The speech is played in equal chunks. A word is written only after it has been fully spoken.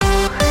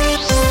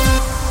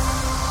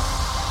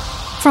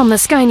From the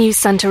Sky News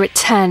Centre at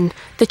 10,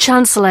 the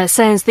Chancellor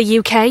says the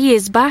UK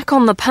is back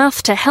on the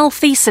path to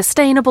healthy,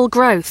 sustainable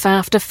growth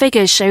after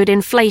figures showed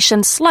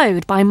inflation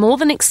slowed by more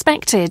than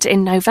expected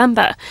in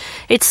November.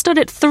 It stood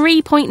at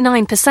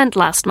 3.9%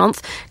 last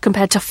month,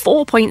 compared to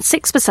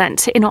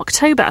 4.6% in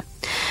October.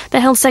 The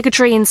Health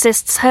Secretary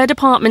insists her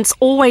department's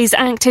always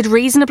acted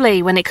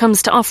reasonably when it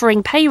comes to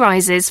offering pay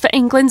rises for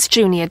England's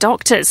junior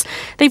doctors.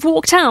 They've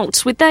walked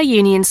out, with their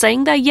union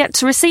saying they're yet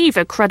to receive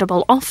a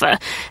credible offer.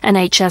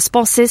 NHS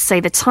bosses say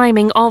the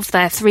timing of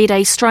their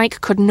three-day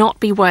strike could not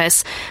be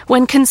worse.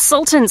 When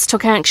consultants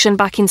took action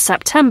back in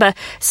September,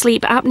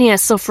 sleep apnea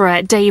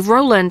sufferer Dave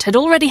Rowland had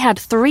already had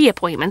 3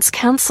 appointments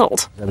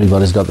cancelled.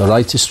 Everybody's got the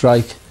right to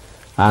strike,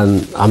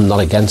 and I'm not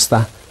against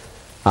that.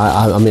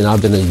 I mean,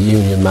 I've been a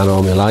union man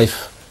all my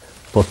life,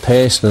 but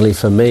personally,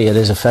 for me, it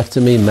is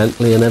affecting me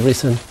mentally and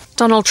everything.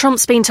 Donald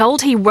Trump's been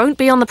told he won't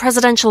be on the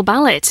presidential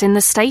ballot in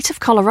the state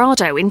of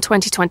Colorado in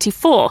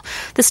 2024.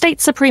 The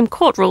state Supreme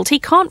Court ruled he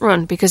can't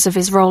run because of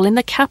his role in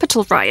the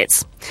Capitol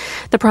riots.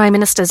 The Prime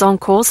Minister's on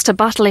course to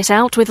battle it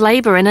out with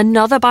Labour in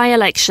another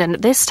by-election,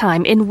 this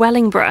time in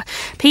Wellingborough.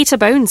 Peter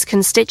Bone's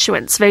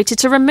constituents voted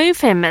to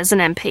remove him as an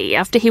MP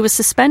after he was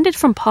suspended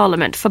from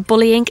Parliament for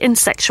bullying and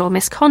sexual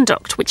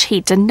misconduct, which he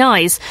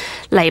denies.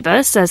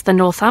 Labour says the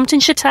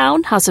Northamptonshire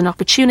town has an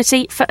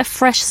opportunity for a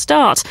fresh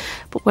start,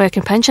 but Work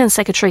and Pension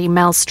Secretary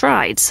Mel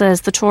Stride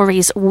says the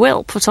Tories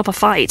will put up a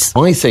fight.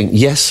 I think,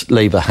 yes,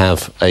 Labour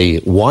have a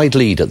wide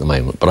lead at the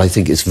moment, but I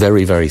think it's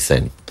very, very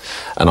thin.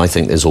 And I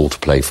think there's all to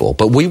play for.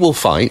 But we will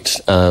fight,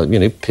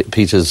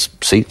 Peter's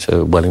seat,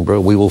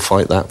 Wellingborough, we will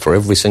fight that for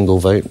every single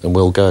vote, and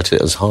we'll go at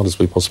it as hard as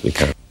we possibly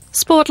can.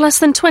 Sport. Less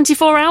than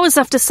 24 hours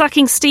after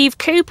sacking Steve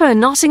Cooper,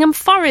 Nottingham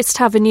Forest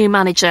have a new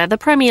manager. The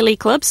Premier League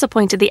clubs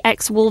appointed the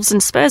ex-Wolves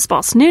and Spurs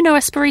boss Nuno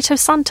Espirito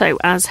Santo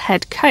as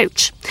head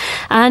coach.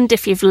 And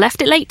if you've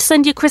left it late to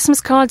send your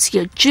Christmas cards,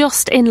 you're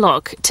just in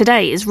luck.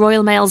 Today is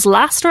Royal Mail's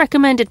last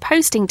recommended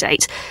posting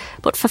date,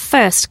 but for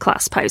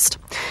first-class post.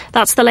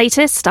 That's the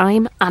latest.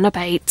 I'm Anna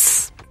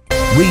Bates.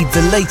 Read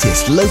the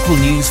latest local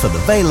news for the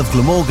Vale of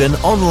Glamorgan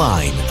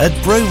online at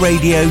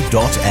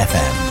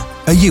broradio.fm.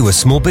 Are you a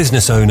small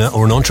business owner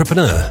or an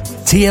entrepreneur?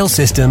 TL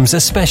Systems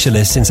are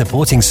specialists in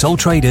supporting sole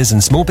traders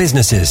and small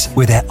businesses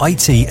with their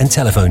IT and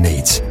telephone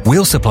needs.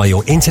 We'll supply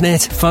your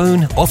internet,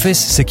 phone, office,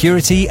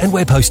 security and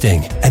web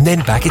hosting, and then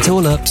back it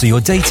all up so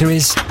your data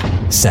is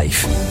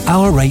safe.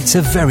 Our rates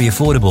are very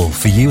affordable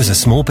for you as a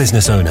small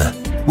business owner.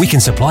 We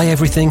can supply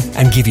everything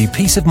and give you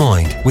peace of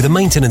mind with a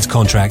maintenance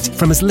contract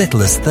from as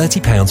little as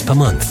 £30 per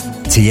month.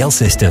 TL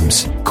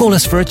Systems. Call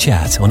us for a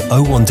chat on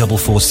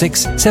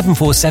 01446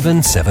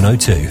 747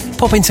 702.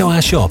 Pop into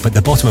our shop at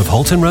the bottom of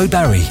Holton Road,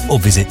 Barry, or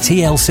visit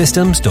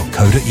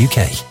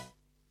tlsystems.co.uk.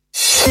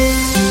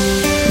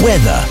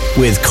 Weather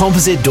with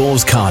Composite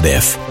Doors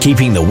Cardiff.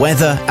 Keeping the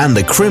weather and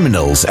the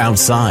criminals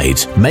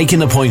outside. Make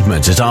an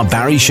appointment at our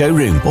Barry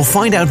showroom or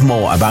find out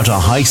more about our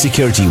high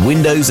security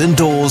windows and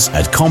doors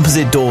at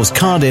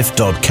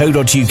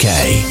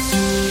compositedoors.cardiff.co.uk.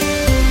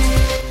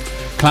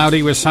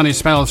 Cloudy with sunny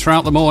spells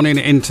throughout the morning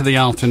into the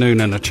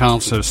afternoon and a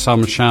chance of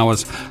some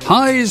showers.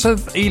 Highs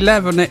of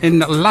 11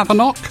 in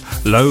Lavernock,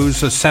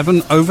 lows of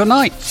 7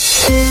 overnight.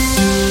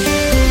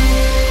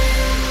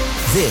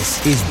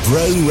 This is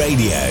Bro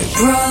Radio.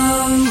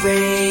 Bro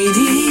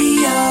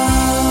Radio.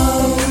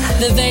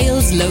 The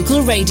Vale's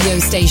local radio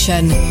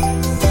station.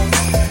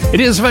 It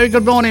is a very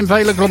good morning,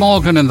 Vale of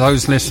Glamorgan, and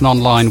those listening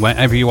online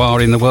wherever you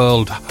are in the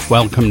world.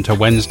 Welcome to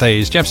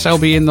Wednesday's Geoff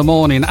Selby in the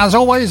morning. As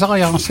always, I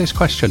ask this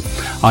question.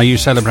 Are you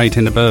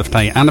celebrating a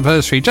birthday,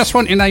 anniversary? Just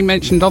want your name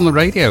mentioned on the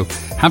radio.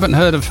 Haven't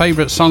heard a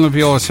favourite song of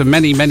yours for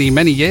many, many,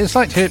 many years?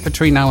 Like to hear it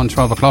between now and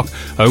 12 o'clock.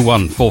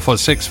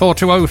 01446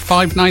 420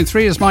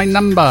 593 is my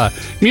number.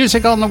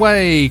 Music on the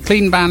way.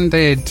 Clean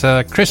Bandit,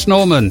 Chris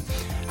Norman.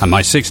 And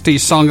my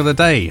 60s song of the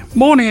day.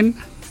 Morning.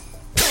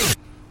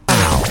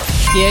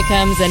 Here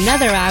comes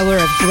another hour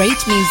of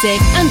great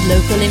music and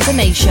local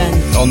information.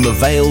 On the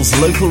Vale's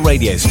local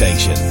radio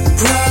station.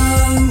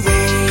 Bro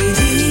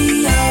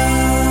Radio.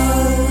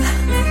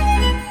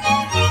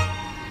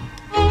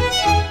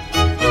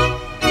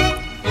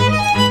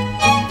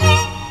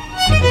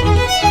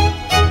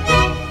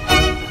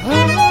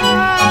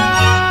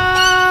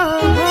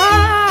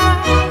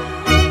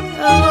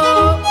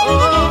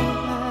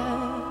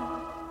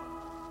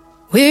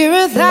 We're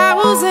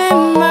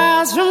 1,000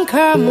 miles from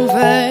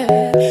comfort.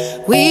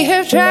 We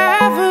have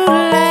traveled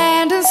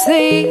land and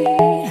sea,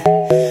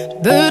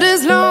 but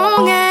as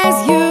long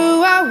as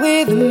you are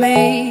with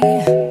me,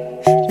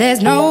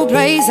 there's no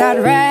place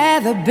I'd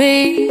rather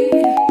be.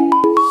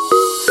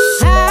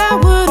 I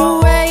would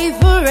away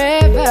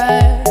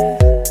forever,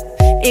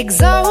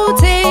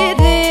 exalted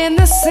in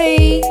the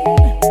sea.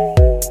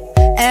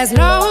 As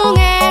long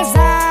as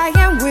I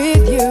am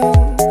with you,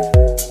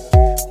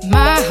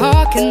 my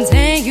heart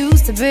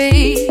continues to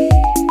beat.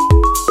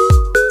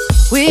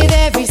 With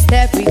every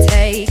step we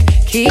take,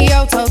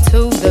 Kyoto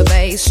to the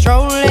bay,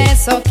 strolling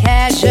so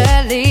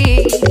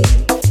casually.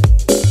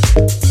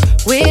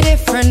 We're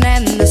different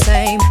and the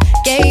same,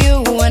 gave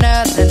you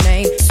another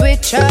name,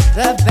 switch up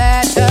the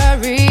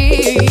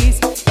battery.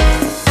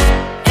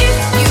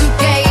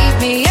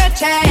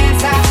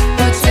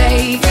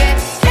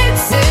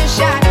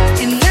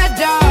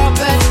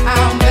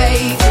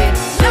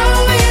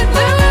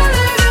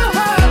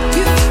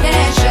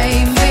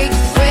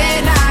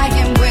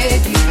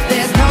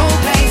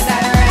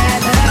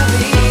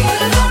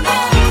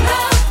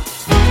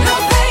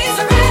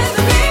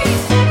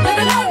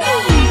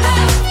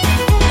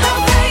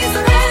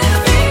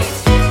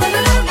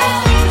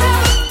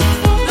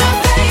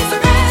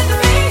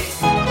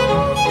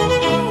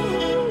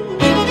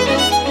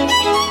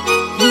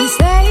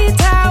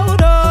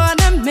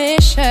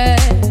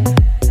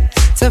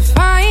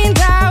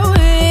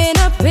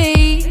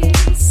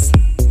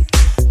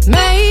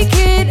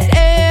 it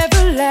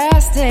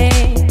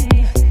everlasting,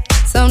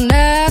 so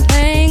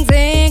nothing's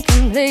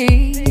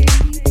incomplete.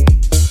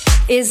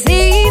 It's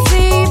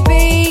easy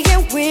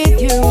being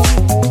with you,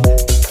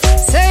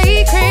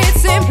 sacred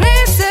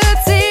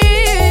simplicity.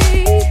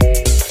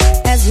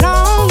 As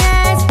long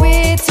as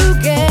we're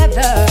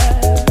together,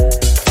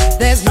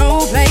 there's no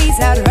place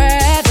I'd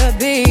rather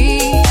be.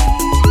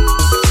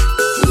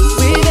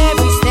 With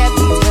every step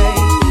we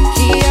take,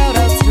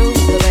 Kyoto to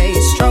the bay,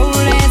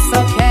 strolling so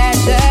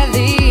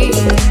casually.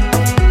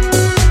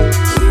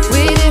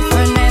 We're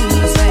different and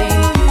the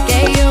same,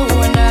 gave you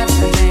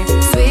another name,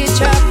 switch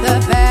up the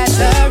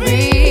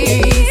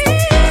batteries.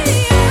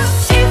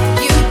 If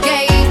you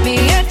gave me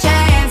a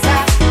chance, I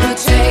would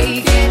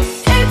take it.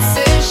 It's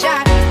a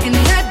shot in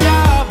the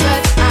dark,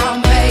 but I'll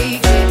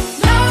make it.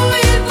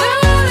 Knowing the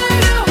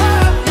little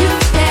heart, you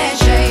can't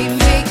shame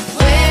me.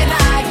 When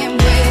I am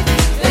with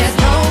you, there's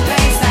no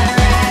place I'd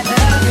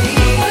rather be.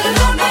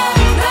 No, no,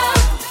 no,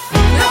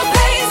 no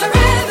place I'd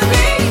rather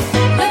be.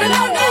 No, no,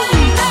 no,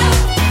 no,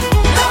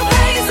 no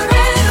place I'd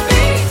rather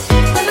be.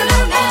 No, no,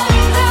 no,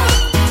 no,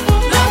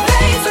 no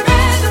place I'd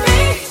rather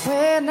be.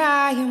 When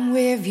I am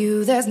with you,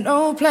 there's no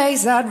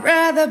place I'd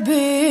rather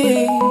be.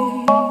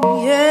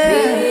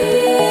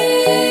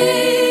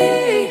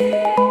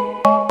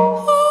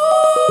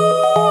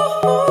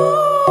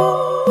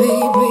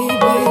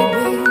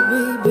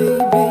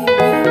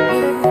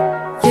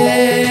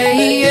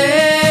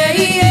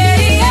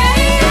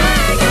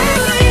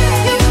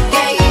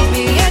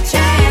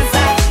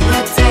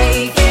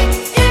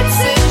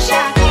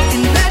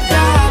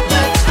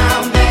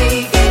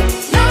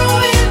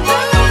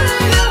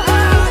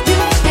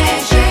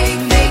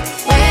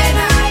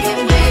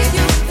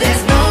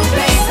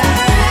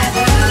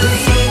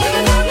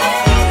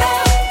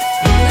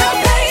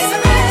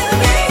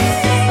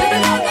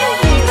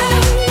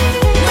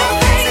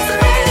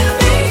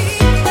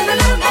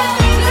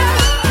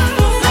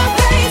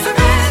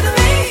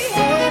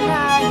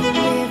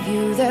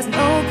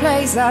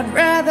 I'd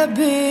rather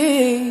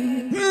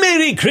be.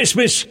 Merry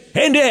Christmas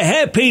and a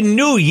Happy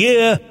New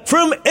Year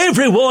from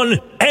everyone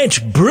at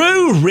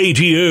Bro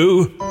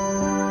Radio.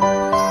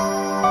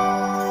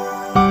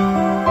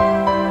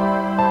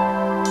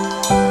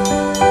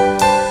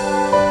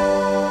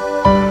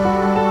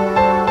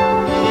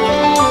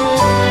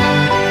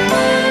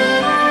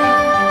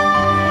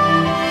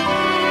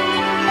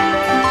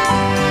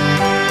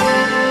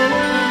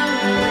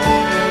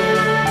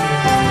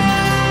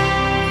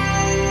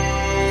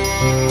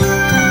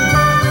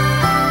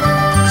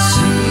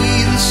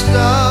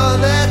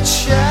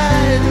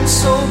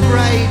 So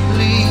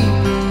brightly,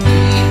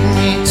 lead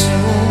me to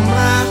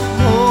my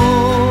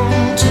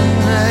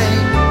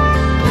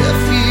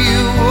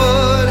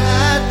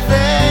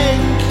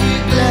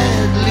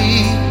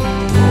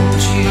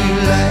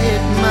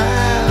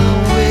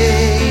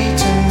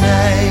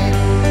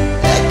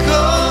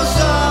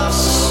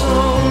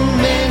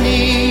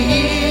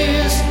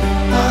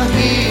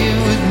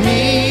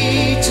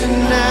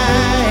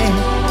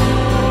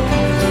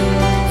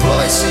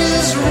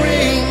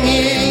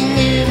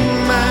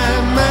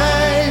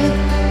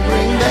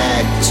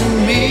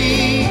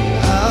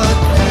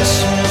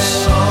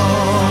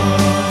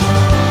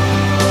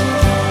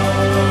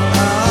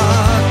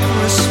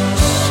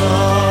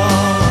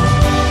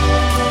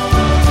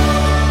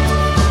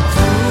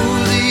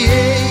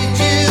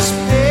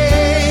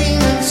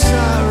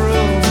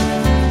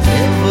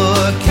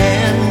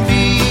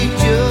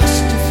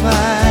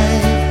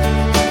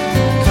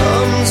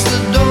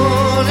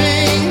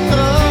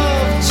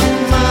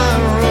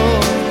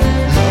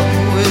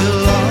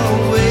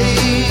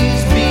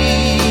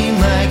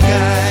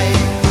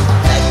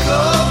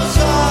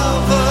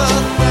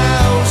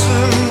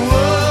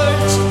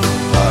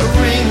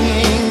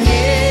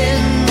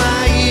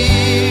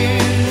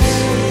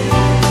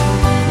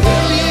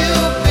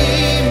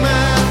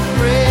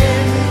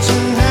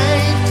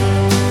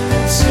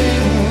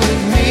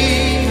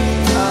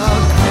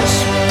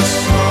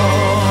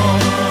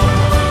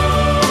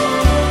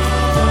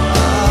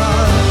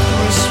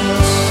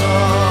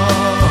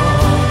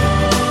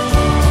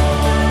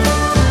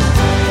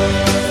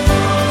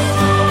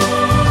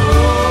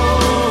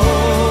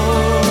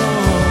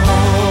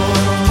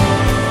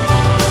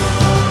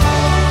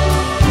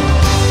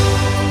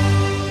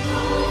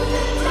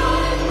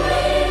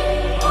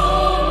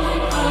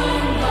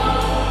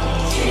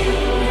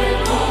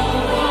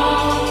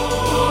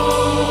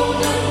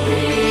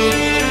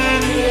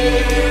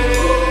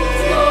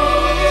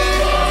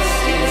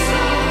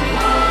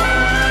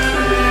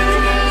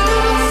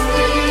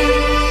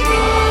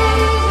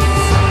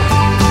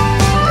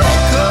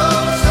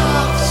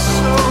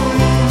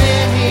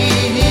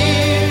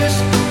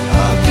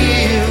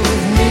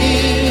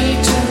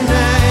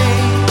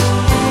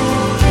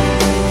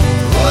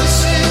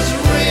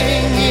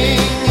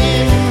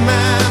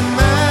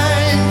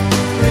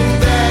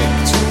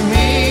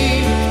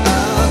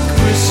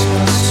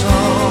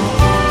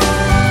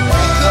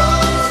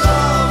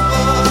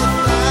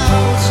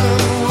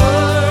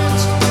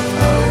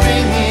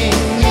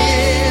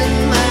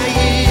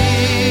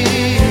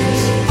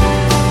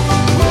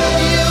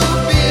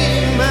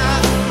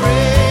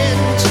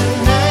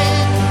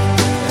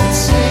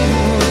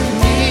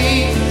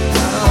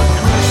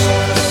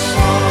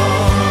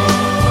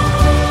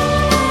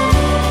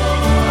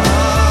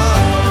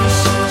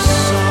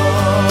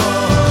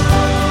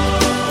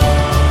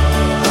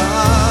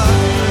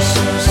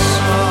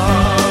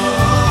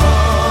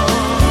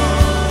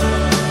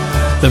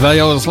The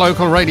Vale's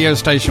local radio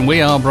station, We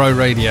Are Bro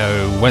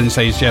Radio.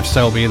 Wednesday's Geoff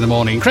Selby in the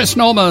morning. Chris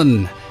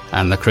Norman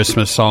and the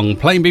Christmas song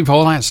playing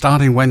before that,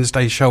 starting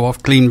Wednesday's show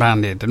off clean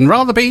banded. And I'd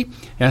rather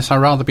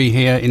be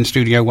here in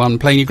Studio One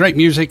playing you great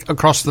music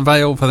across the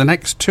Vale for the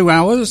next 2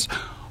 hours.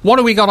 What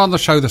have we got on the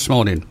show this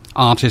morning?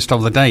 Artist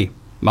of the day,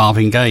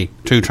 Marvin Gaye.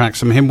 2 tracks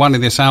from him, one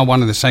in this hour,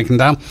 one in the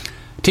second hour.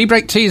 Tea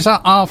break teaser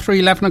after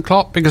 11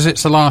 o'clock because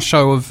it's the last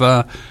show of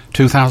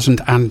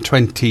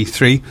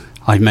 2023.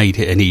 I made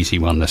it an easy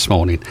one this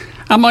morning.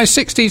 And my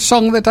 60s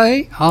song of the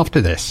day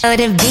after this. Oh,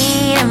 the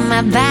beat of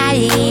my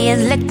body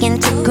is looking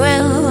to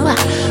groove.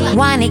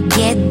 Wanna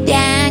get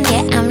down,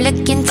 yeah, I'm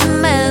looking to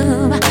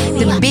move.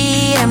 The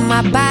beat of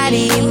my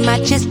body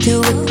matches to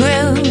a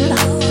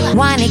groove.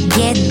 Wanna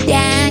get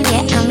down,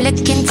 yeah, I'm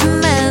looking to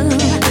move.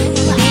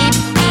 Deep,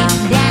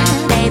 deep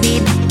down,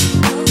 baby.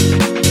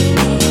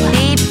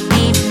 Deep,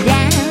 deep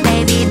down,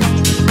 baby.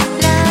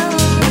 Low,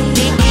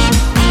 deep,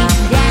 deep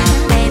down,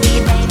 baby.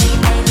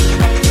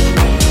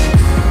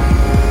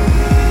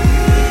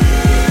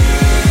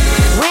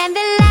 When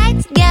the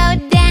lights go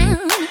down,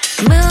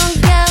 moon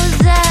goes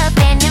up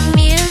and the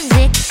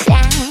music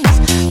sounds.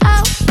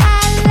 Oh, I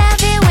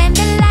love it when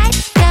the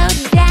lights go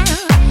down.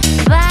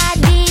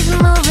 Bodies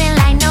moving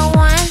like no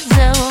one's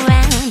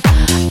around.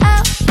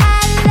 Oh, I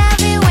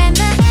love it when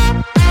the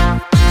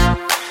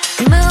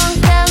moon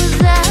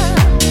goes up.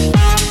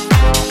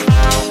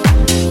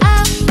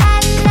 Oh, I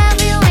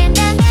love it when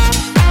the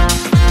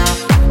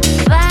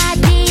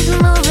bodies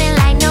moving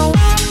like no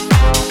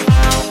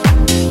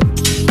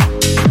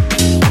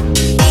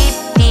deep,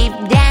 deep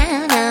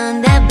down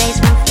on the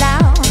basement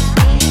floor.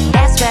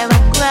 That's where I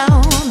grow,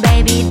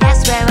 baby,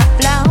 that's where I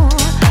flow.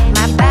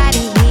 My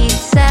body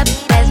heats up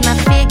as my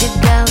figure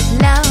goes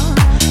low.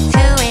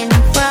 To and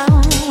fro,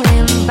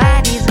 and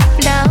bodies are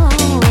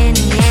flowing,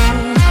 yeah.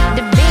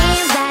 The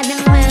beams by the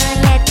moon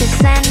let the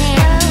sun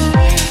in,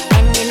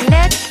 and the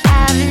look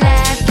of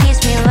love keeps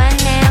me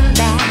running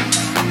back,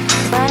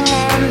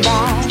 running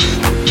back,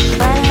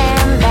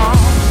 running back.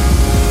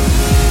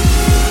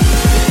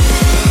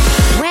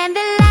 When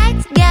the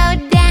lights go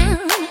down,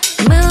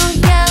 moon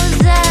goes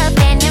up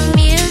and the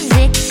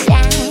music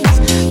sounds.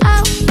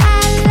 Oh, I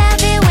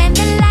love it when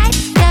the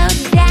lights go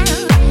down.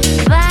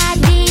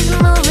 Bodies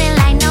moving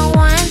like no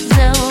one's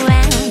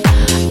around.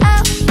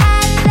 Oh, I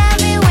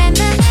love it when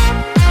the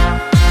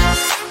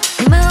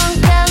moon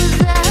goes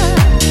up.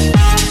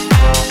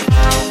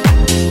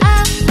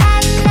 Oh, I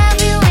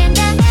love it when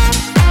the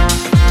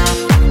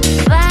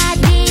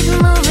bodies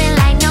moving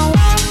like no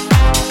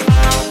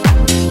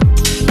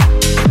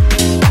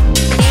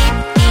deep,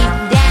 deep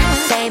down,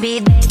 baby.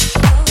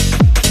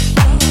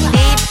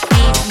 Deep,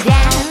 deep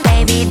down,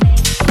 baby.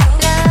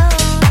 Low,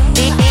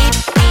 deep, deep,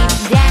 deep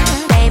down,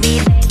 baby.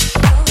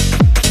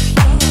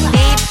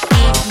 Deep,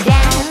 deep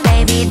down,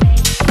 baby.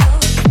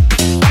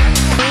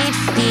 Deep,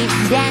 deep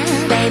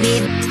down, baby.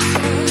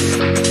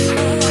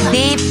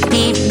 Deep,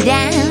 deep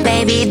down,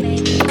 baby.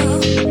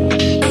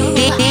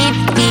 Deep, deep,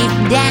 deep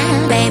down,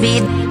 baby.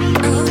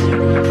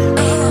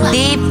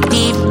 Deep,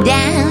 deep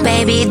down,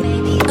 baby.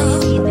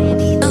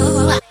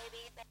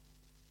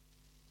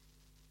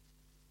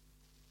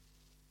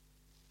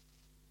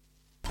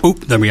 Oop,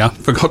 there we are.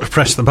 Forgot to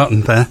press the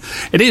button there.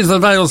 It is the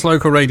Vale's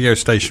local radio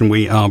station,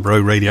 We Are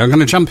Bro Radio. I'm going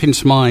to jump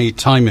into my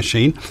time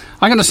machine.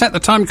 I'm going to set the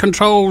time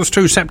controls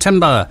to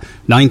September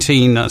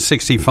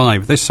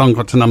 1965. This song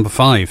got to number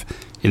 5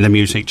 in the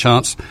music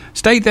charts.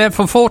 Stayed there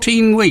for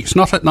 14 weeks.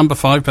 Not at number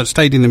 5, but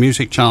stayed in the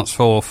music charts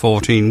for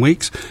 14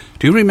 weeks.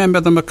 Do you remember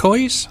the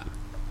McCoys?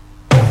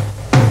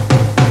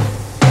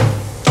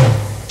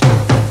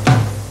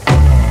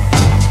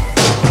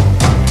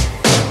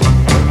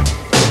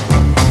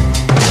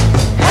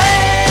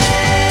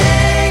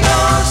 Hang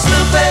on,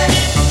 Snoopy,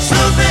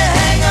 Snoopy,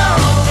 hang on.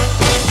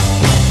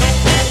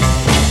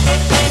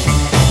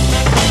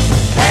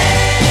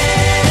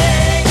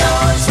 Hang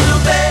on,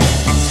 Snoopy,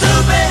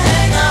 Snoopy,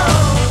 hang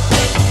on.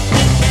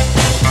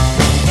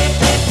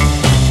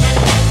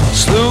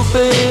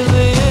 Snoopy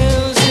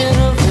lives in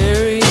a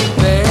very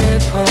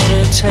bad part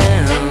of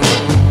town.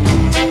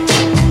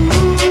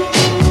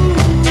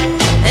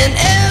 And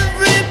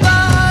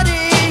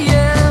everybody,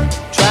 yeah,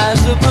 tries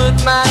to put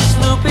my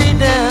Snoopy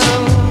down.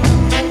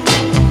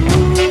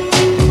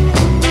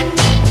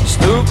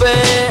 Snoopy,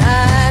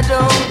 I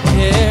don't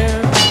care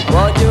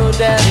what your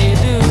daddy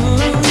do.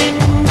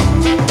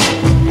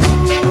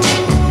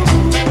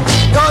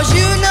 'Cause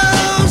you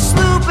know,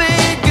 Snoopy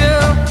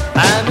girl,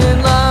 I'm in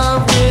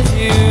love with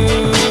you.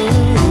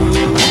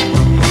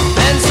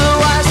 And so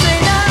I say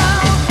now,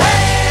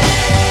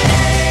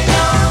 hang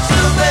on,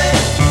 Snoopy,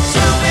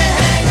 Snoopy,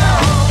 hang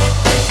on.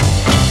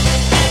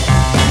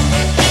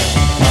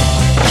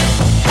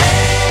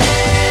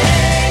 Hang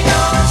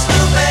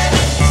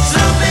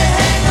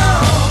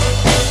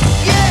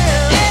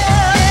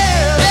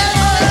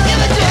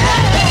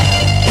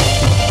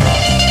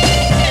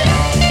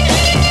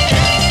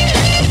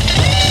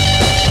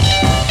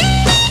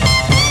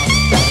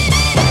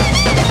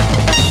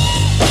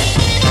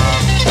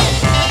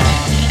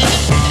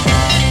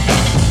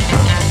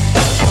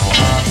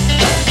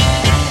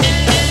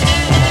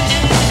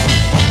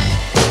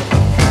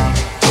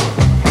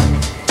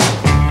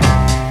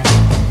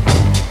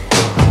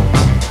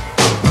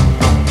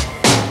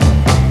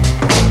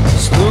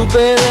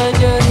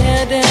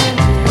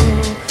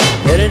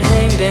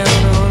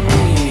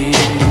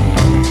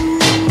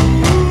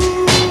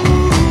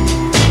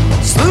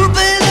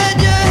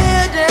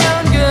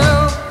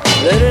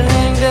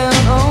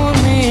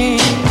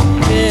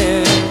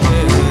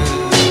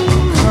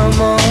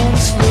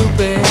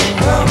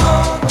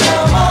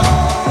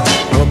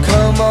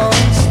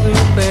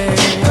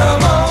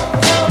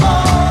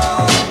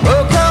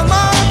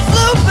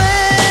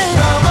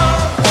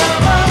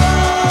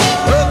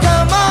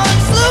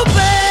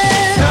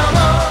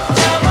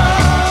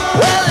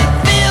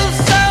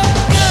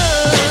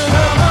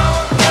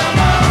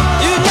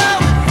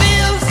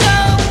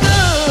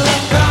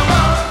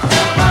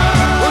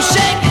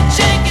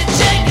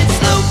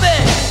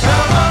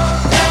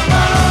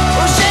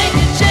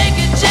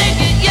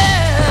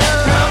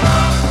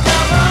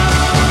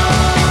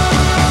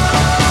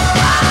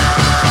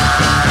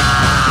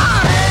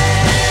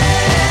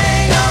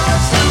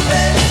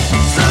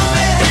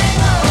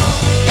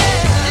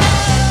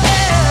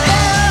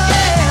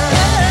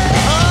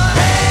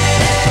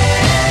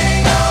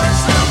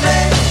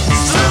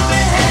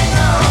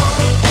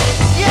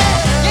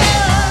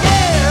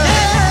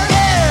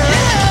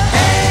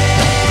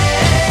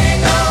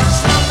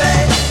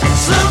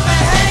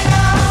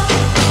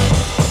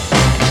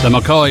The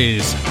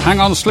McCoys, Hang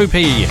On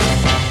Sloopy.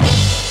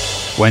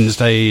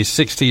 Wednesday's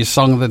 60s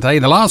Song of the Day,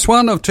 the last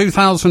one of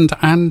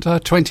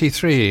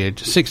 2023.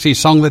 60s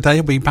Song of the Day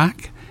will be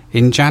back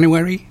in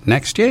January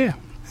next year.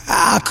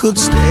 I could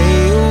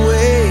stay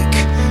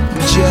awake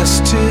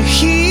just to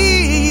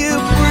hear you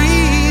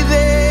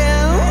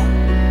breathing.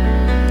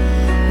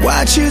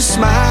 Watch you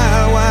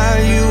smile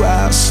while you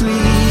are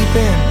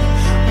sleeping,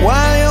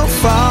 while you're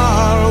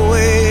far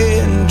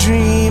away and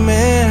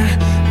dreaming.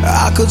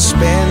 I could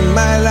spend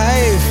my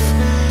life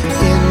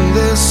in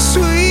the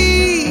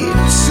sweet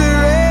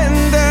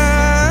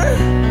surrender.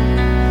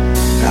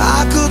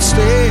 I could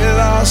stay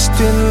lost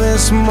in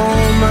this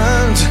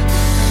moment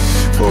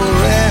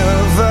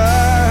forever.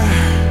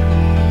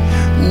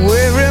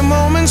 Every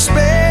moment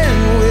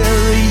spent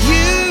with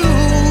you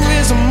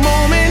is a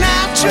moment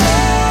I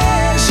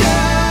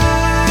treasure.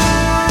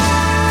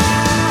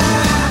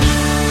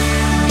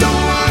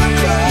 Don't wanna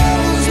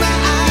close my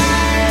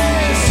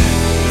eyes,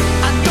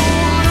 I don't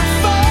wanna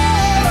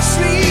fall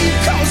asleep,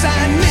 'cause I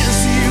miss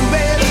you,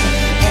 baby,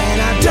 and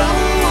I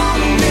don't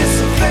wanna miss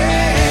a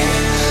thing.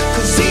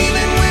 'Cause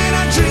even when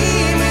I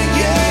dream of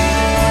you,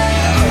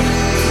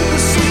 the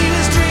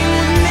sweetest dream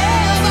would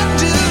never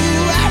do.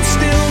 I'd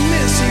still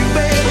miss you,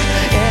 baby,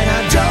 and I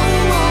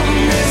don't wanna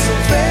miss a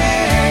thing.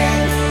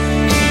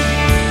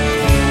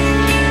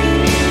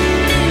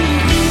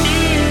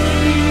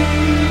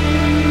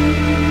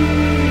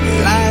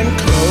 Lying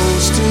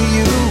close to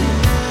you,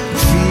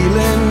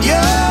 feeling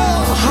your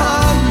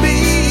heart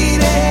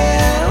beating,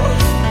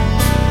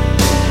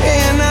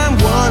 and I'm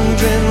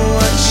wondering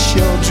what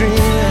you're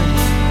dreaming,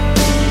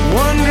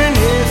 wondering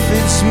if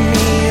it's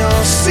me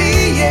you're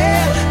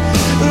seeing.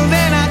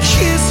 Then I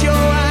kiss your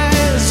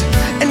eyes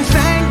and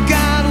thank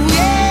God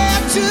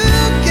we're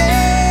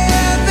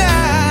together.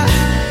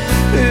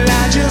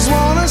 I just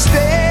wanna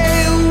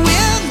stay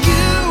with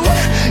you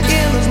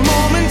in this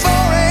moment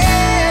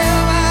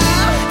forever,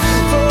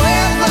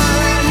 forever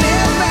and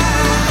ever.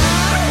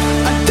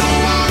 I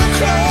don't wanna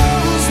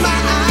close my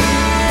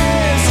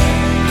eyes,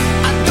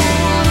 I don't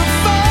wanna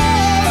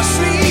fall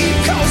asleep,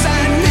 'cause I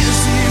miss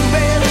you,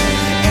 baby,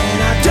 and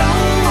I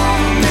don't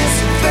wanna miss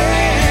a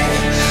thing.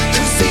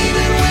 'Cause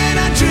even when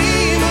I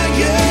dream of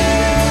you,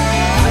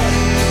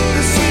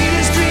 the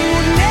sweetest dream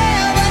would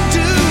never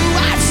do.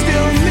 I'd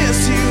still miss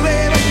you,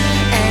 baby,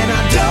 and I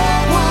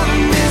don't wanna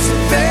miss a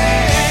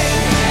thing.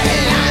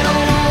 And I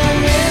don't wanna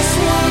miss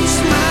one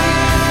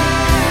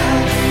smile,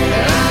 and I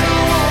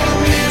don't wanna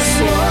miss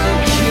one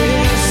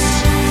kiss.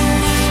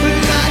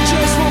 I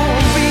just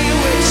wanna be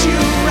with you,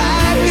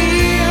 right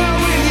here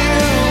with you,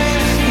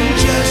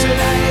 just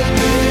like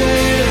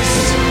this.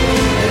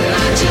 And I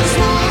just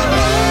wanna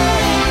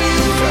hold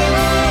you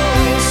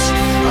close,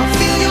 I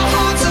feel your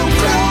heart so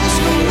close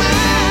to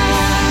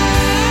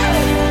mine,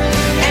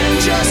 and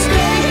just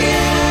stay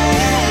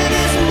here in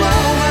this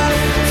moment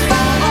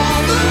for all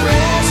the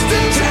rest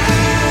of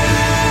time.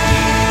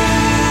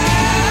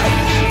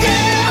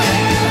 Yeah,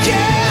 yeah,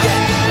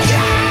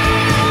 yeah.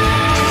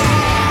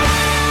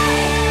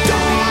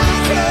 Don't wanna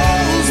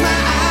close my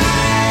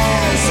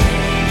eyes,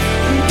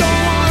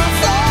 don't wanna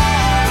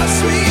fall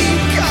asleep,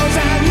 'cause I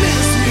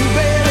miss you,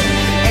 baby,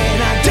 and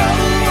I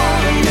don't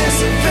wanna miss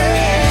a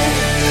thing.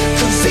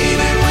 'Cause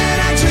even when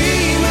I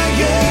dream of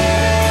you,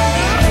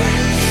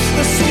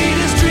 the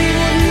sweetest dream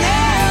would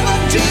never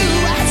do.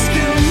 I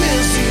still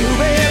miss you,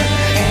 baby,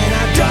 and I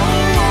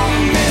don't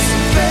wanna miss a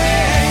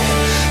thing.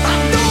 I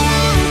don't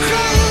wanna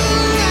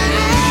close my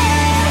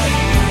eyes,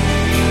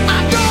 I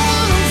don't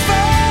wanna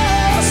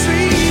fall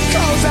asleep,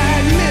 'cause I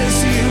miss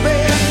you,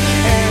 baby,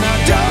 and I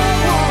don't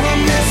wanna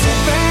miss a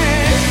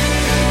thing.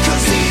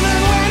 'Cause even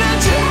when I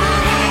dream of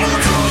you,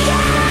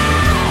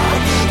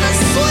 the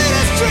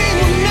sweetest dream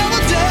will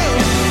never do.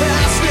 But I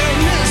still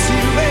miss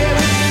you,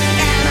 baby,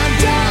 and I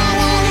don't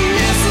wanna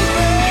miss a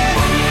thing.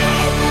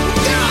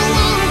 Don't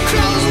wanna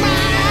close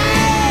my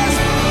eyes,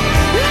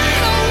 I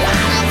don't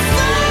wanna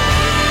fall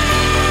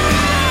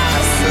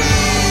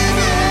asleep,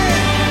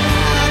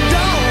 I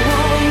don't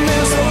wanna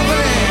miss a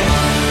thing.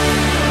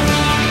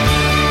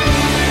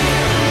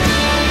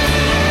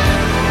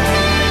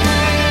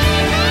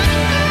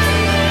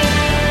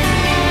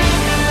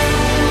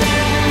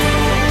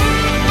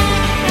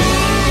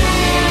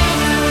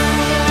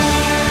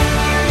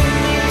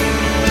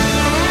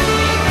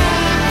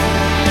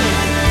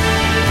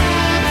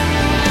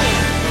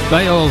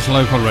 Dale's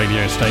local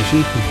radio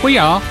station. We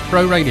are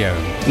Bro Radio.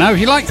 Now, if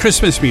you like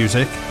Christmas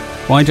music,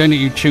 why don't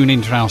you tune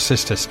into our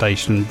sister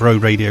station, Bro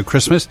Radio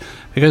Christmas,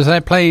 because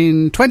they're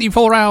playing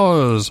 24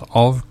 hours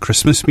of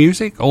Christmas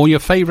music, all your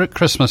favourite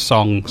Christmas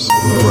songs.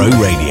 Bro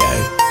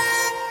Radio.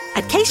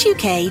 At Case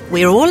UK,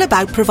 we're all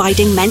about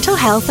providing mental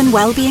health and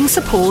wellbeing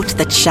support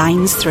that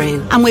shines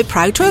through. And we're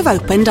proud to have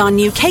opened our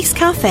new Case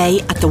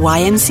Cafe at the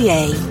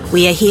YMCA.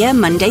 We are here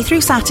Monday through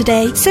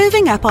Saturday,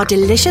 serving up our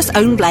delicious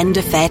own blend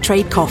of fair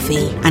trade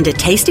coffee and a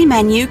tasty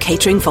menu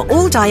catering for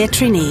all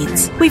dietary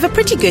needs. We've a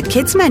pretty good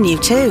kids menu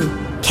too.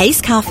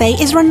 Case Cafe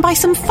is run by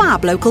some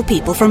fab local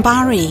people from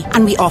Barry,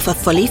 and we offer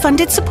fully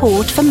funded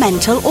support for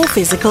mental or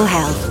physical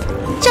health.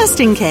 Just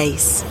in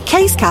case.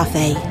 Case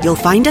Cafe. You'll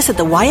find us at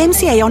the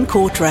YMCA on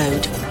Court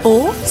Road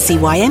or see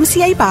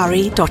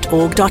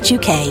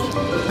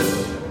ymcabarry.org.uk.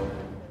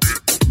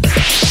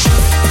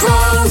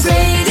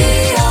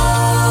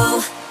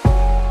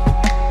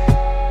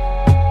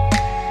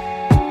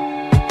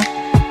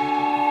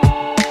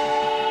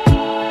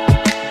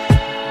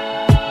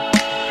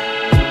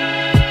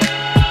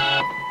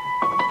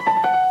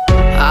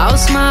 I'll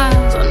smile,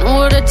 I know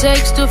what it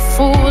takes to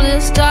fool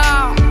this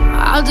town.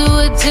 I'll do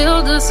it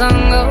till the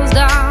sun goes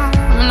down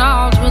and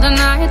all through the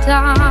night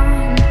time.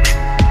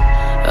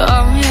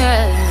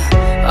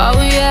 Oh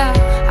yeah,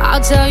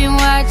 I'll tell you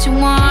what you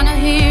wanna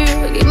hear.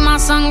 Keep my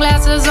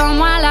sunglasses on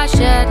while I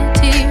shed a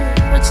tear.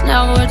 It's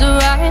never the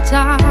right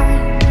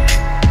time.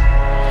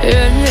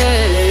 Yeah.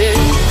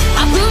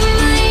 I put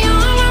my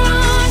arm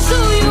around so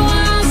you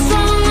how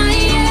strong I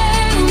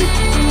am.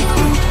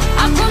 I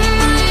put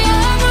my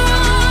arm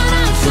around,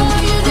 I'll show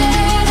you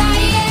that I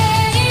am.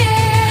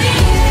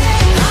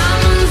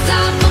 I'm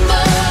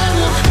unstoppable.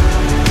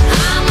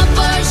 I'm a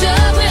Persia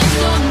with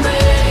no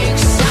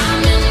brakes.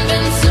 I'm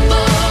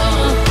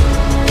invincible.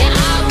 Yeah, I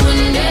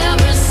win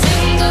every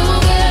single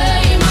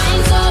game. I'm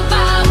so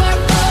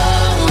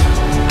powerful.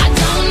 I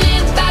don't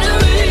need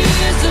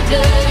batteries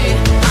today.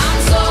 I'm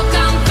so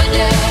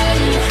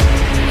confident.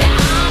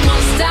 Yeah, I'm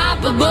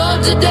unstoppable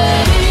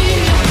today.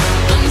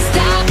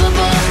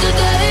 Unstoppable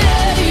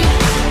today.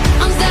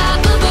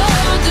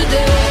 Unstoppable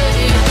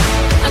today.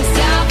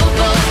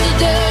 Unstoppable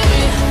today.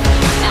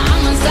 Yeah,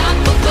 I'm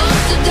unstoppable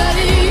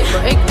today.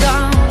 Break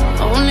down,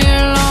 only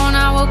alone I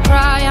will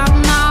cry out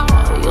now.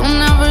 You'll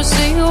never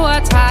see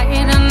what's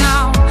hiding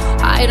out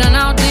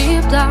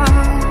deep down.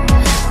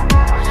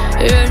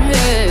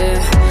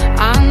 Yeah, I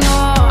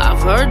know,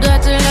 I've heard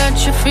that to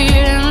let your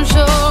feelings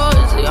show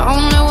is the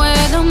only way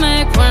to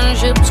make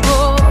friendships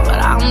grow, but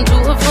I'm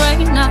too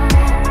afraid now.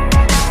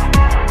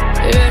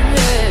 Yeah,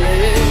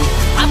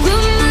 I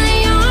put my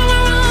arm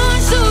around,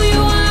 show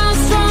you how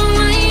strong I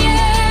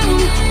am.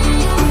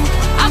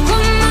 I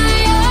put my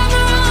arm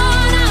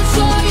around, I'll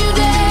show you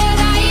that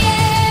I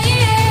am.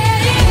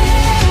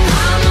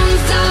 I'm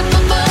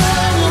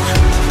unstoppable.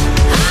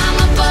 I'm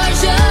a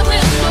Persia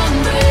with no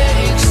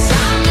brakes.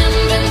 I'm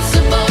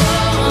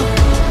invincible.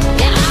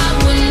 Yeah, I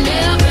win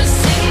every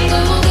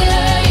single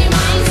game.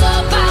 I'm so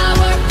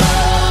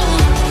powerful.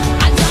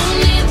 I don't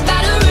need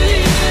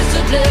batteries to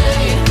play.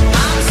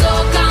 I'm so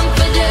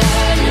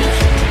confident.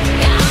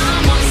 Yeah,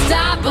 I'm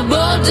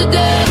unstoppable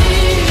today.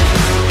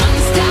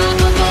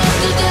 Unstoppable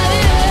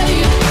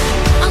today.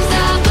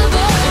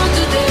 Unstoppable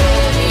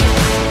today.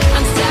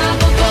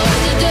 Unstoppable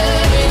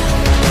today.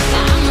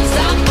 I'm unstoppable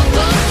today.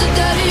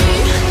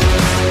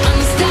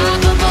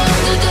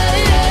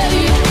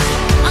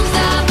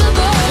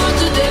 Unstoppable today. Unstoppable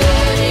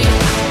today.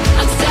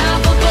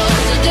 Unstoppable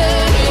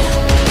today.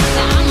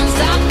 I'm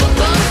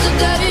unstoppable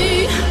today.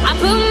 I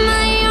put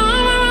my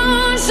arm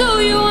around, show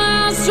you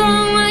how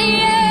strong I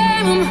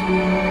am.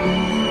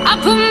 I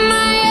put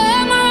my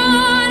arm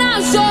around,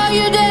 I'll show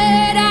you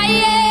that I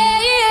am.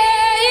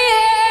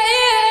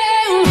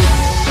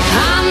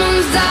 I'm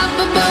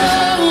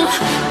unstoppable.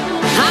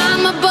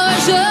 I'm a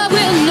Persia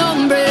with no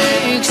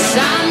brakes.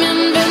 I'm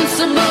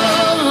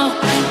invincible.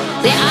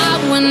 Yeah, I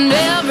win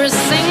every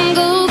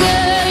single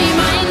game.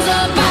 I'm so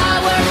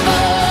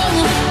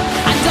powerful.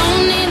 I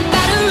don't need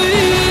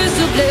batteries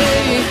to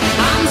play.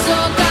 I'm so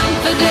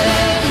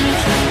confident.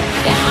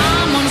 Yeah,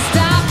 I'm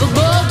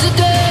unstoppable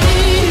today.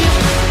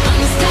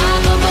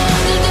 Unstoppable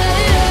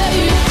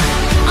today.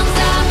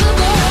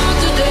 Unstoppable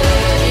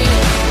today.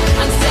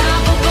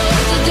 Unstoppable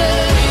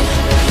today.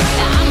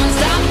 Yeah, I'm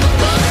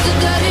unstoppable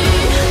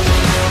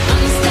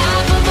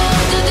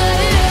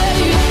today.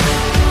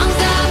 Unstoppable today.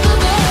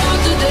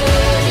 Unstoppable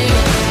today.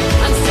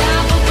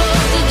 Unstoppable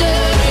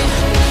today.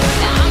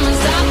 Yeah, I'm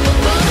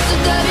unstoppable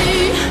today.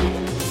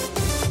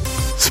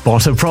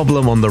 Spot a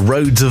problem on the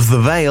roads of the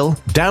Vale?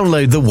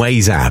 Download the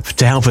Waze app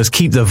to help us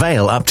keep the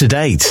Vale up to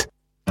date.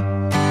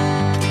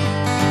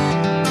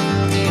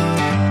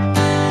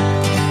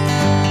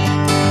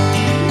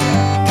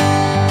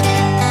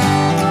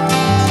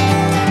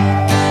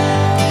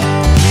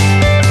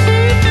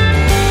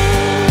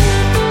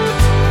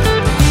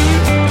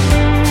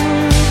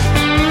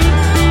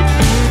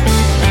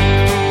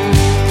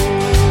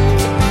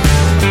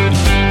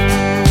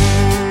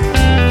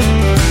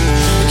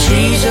 The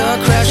trees are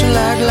crashing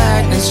like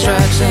lightning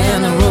strikes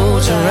and the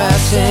roads are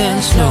ice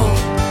and snow.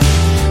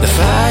 The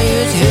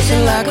fire's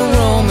hissing like a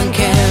Roman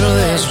candle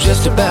that's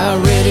just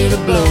about ready to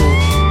blow.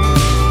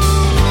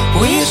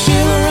 We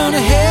shiver under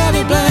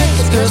heavy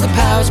blankets cause the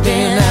power's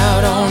been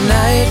out all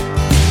night.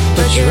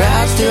 But your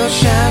eyes still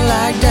shine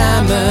like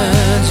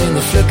diamonds in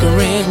the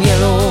flickering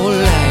yellow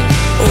light.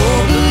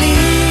 Oh,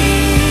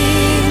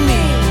 believe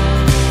me,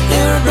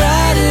 there are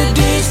brighter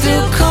days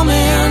still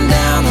coming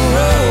down the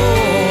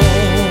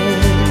road.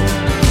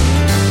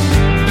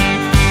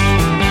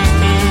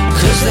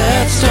 Cause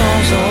that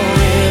storm's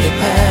already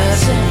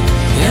passing,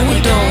 and we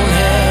don't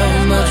have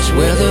much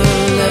weather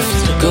left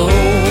to go.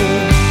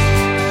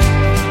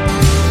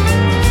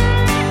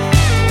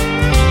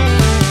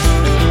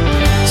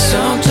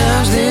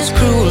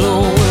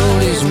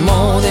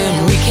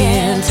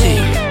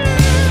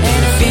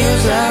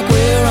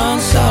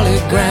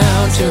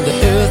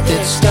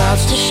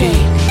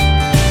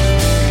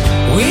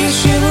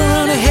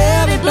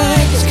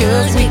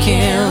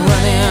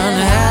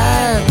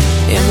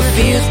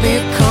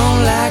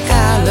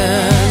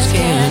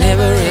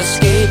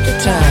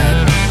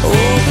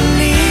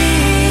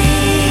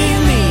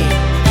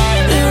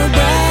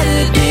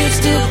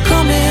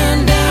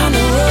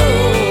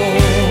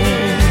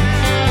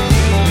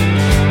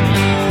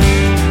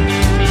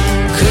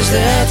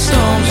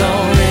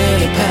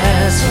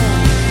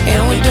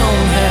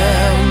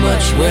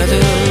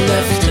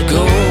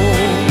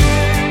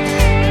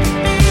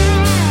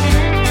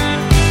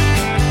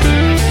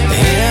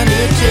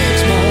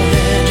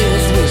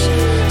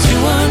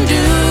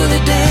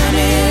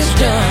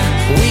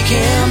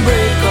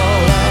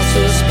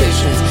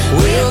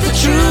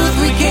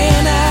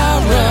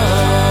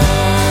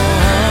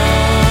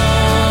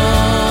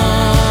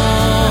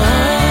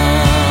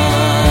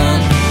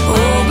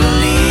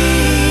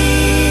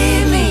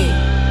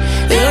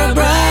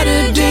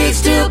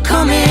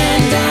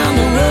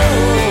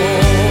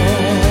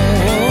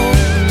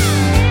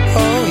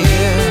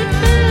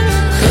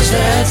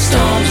 that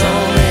storm's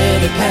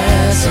already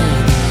passing,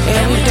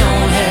 and we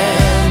don't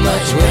have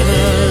much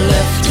weather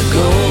left to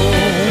go.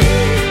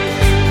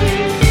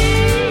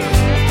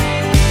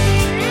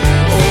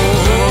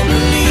 Oh,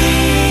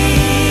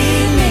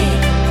 believe me,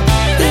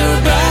 there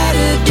are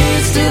brighter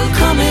days still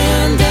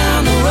coming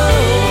down the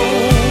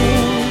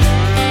road.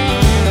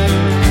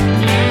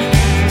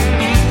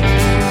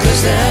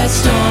 'Cause that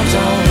storm's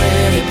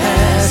already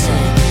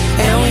passing,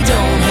 and we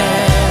don't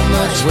have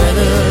much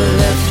weather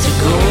left to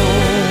go.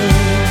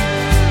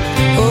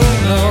 Oh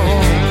no,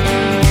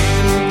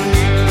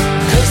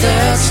 'cause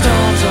that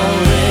storm's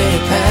already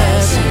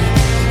passing,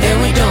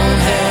 and we don't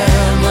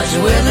have much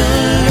weather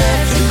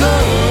left to go.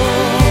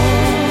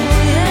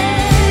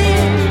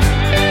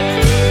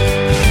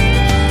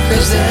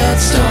 'Cause that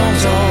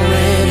storm's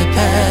already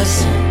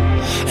passing,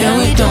 and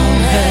we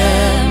don't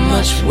have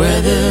much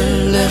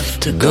weather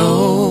left to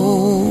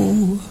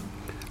go.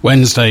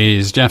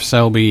 Wednesdays, Geoff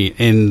Selby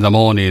in the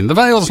morning. The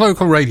Vale's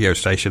local radio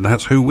station,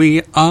 that's who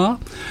we are.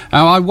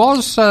 Now, I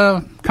was,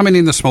 coming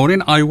in this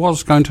morning, I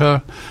was going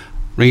to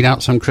read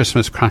out some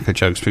Christmas cracker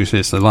jokes because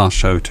it's the last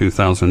show,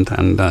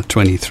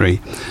 2023.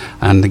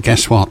 And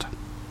guess what?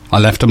 I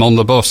left them on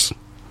the bus.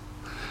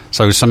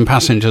 So some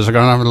passengers are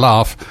going to have a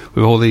laugh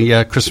with all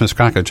the Christmas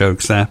cracker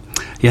jokes there.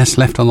 Yes,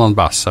 left them on the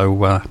bus,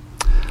 so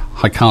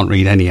I can't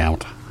read any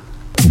out.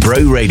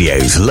 Bro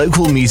Radio's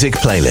local music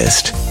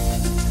playlist.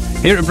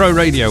 Here at Bro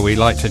Radio, we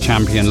like to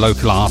champion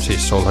local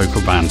artists or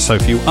local bands. So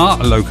if you are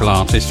a local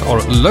artist or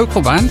a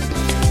local band,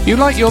 you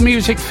like your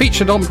music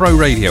featured on Bro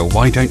Radio,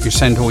 why don't you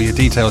send all your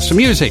details to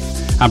music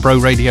at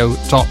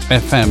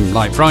broradio.fm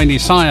like Bryony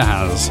Sire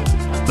has.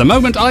 The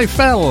Moment I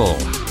Fell.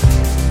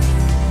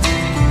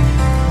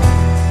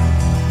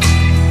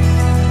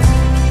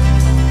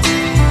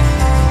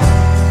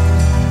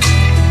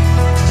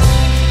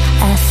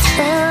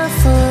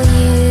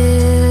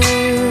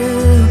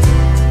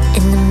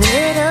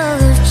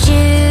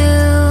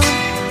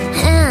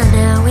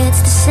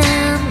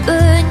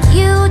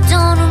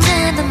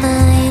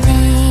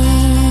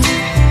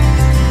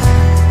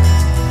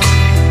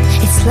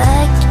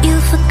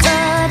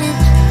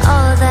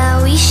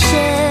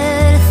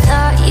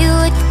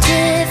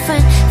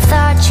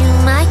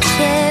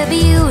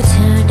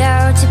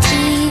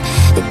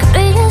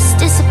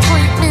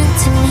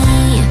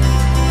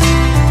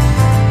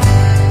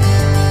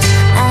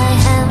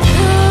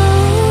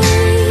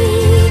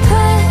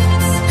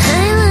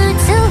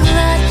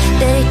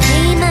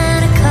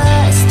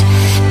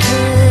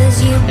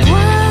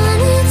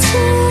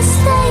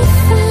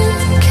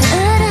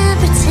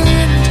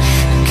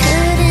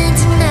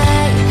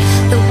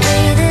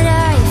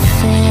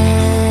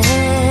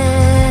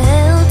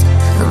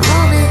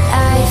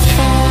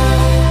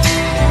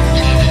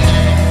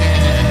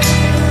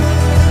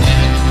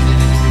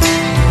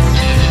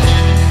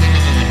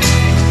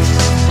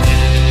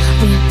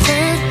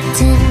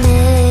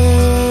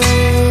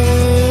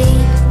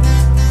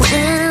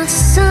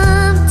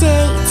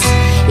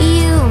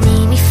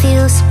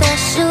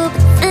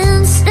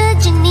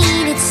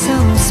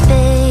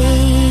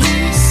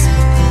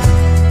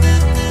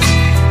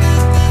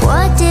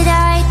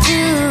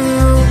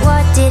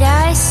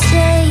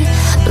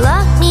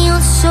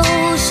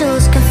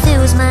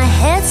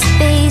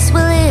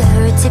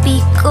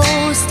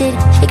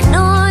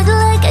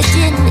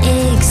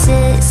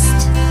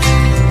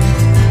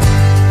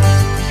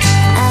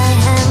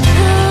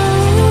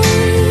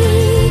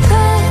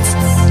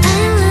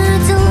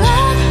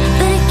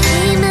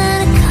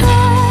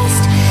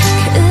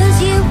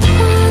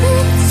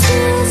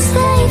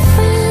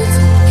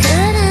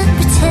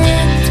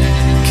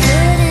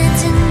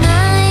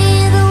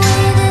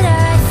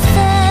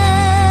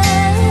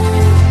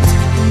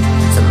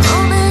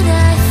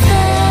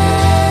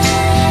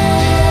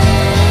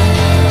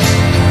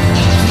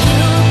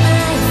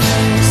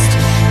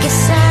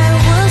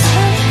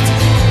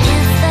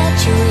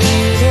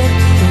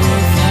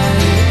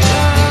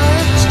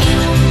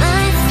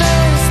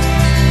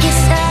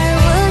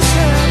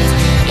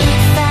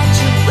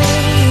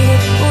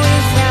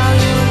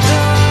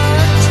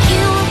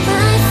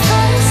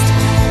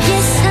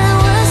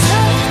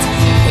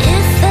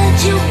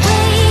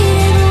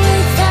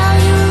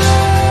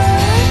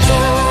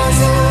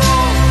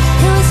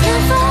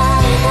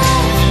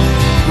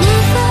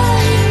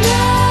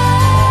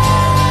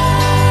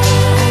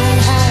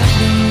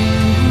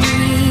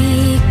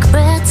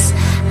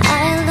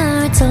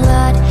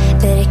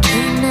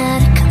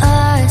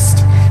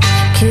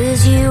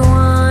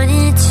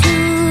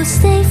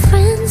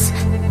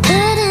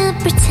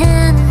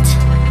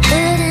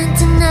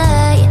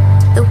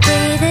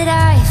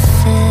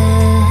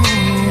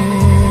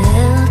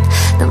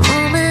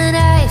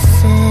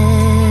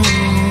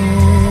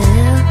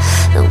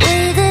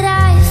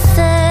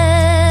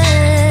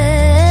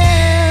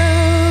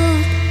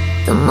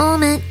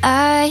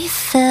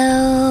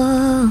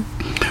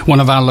 One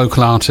of our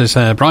local artists,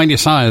 Bryony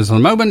Sires, The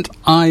Moment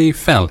I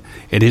Fell.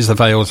 It is the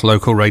Vale's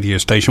local radio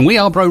station. We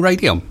are Bro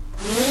Radio.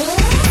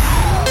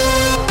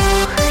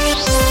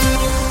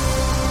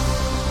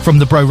 From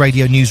the Bro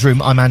Radio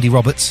newsroom, I'm Andy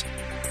Roberts.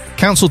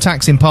 Council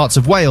tax in parts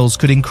of Wales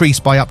could increase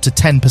by up to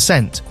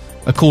 10%,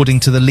 according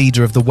to the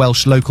leader of the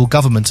Welsh Local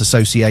Government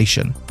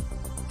Association.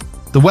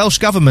 The Welsh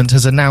Government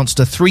has announced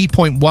a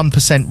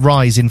 3.1%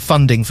 rise in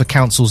funding for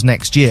councils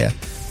next year,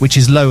 which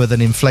is lower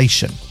than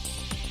inflation.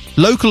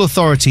 Local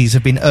authorities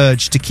have been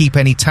urged to keep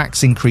any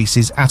tax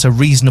increases at a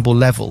reasonable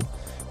level,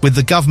 with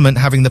the government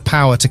having the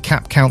power to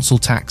cap council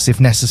tax if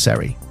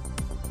necessary.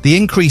 The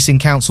increase in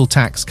council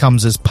tax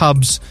comes as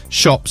pubs,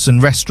 shops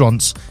and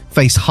restaurants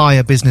face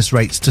higher business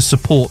rates to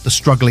support the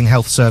struggling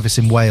health service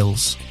in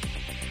Wales.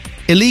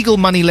 Illegal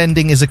money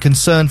lending is a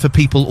concern for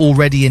people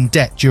already in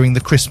debt during the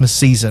Christmas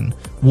season,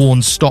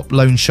 warns Stop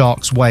Loan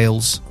Sharks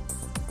Wales.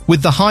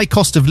 With the high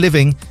cost of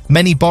living,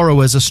 many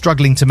borrowers are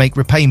struggling to make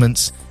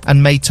repayments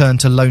and may turn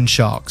to loan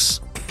sharks.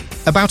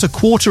 About a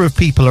quarter of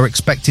people are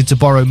expected to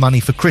borrow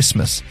money for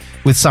Christmas,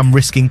 with some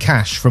risking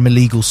cash from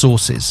illegal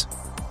sources.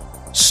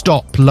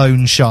 Stop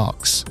loan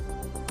sharks.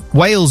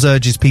 Wales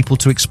urges people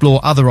to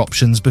explore other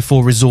options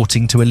before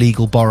resorting to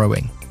illegal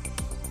borrowing.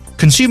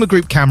 Consumer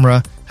group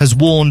Camera has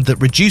warned that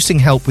reducing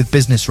help with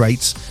business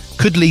rates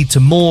could lead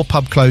to more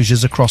pub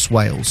closures across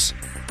Wales.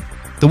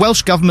 The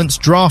Welsh Government's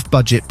draft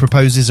budget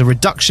proposes a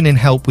reduction in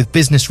help with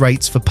business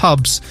rates for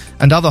pubs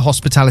and other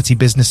hospitality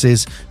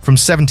businesses from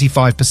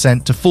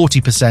 75% to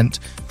 40%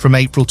 from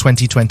April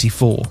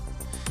 2024.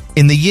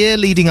 In the year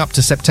leading up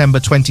to September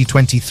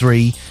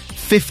 2023,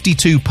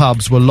 52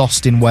 pubs were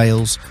lost in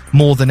Wales,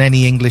 more than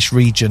any English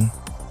region.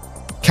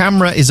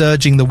 Camera is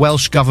urging the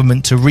Welsh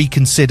Government to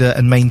reconsider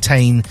and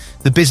maintain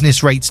the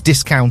business rates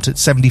discount at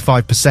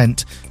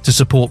 75% to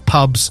support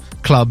pubs,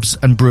 clubs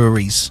and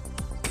breweries.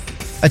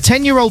 A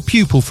 10-year-old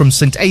pupil from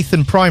St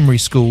Athan Primary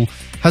School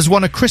has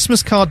won a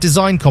Christmas card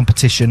design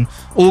competition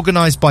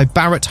organised by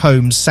Barratt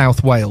Homes,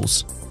 South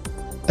Wales.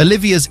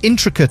 Olivia's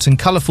intricate and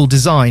colourful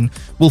design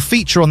will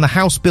feature on the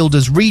House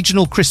Builders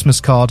Regional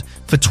Christmas card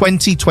for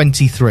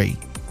 2023.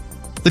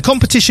 The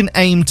competition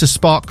aimed to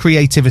spark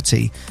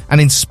creativity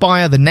and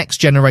inspire the next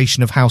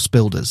generation of house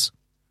builders.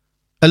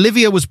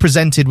 Olivia was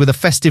presented with a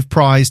festive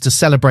prize to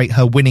celebrate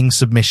her winning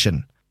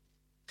submission.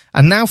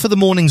 And now for the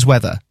morning's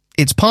weather.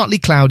 It's partly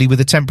cloudy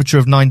with a temperature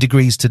of 9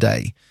 degrees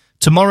today.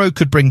 Tomorrow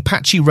could bring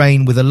patchy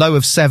rain with a low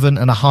of 7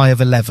 and a high of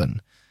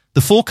 11.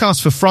 The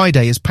forecast for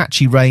Friday is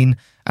patchy rain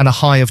and a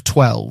high of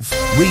 12.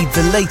 Read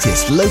the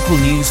latest local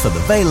news for the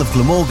Vale of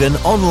Glamorgan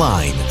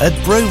online at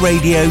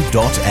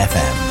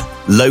broradio.fm.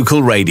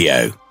 Local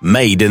radio,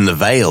 made in the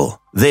Vale.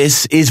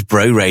 This is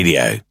Bro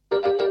Radio.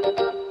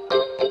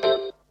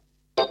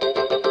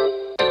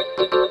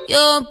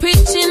 You're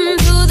preaching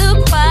to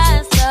the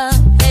choir, stop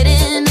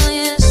betting on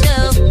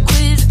yourself.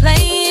 Quit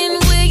playing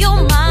with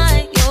your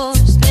mind, you're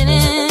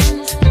spinning.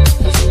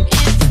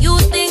 If you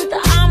think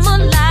that I'm a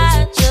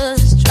lie,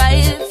 just try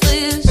it for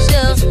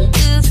yourself.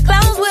 'Cause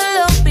clouds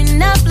will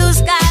open up, blue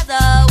skies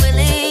are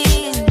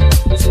willing.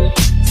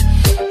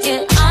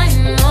 Yeah, I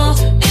know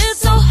it's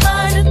so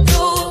hard to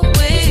throw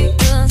away.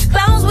 'Cause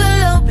clouds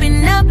will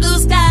open up, blue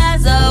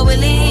skies are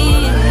willing.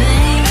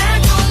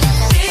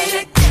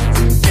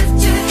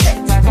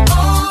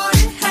 All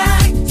the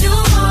high, you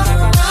wanna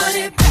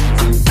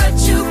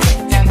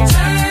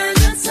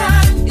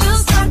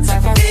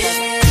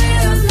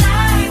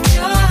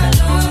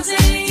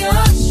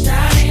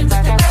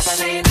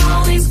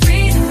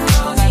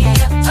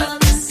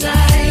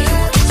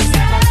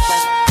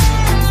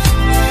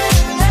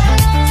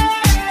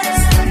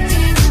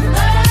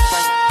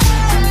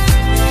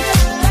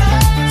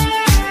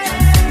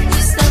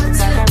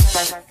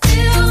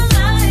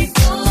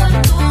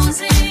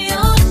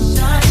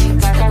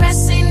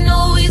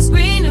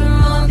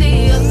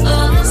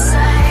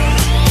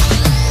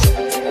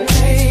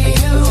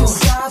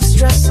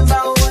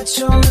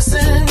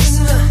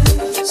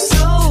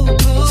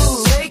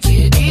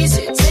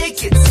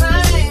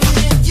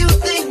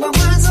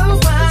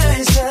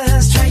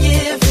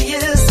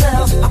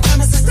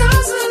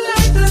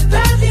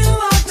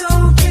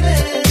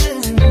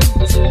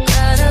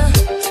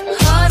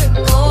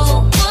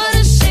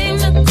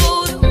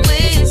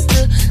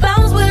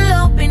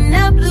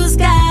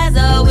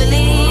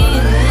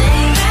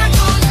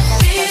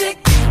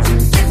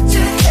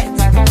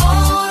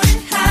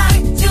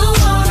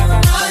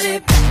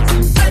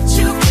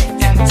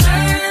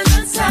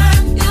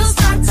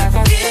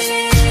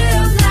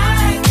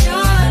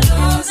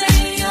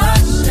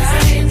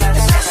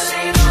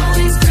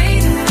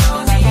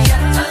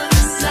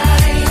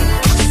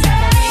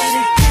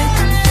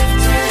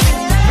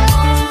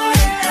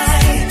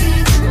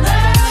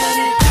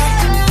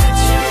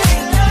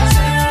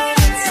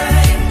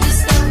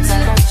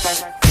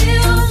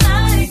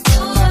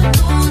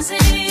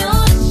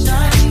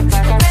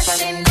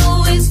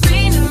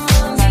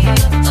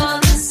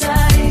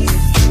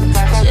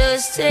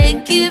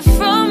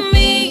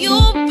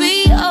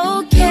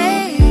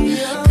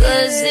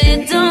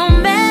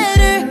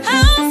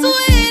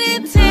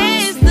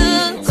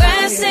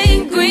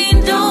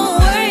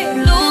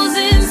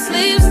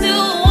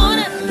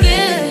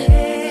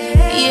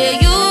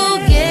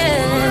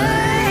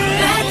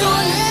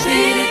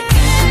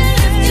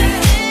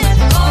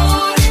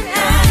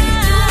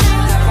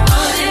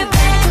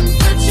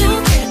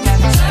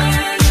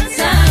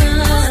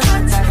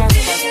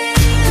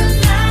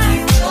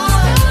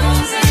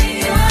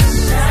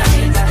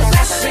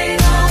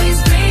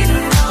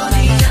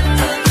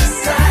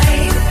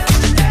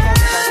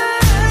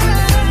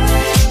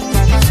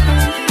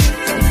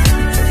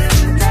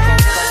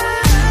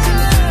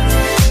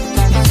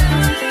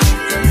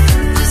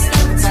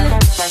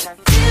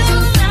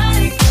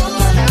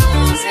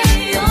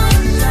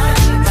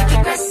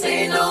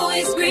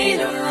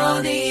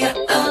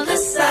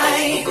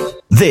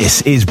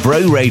This is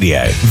Bro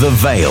Radio, the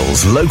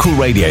Vale's local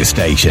radio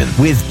station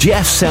with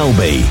Geoff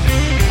Selby.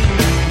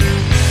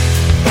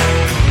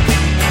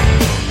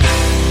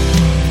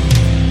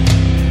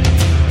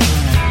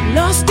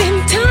 Lost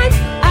in time,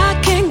 I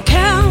can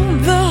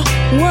count the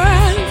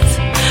words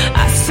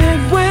I said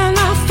when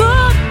I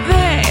thought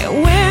they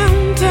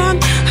went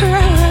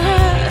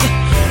unheard.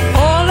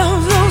 All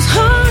of those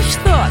harsh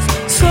thoughts,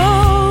 so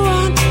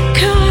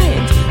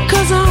unkind,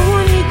 'cause I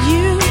wanted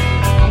you.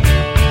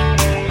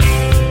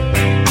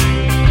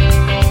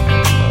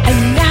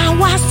 And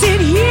now I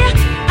sit here,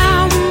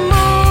 I'm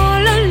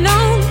all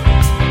alone.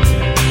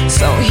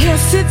 So here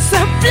sits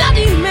a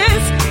bloody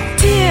mess,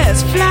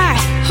 tears fly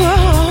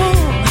home.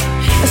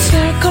 A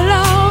circle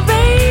of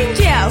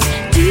angels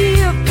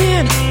deep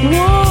in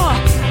war,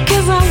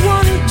 'cause I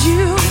wanted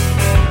you.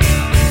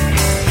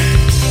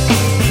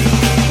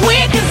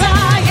 Weak as I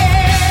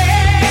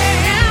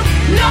am,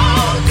 no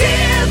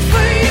tears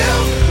for you.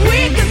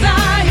 Weak as I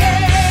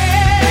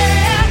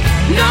am,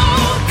 no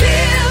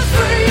tears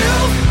for you.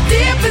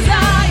 Deep as I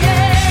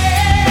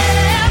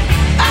am,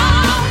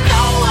 I'm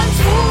no one's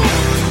fool.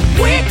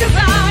 Weak as I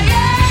am.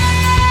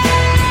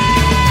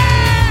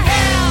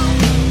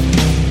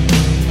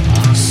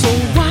 So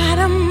what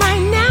am I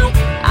now?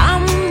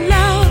 I'm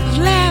love's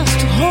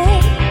last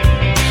home.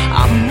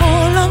 I'm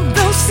all of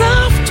those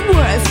soft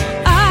words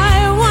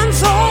I once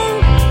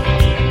owned.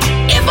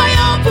 If I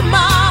open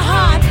my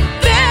heart,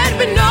 there'd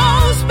be no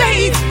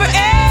space for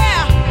air,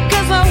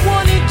 'cause I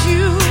wanted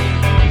you.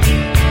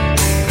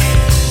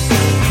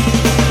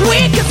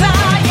 Weak as I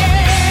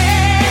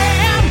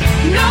am,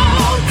 no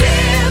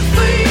tears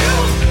for you.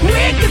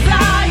 Weak as I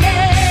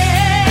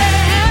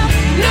am,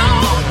 no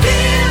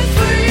tears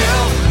for you.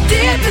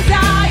 Deep as I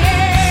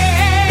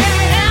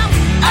am,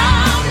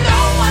 I'm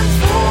no one's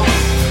fool.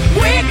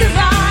 Weak as I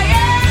am.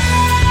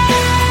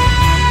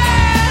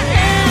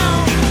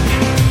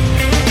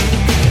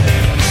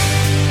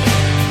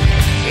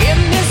 In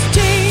this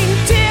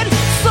tainted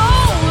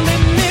soul,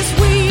 in this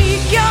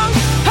weak young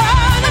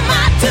heart, am I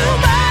too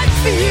much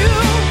for you?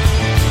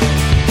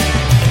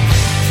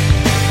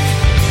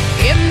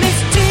 In this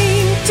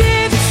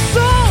tainted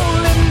soul,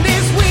 in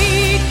this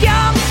weak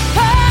young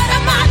heart,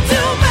 am I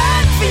too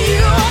much for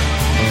you?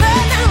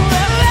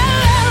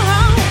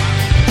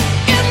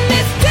 In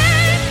this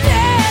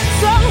tainted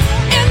soul,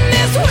 in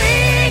this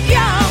weak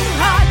young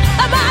heart,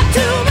 am I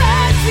too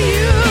much for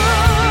you?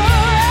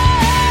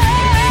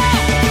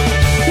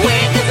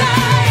 Weak as I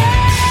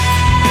am,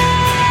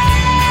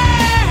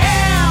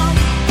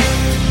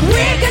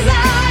 weak as I am,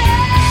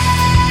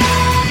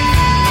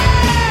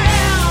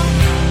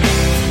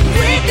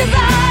 weak as I am,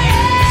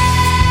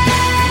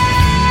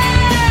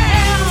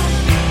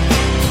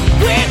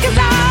 weak as I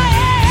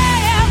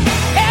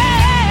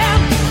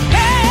am,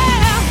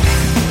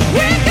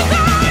 weak as I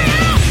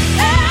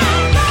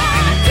am I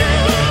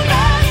too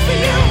much for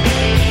you?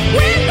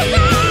 Weak as I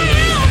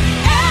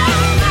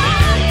am I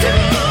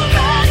too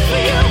much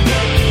for you?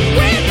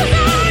 Weak as I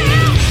am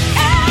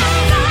I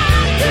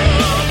too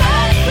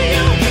much for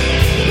you?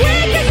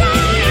 Weak as I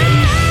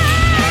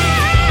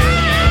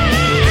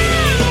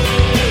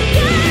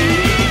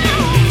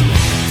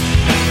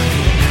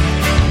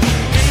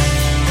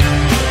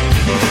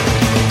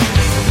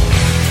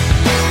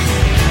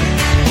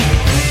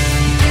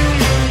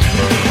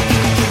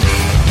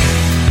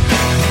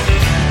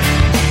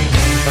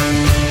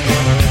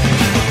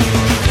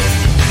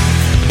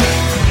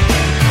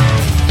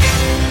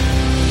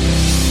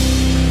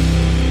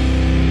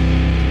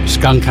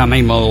Skunk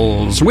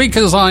Animals, Weak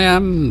as I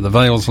Am, the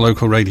Vale's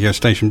local radio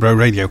station, Bro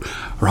Radio.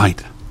 Right,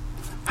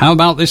 how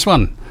about this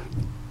one?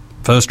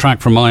 First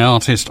track from my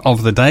artist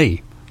of the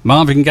day,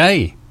 Marvin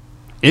Gaye,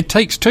 It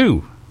Takes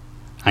Two,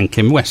 and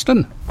Kim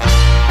Weston. One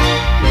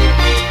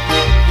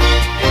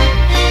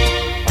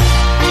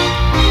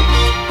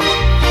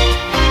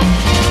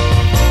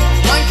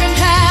can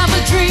have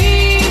a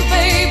dream,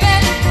 baby.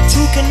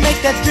 Two can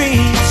make that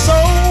dream so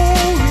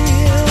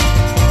real.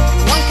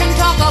 One can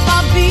talk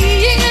about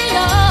being in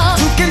love.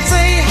 Two can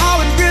say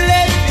how it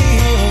really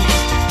feels.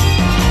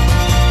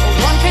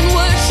 One can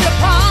worship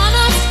on a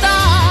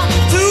star.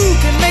 Two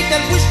can make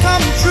that wish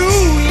come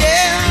true,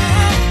 yeah.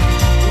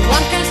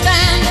 One can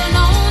stand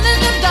alone in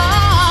the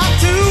dark.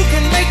 Two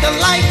can make the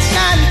light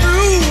shine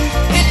through.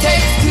 It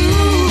takes two,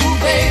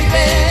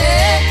 baby.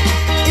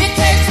 It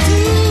takes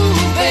two,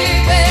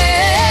 baby.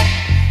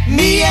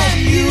 Me and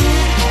you.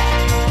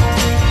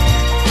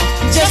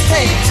 Just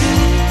take two.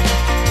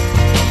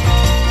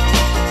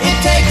 It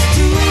takes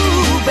two,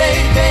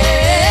 baby.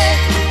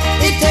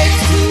 It takes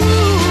two,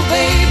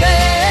 baby.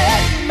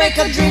 Make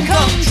a dream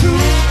come true.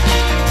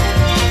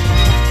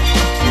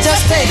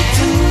 Just take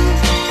two.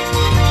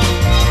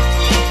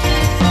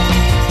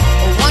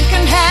 One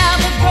can have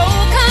a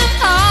broken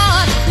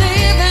heart,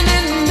 living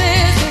in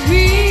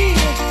misery.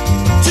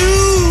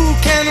 Two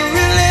can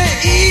really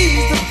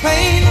ease the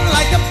pain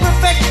like a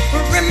perfect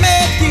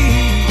remedy.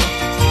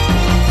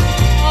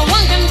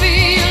 One can be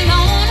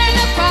alone in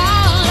a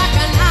crowd like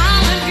an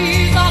island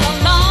piece all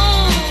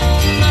alone.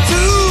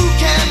 Two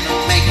can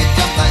make it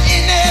just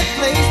in any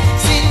place.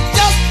 See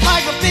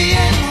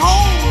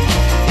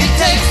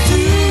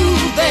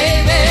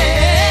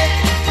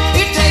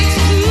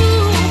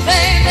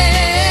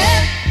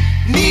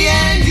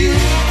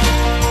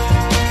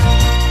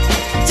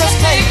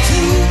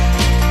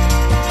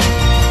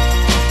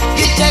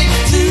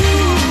takes two,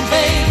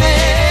 baby.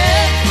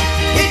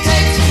 It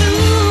takes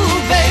two,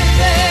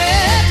 baby,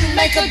 to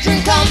make a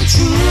dream come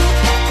true.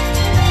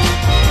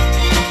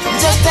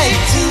 Just take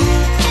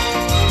two.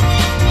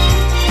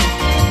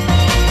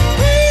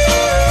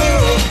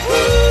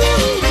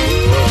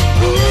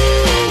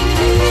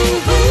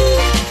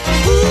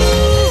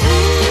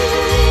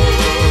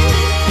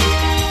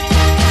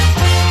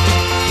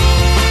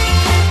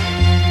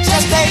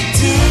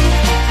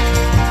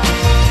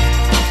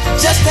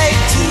 Just take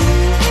two.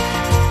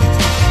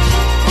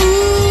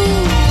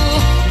 Ooh,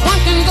 one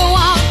can go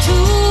out to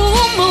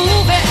a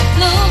movie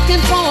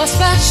looking for a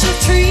special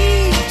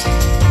treat.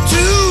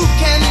 Two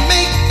can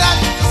make that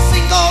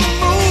single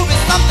movie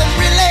something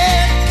really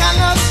kind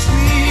of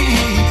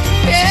sweet.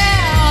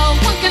 Yeah,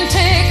 one can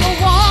take a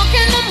walk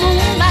in the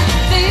moonlight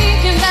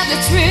thinking that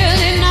it's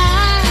really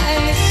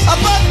nice.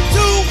 But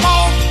two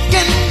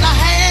walking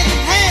hand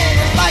in hand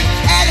is like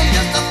adding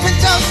just a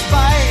pinch of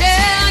spice.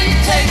 Yeah, it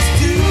takes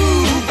two.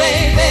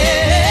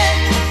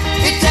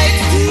 It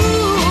takes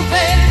two,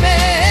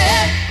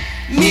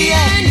 baby, me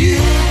and you.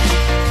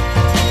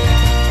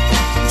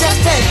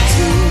 Just take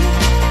two.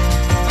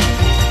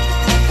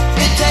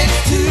 It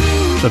takes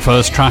two. The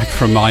first track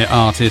from my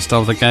artist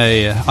of the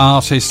day,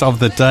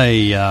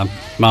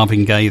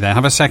 Marvin Gaye there.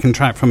 Have a second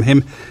track from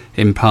him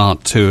in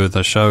part 2 of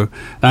the show.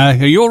 Are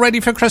you all ready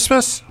for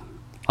Christmas?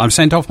 I've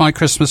sent off my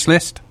Christmas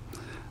list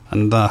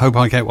and hope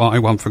I get what I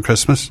want for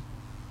Christmas.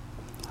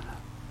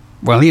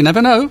 Well, you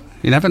never know.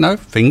 You never know.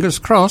 Fingers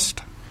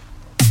crossed.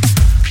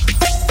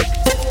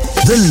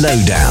 The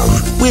Lowdown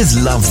with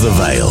Love the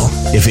Vale.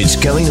 If it's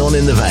going on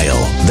in the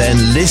Vale,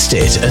 then list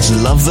it at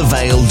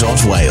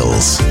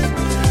lovethevale.wales.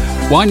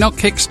 Why not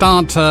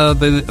kickstart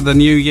the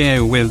new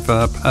year with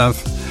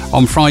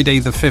on Friday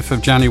the 5th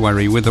of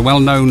January with the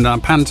well-known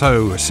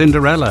panto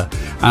Cinderella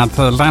at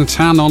the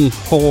Llantanon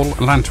Hall,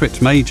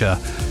 Llantwit Major,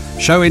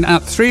 showing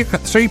at 3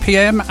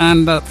 p.m.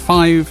 and at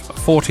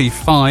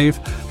 5:45.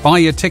 Buy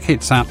your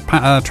tickets at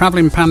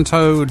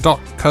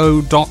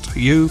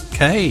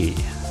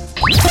travellingpanto.co.uk.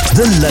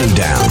 The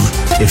Lowdown.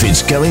 If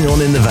it's going on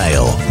in the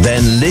Vale,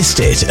 then list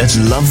it at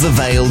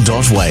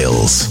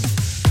lovethevale.wales.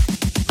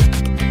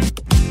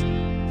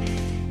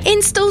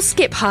 Install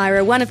Skip Hire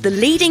are one of the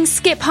leading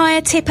skip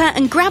hire, tipper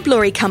and grab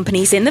lorry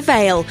companies in the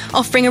Vale,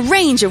 offering a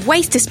range of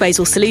waste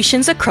disposal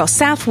solutions across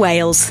South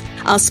Wales.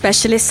 Our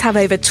specialists have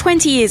over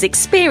 20 years'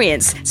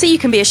 experience, so you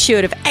can be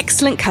assured of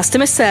excellent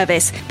customer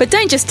service. But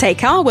don't just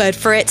take our word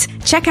for it.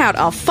 Check out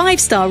our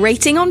 5-star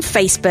rating on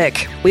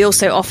Facebook. We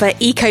also offer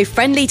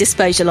eco-friendly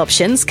disposal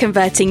options,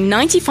 converting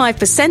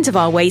 95% of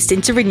our waste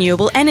into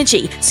renewable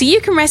energy, so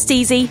you can rest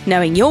easy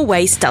knowing your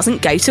waste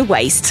doesn't go to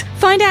waste.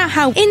 Find out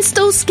how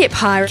Install Skip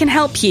Hire can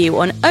help you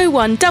on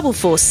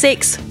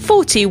 01446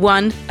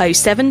 421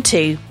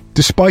 072.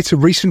 Despite a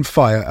recent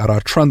fire at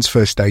our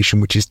transfer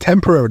station, which is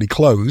temporarily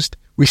closed,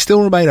 we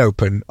still remain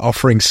open,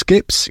 offering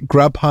skips,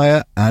 grab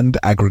hire and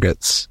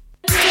aggregates.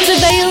 The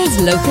Vale's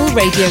local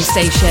radio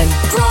station.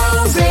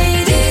 Pro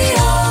Radio.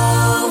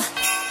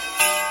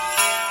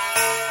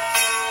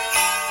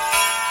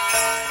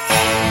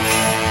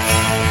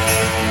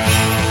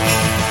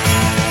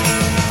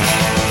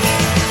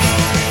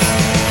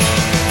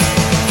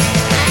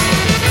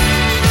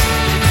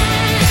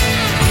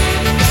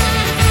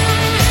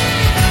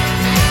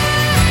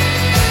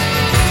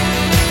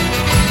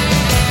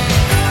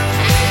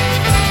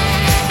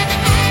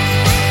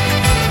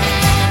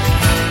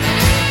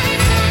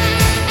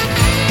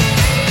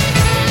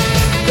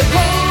 The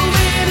cold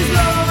wind is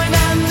blowing.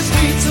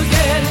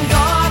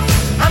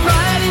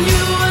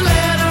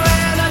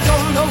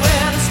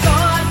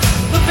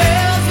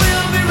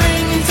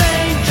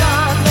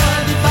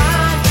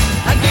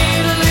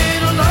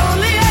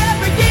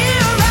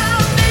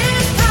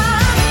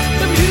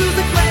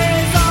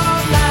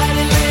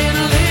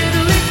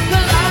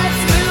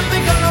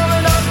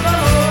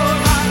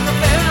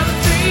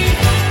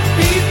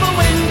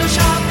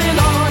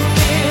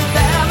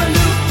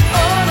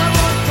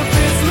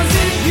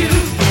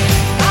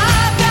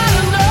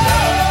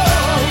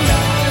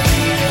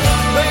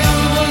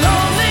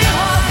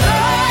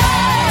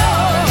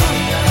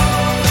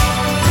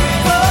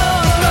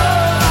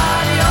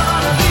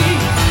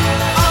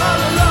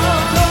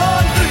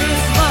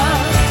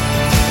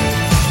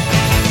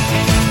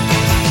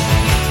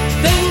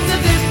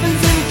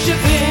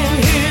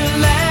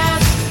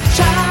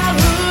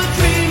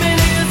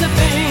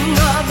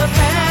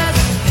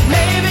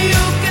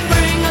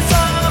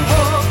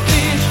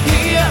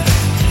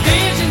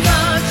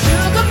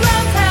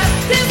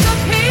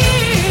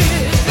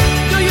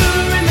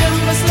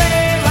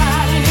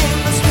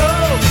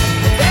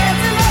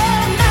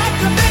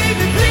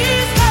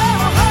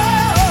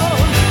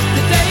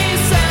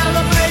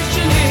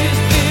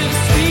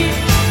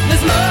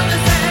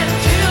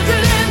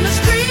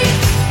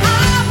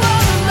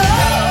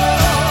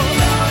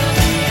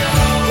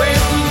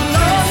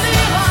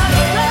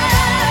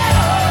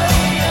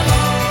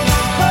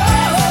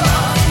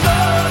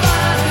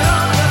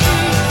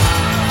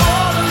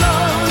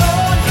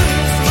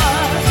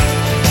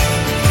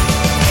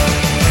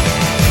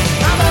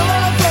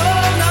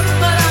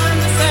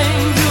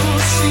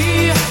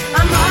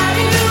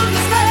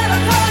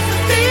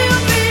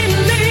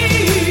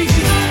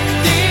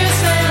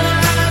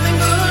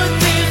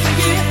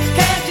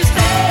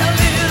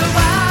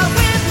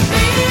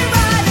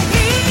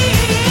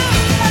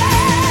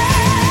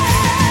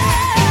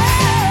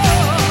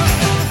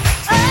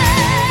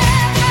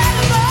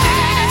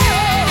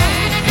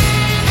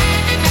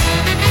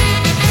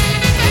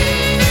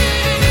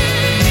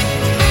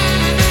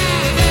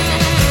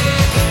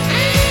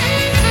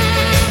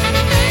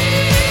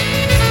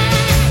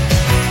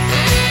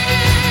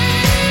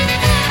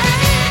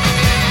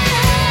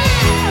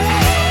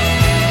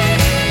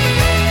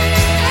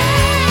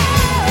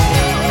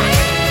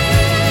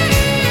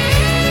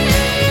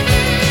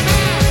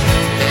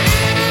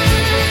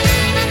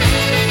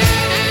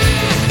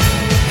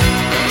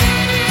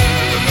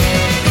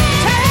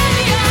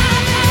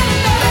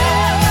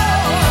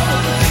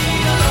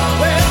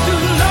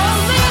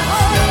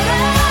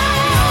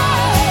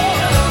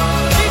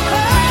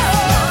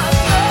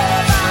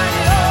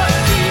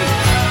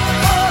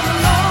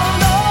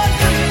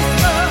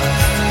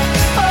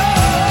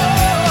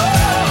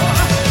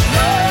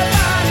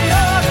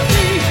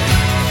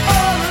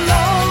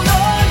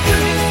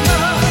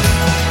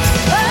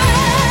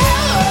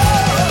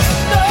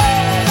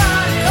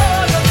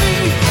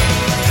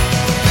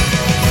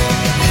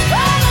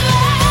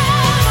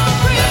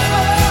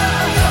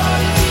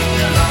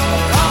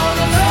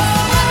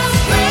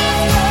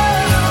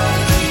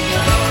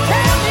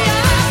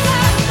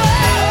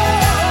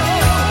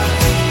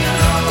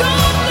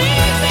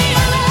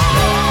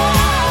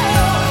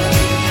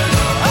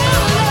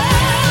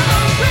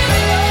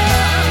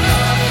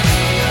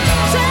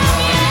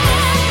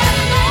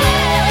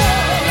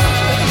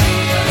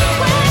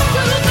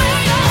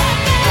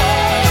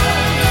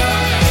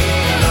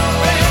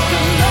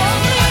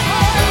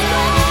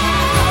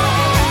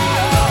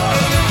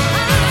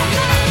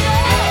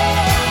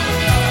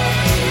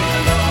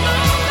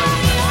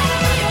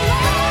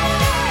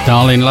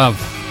 Darling Love.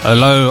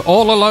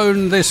 All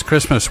alone this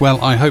Christmas. Well,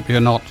 I hope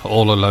you're not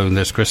all alone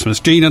this Christmas.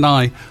 Jean and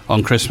I,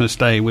 on Christmas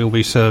Day, will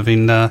be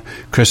serving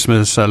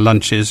Christmas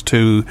lunches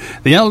to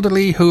the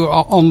elderly who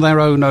are on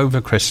their own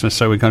over Christmas.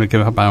 So we're going to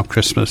give up our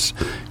Christmas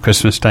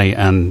Day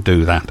and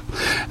do that.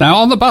 Now,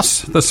 on the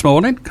bus this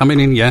morning, coming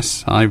in,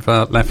 yes, I've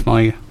left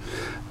my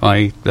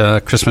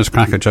Christmas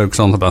cracker jokes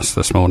on the bus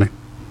this morning.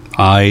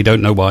 I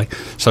don't know why.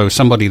 So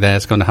somebody there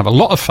is going to have a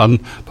lot of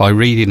fun by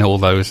reading all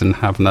those and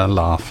having a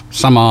laugh.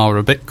 Some are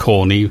a bit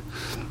corny.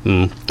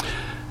 On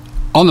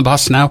the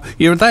bus now,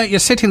 you're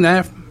sitting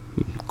there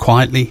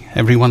quietly,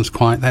 everyone's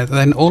quiet there,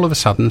 then all of a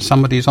sudden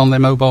somebody's on their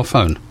mobile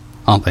phone,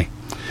 aren't they?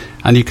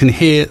 And you can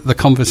hear the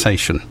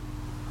conversation.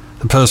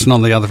 The person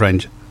on the other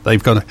end,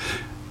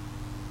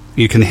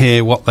 you can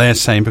hear what they're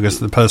saying because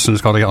the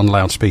person's got it on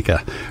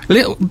loudspeaker. A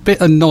little bit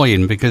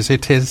annoying because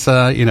it is,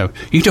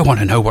 you don't want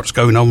to know what's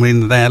going on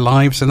in their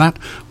lives and that.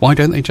 Why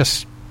don't they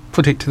just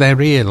put it to their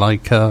ear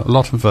like a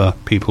lot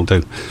of people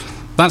do?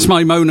 That's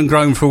my moan and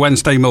groan for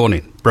Wednesday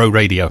morning. Bro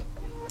Radio.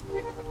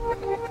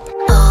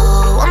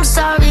 Oh, I'm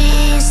sorry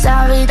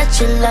that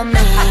you love me.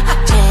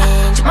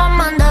 Change my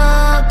mind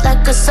up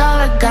like a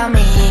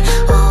origami.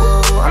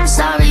 Oh, I'm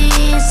sorry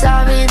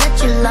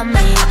that you love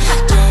me.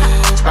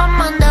 Change my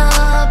mind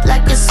up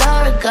like a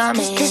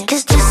origami.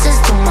 Kiss kisses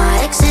to my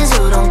exes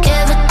who don't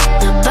give a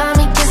about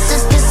me.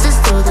 Kisses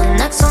to the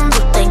next ones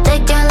who think they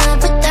can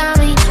live without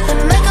me.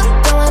 And make up,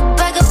 going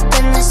back up,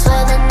 and they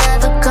swear they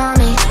never call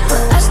me.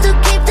 But I still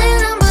keep their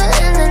number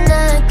in the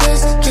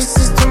necklace.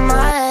 Kisses to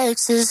my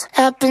exes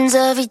happens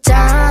every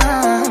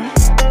time.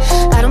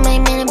 I don't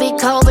make me to be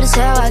cold, but it's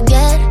how I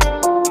get.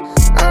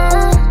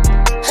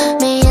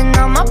 Me and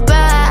all my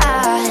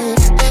pride,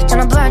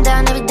 tryna burn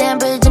down every damn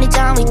bridge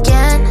anytime we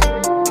can.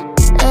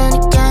 And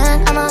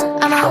again, I'm a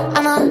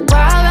wild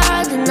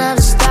ride that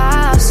never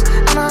stops.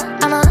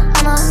 I'm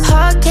a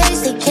hard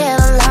case they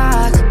can't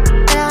unlock.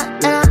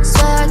 And I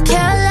swear I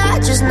can't lie,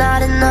 just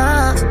not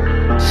enough.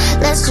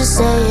 Let's just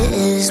say it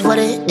is what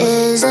it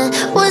is and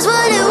was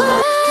what it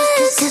was.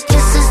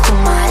 Kisses to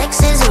my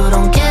exes who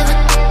don't give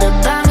a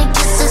about me.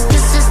 Kisses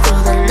to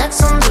the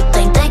next ones who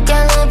think they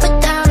can live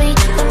without me.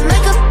 And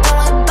make up,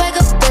 going back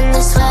up, and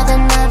they swear they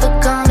never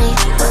call me.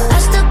 But I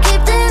still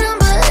keep their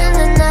number in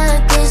the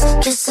necklace.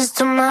 Kisses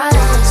to my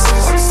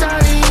exes. I'm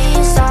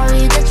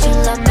sorry that you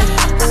love me.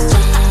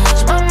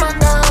 Change my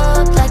mind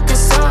up like a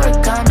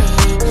origami.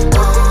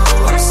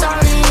 Oh, I'm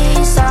sorry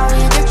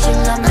that you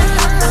love me.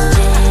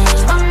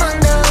 Change my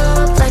mind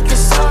up like a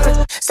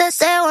origami.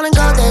 Say I wanna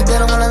go there, they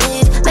don't wanna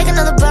leave. Make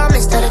another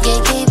promise that I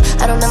can't keep.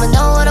 I don't ever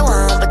know what I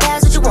want, but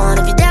that's what you want.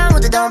 If you're down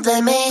with it, don't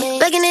blame me.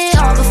 Making it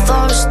all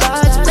before it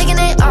starts, making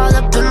it all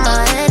up in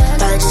my head.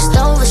 Probably just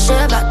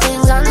overshare about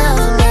things I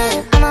never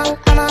meant. I'm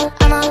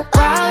a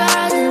wild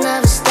ride that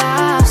never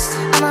stops.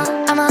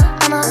 I'm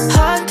a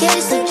hard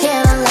case that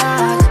can't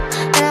unlock.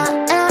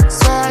 And I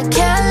swear I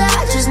can't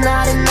lie, just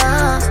not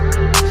enough.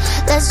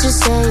 Let's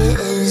just say it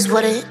is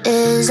what it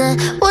is and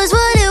was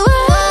what it was.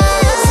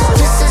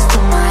 Kisses to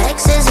my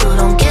exes who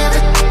don't give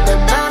a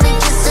about me.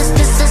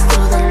 Kisses to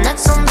the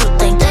next ones who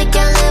think they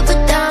can live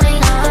without me.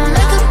 And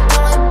make up,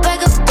 going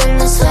back up, and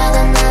they swear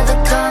they never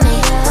call me.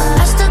 But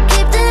I still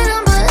keep their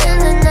number in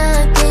the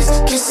necklace.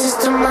 Kisses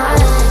to my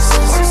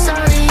exes. I'm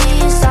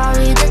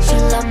sorry that you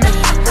love me.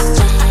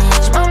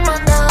 Change my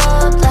mind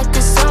up like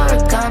a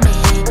origami.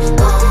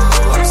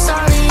 Oh, I'm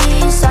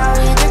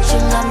sorry that you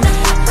love me.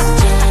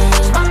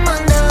 Change my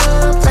mind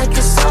up like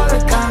a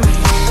origami.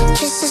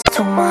 Kisses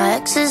to my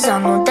exes. I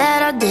know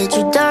that I did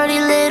you dirty,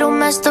 little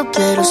messed up,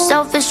 little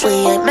selfish. We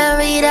ain't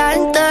married, I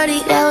ain't 30.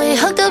 Yeah, we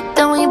hooked up,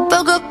 then we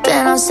broke up,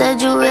 and I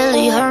said you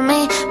really hurt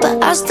me.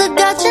 But I still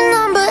got your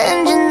number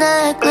and your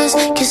necklace.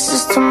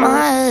 Kisses to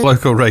my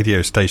Local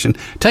radio station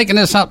taking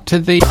us up to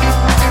the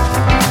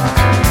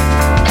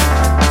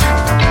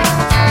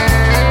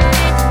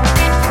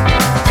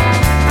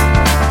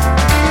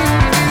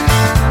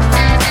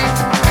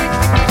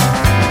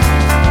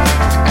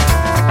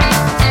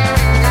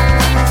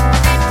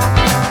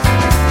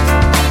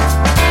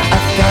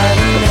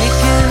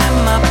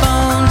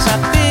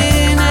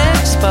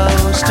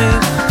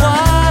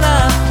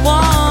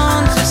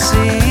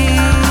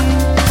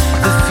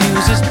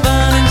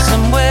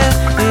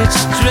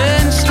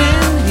drenched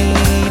in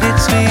heat,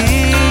 it's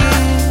me.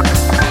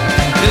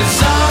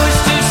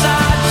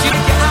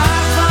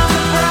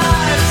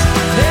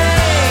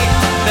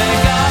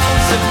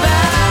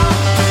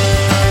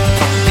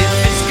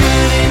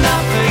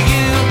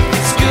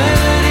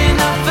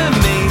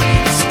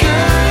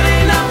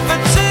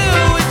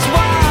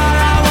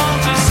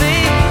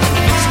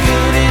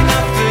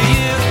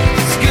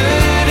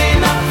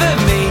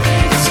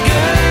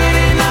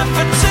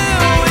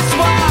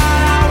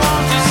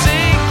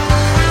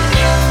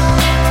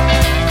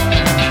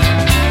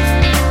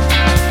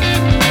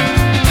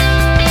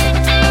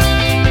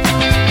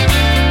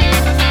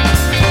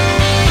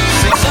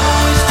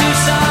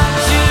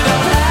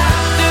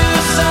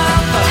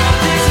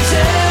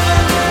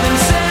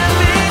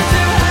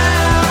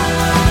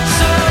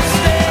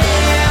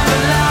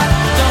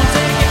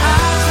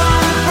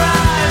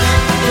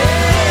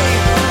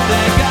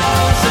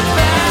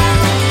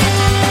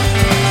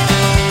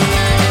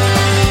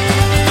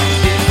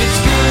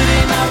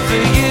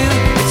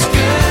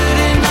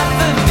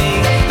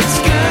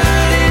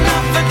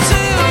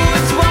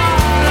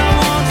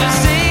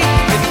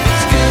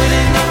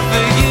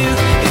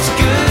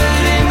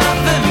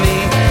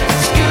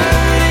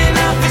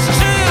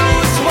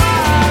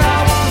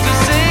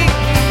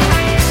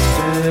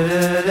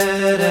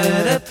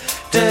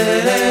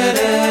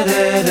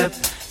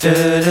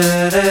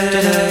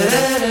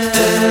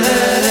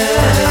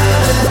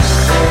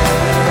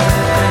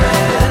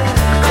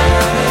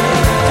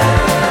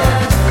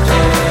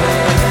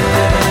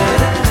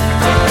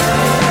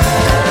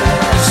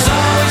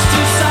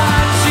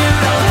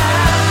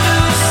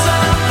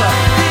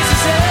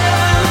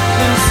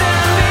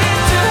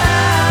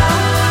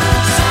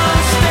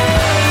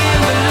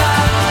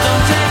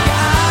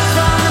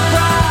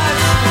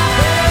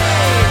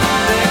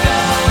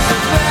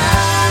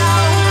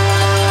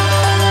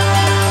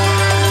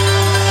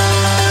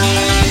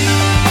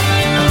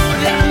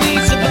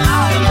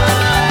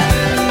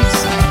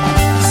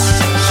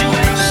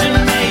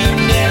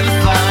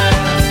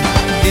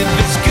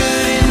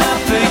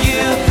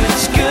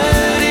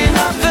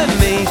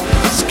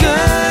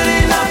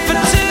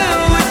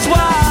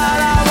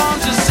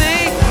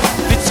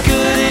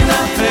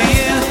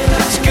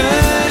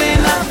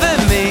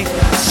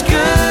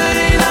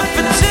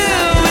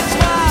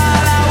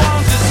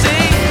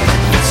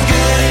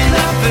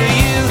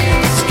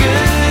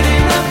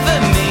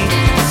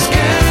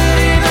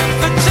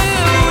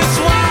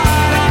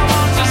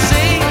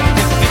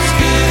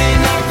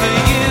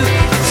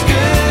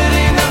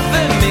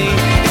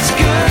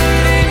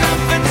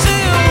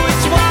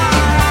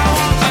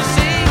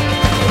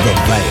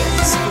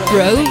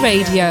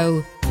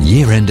 Radio.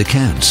 Year-end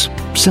accounts,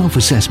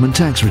 self-assessment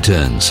tax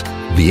returns,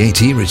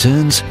 VAT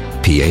returns,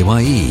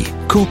 PAYE,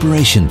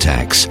 corporation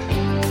tax.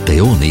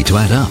 They all need to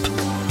add up.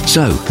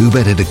 So, who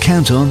better to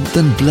count on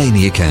than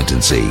Blaney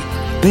Accountancy?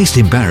 Based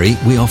in Barry,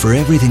 we offer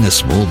everything a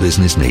small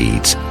business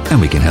needs. And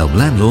we can help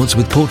landlords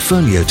with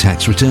portfolio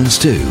tax returns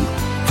too.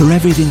 For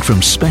everything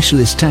from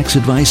specialist tax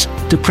advice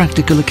to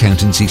practical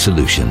accountancy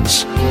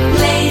solutions.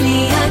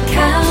 Blaney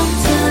Accountancy.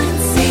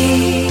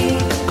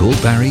 Call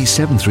Barry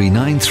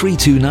 739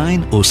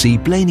 329 or see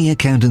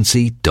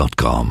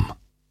blaneyaccountancy.com.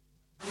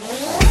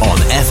 On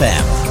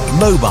FM,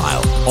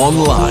 mobile,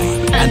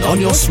 online, and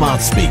on your smart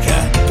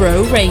speaker.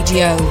 Bro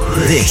Radio.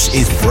 This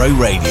is Bro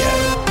Radio.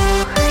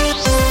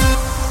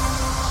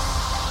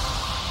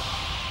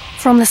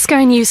 From the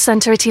Sky News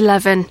Centre at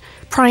 11.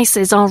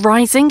 Prices are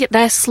rising at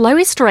their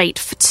slowest rate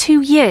for 2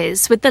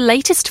 years, with the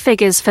latest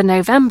figures for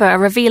November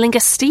revealing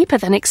a steeper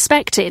than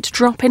expected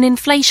drop in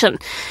inflation.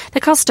 The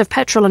cost of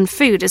petrol and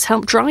food has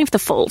helped drive the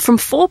fall from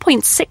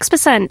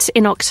 4.6%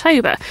 in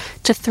October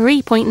to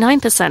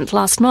 3.9%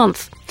 last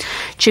month.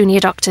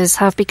 Junior doctors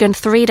have begun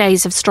 3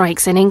 days of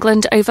strikes in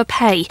England over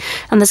pay,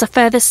 and there's a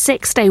further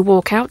 6-day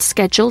walkout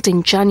scheduled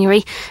in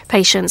January.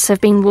 Patients have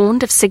been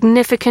warned of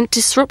significant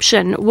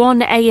disruption.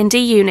 One A&E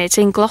unit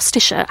in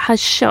Gloucestershire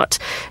has shut.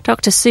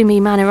 Dr Sumi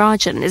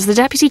Manarajan is the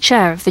Deputy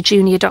Chair of the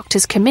Junior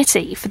Doctors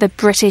Committee for the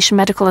British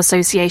Medical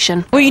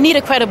Association. Well, you need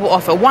a credible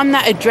offer, one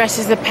that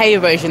addresses the pay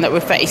erosion that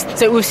we've faced.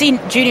 So we've seen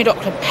junior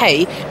doctor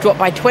pay drop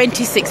by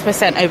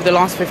 26% over the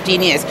last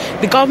 15 years.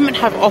 The government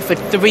have offered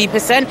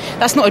 3%.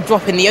 That's not a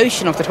drop in the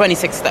ocean of the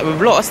 26 that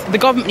we've lost. The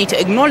government need to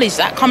acknowledge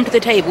that, come to the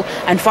table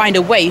and find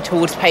a way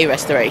towards pay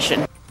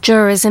restoration.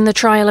 Jurors in the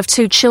trial of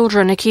 2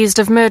 children accused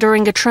of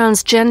murdering a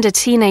transgender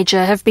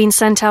teenager have been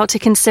sent out to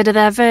consider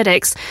their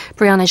verdicts.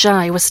 Brianna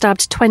Jai was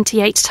stabbed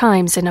 28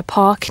 times in a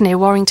park near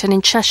Warrington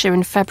in Cheshire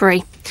in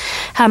February.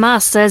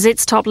 Hamas says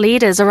its top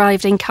leaders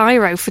arrived in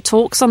Cairo for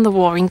talks on the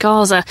war in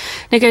Gaza.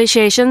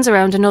 Negotiations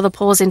around another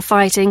pause in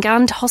fighting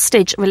and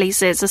hostage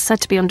releases are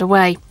said to be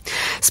underway.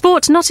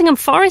 Sport: Nottingham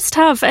Forest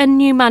have a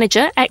new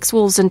manager.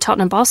 Ex-Wolves and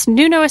Tottenham boss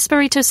Nuno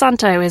Espirito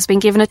Santo has been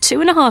given a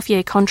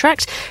 2.5-year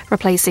contract,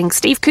 replacing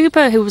Steve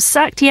Cooper, who was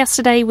sacked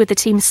yesterday with the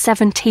team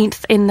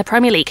 17th in the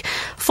Premier League.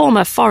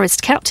 Former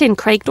Forest captain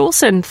Craig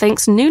Dawson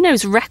thinks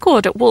Nuno's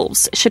record at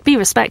Wolves should be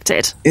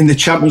respected. In the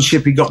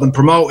Championship, he got them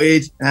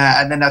promoted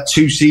and then had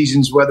 2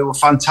 seasons where they were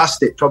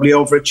fantastic, probably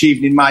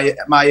overachieving in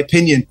my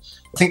opinion.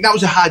 I think that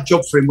was a hard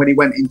job for him when he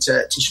went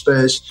into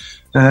Spurs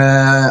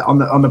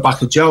on the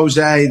back of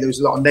Jose. There was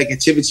a lot of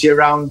negativity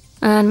around.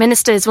 And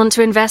ministers want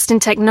to invest in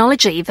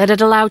technology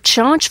that'd allow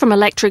charge from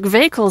electric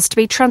vehicles to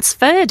be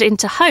transferred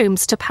into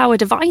homes to power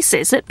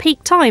devices at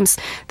peak times.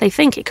 They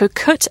think it could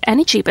cut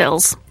energy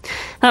bills.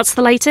 That's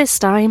the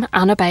latest. I'm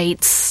Anna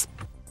Bates.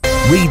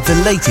 Read the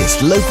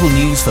latest local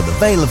news for the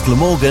Vale of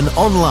Glamorgan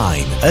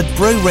online at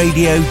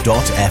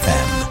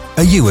broradio.fm.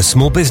 Are you a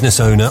small business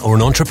owner or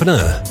an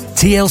entrepreneur?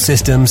 TL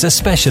Systems are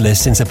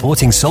specialists in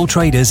supporting sole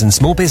traders and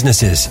small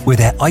businesses with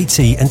their IT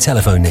and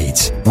telephone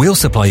needs. We'll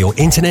supply your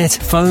internet,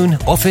 phone,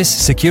 office,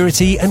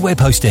 security and web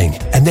hosting,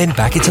 and then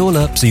back it all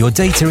up so your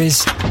data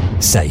is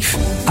safe.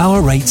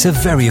 Our rates are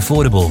very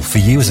affordable for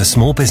you as a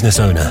small business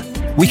owner.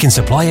 We can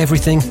supply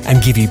everything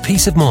and give you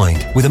peace of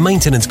mind with a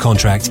maintenance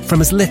contract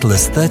from as little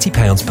as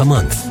 £30 per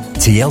month.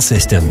 TL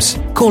Systems.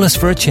 Call us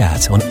for a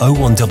chat on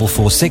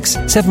 01446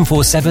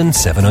 747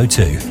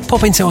 702.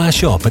 Pop into our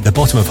shop at the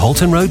bottom of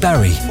Holton Road,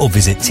 Barry, or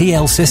visit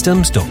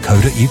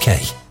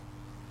tlsystems.co.uk.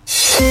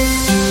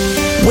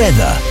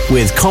 Weather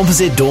with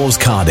Composite Doors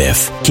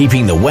Cardiff.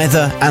 Keeping the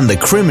weather and the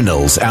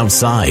criminals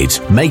outside.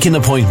 Make an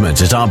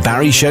appointment at our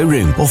Barry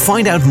showroom or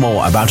find out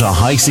more about our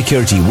high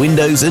security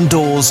windows and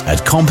doors at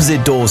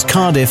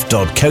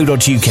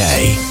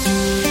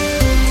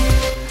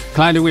compositedoors.cardiff.co.uk.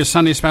 Cloudy with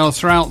sunny spells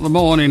throughout the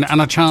morning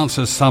and a chance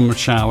of some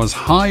showers.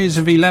 Highs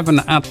of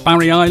 11 at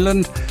Barry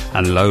Island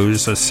and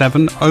lows of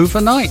 7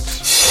 overnight.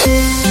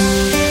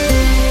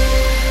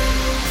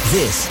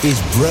 This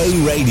is Bro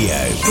Radio.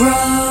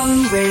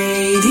 Bro Radio.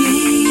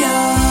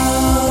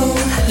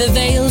 The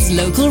Vale's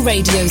local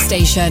radio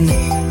station.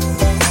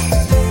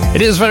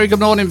 It is very good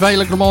morning,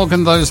 Vale of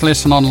Glamorgan. Those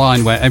listen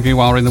online wherever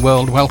you are in the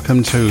world,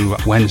 welcome to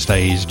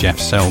Wednesday's Geoff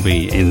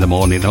Selby in the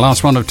morning, the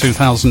last one of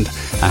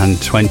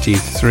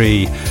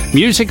 2023.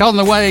 Music on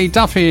the way,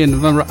 Duffy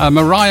and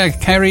Mariah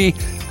Carey.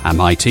 And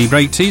my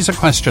tea-break teaser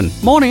question.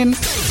 Morning.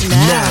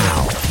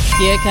 Now,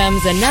 here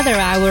comes another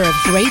hour of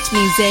great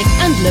music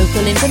and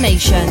local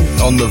information.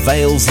 On the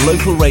Vale's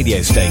local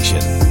radio station.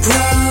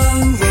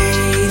 Bro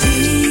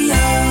Radio.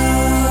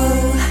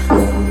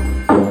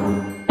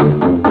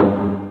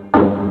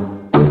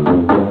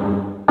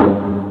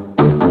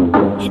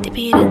 Hit the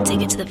beat and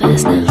take it to the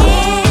verse now.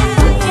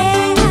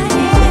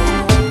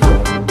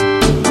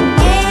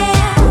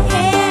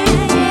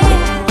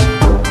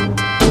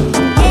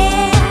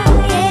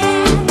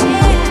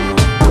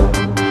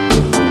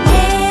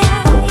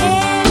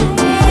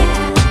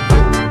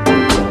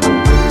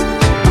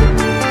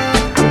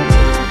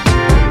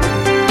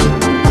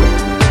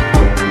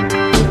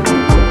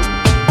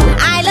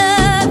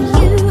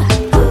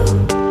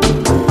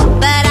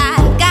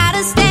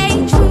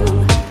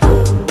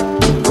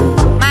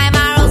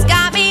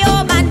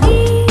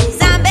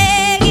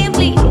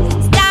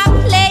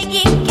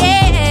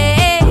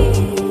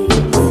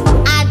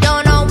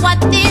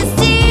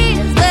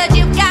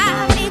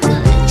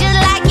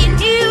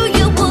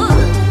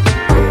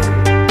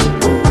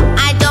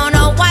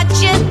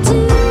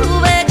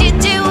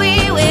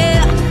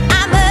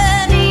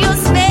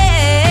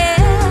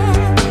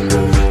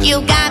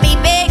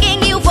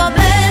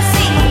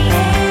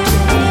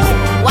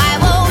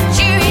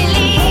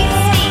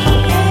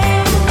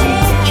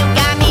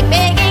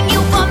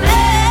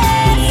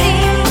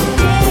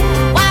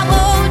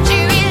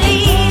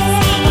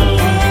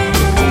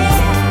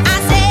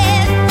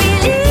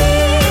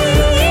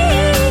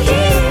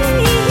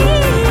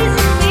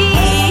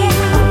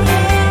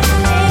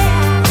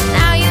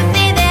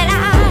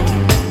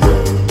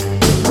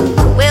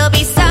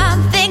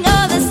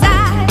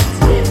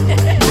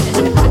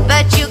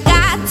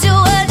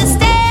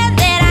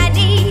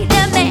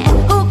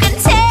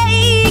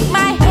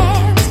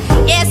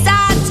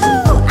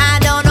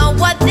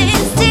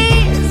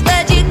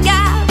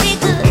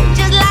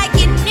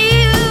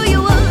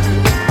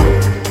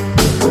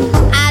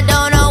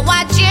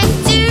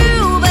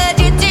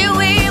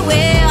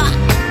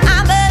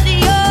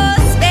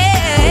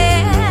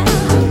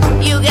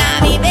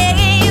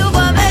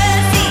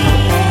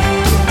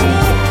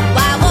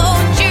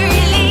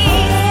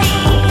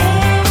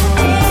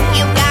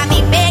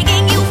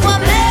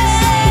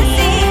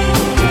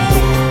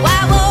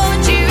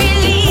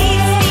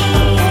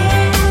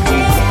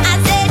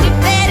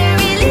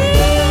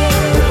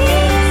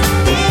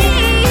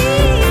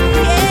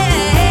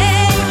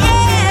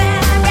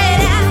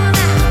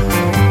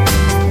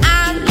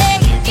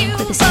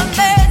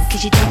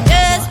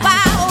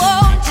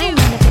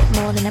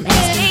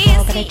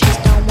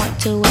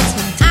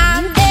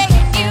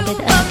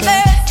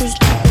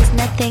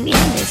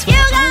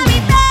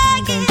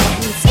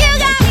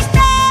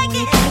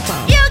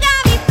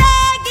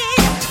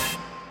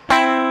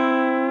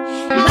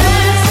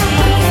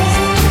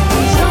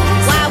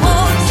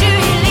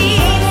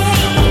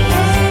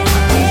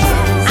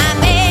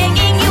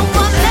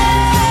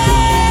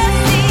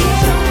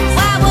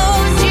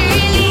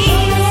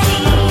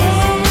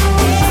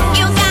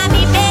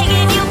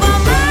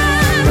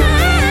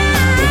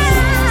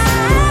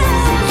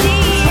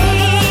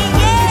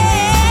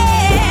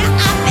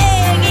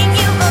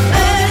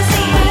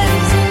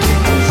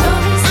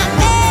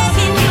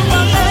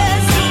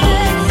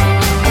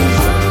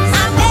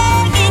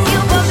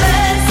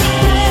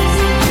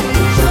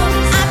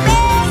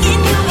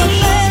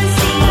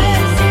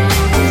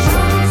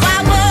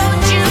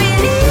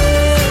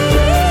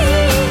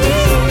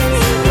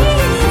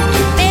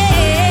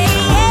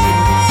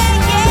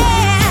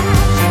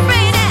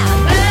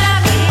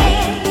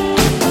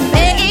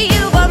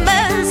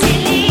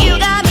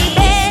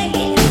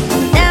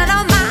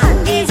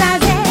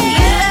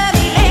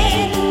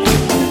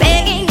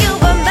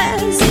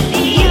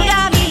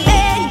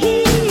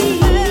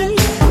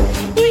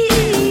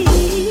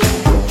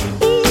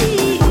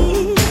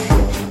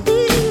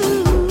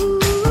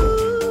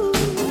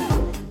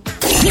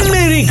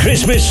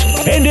 Christmas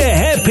and a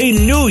Happy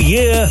New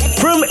Year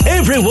from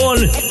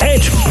everyone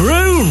at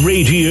Brew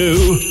Radio.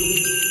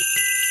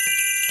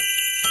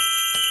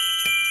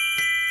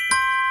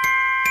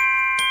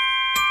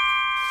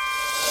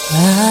 I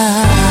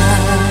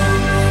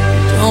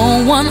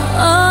don't want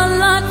a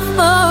lot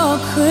for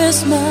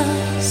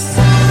Christmas.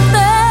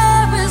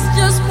 There is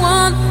just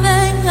one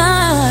thing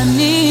I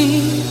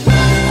need.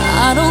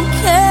 I don't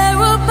care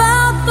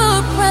about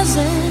the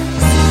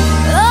presents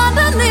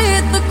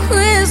underneath the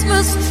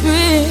Christmas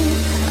tree.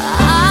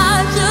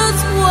 I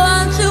just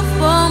want you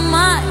for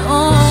my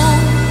own,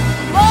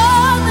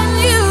 more than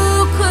you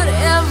could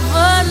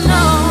ever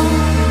know.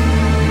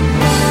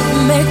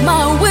 Make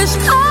my wish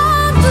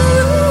come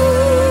true.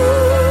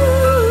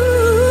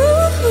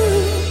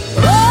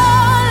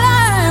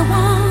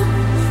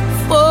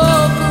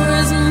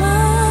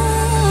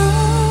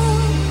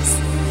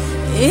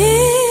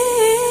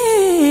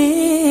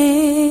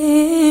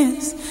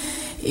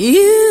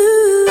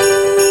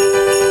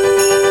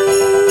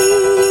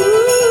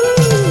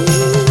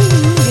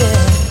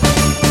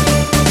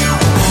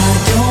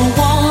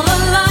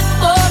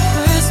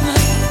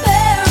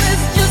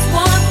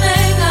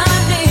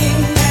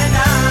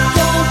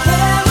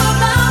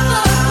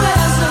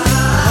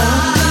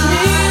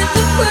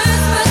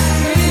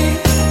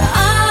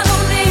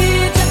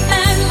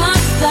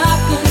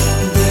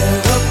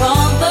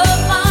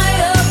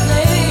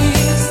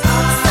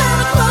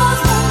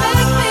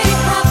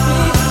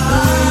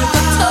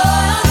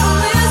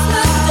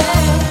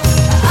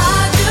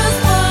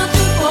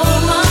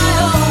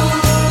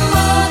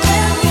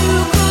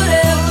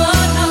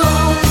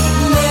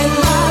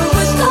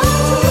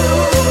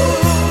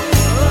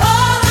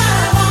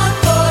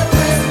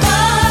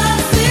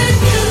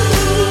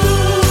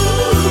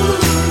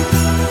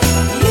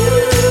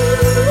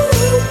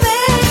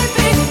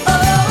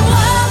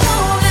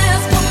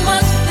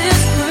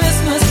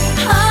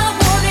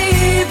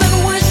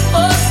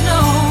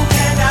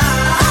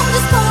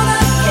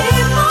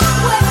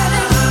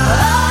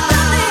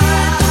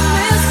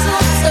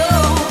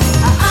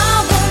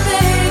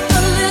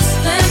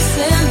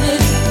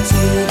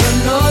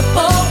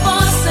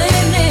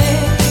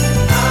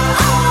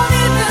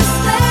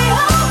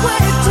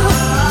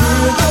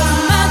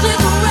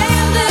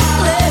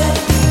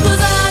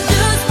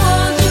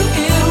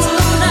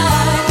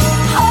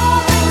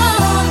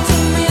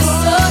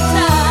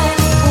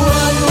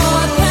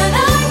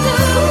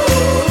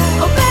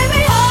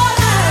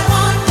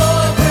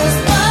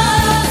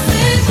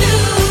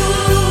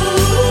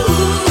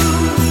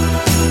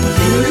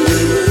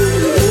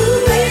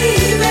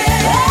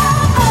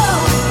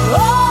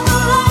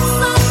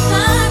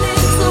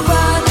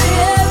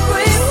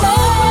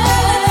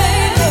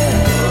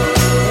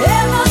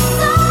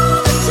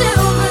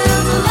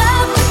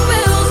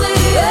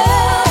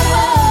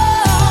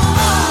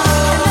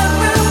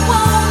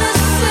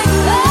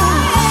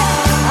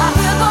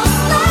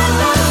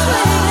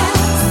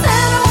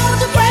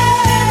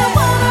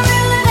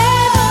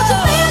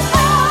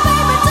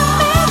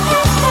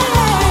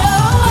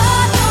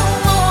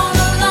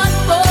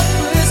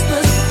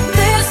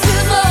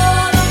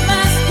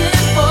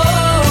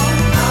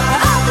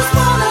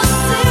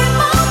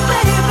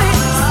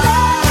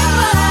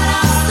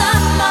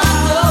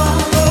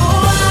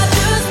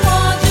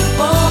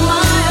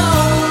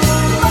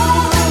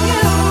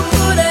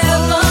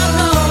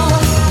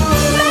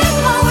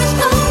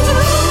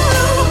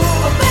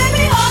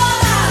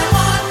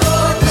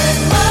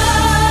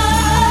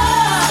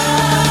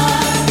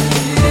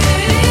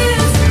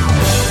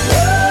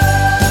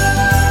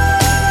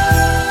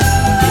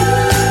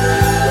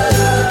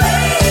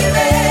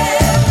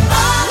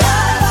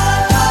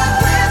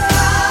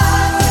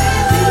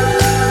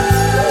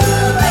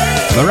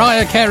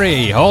 Mariah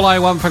Carey, All I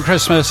Want for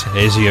Christmas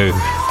Is You.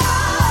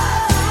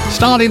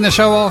 Starting the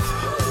show off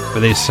for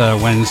this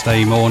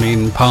Wednesday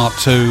morning, part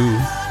 2,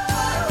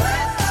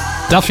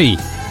 Duffy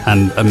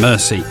and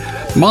Mercy.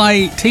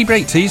 My tea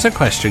break teaser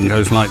question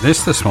goes like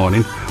this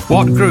morning.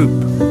 What group?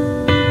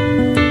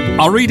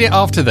 I'll read it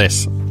after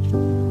this.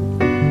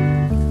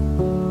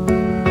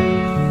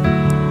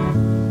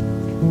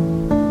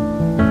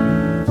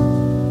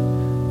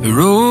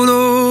 Roll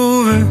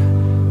over,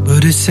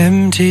 but it's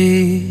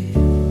empty.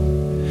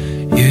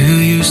 You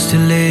used to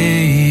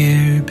lay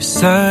here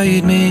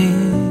beside me.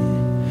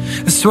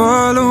 I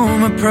swallow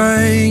my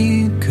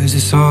pride, 'cause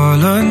it's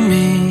all on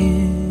me.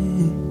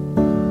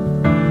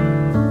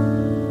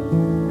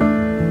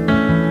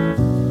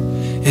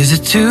 Is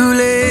it too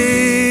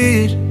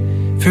late?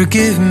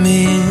 Forgive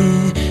me.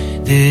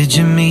 Did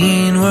you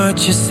mean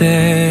what you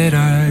said?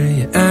 Are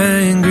you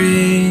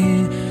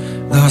angry?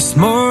 Lost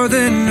more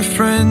than a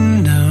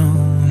friend, now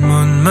I'm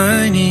on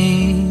my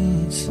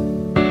knees.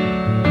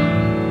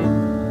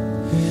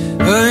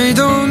 I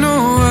don't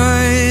know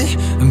why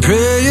I'm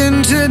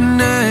praying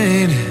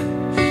tonight,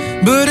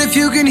 but if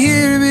you can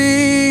hear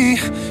me,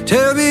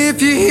 tell me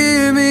if you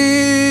hear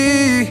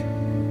me.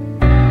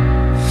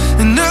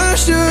 And I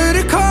should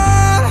have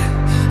called,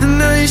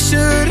 and I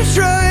should have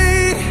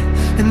tried,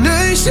 and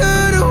I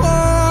should have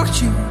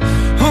walked you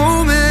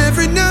home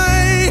every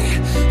night.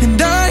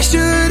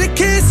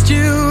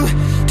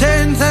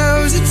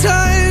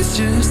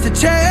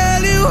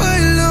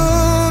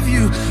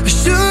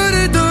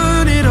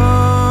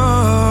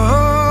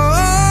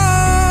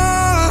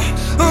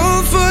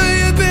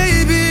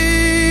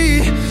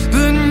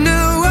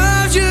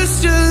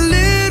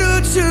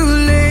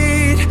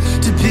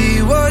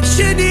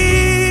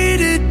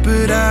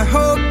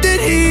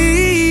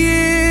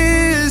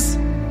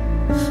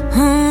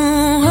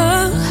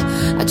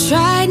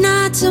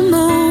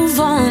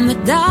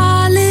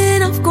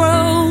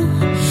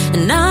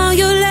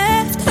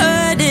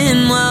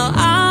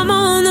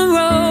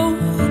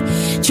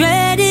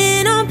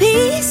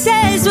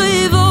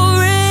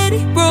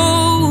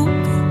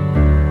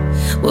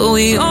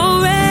 we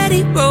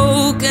already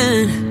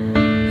broken.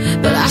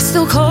 But I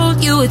still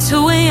called you at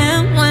 2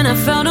 a.m. when I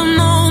felt a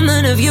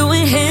moment of you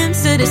and him.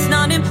 Said it's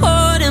not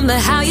important, but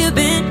how you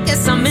been?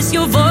 Guess I miss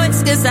your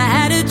voice, guess I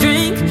had a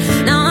drink.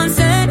 Now I'm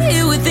sat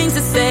here with things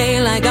to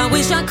say, like I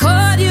wish I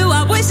called you,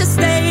 I wish I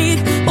stayed.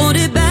 Hold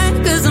it back,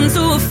 cause I'm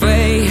too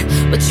afraid.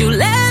 But you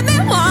let me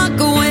walk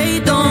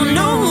away, don't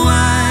know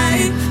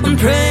why. I'm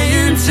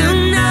praying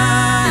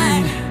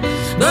tonight.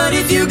 But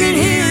if you can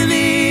hear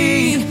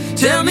me,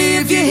 tell me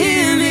if you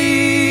hear me.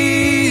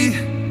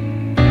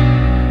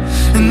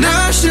 And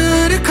I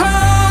should've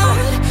called,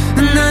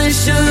 and I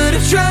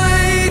should've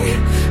tried,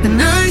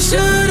 and I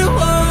should've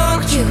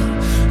walked you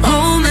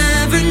home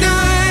every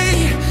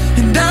night.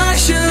 And I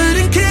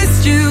should've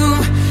kissed you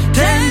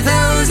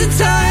 10,000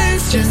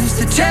 times just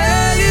to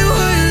tell you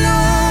I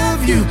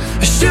love you.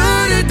 I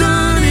should've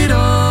done it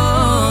all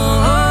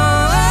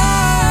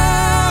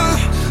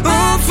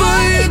for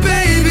you,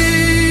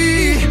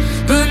 baby.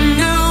 But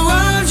now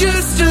I'm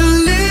just a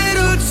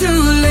little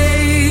too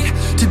late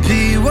to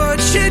be what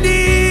you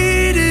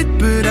needed.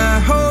 But I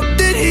hope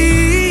that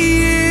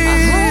he is. I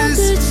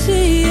hope that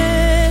she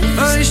is.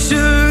 I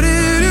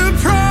shouldn't have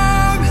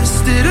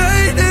promised that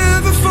I'd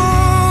never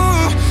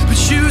fall, but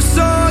you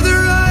saw the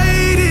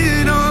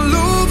writing all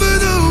over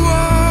the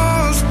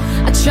walls.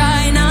 I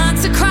try not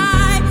to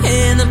cry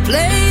in the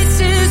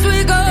places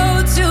we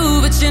go to,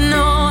 but you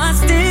know I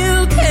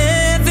still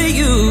care for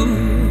you.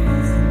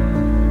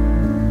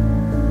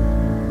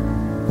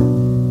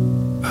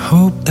 I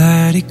hope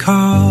that he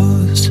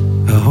calls,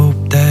 I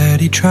hope that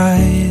he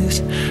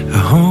tries, I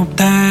hope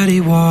that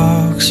he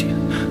walks you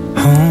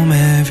home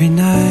every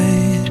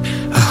night.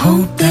 I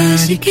hope that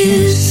he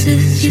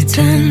kisses you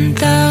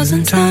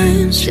 10,000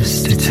 times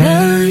just to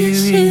tell you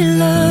he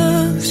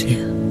loves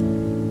you.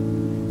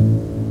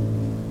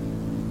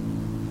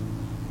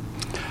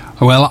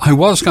 Well, I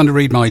was going to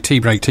read my tea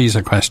break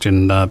teaser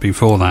question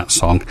before that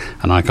song,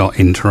 and I got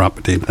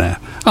interrupted there.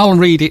 I'll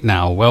read it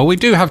now. Well, we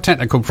do have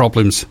technical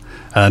problems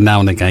now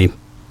and again,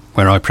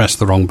 where I press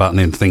the wrong button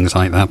and things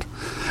like that.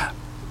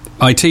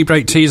 My tea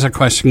break teaser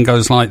question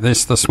goes like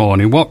this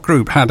morning. What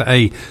group had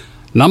a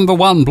number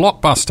one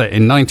blockbuster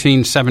in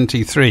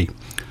 1973?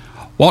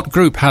 What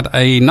group had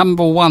a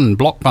number one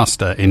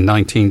blockbuster in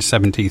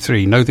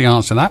 1973? Know the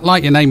answer to that?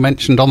 Like your name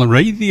mentioned on the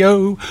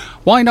radio.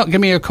 Why not give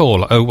me a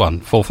call?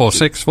 01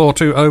 446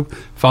 420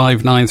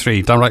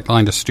 593. Direct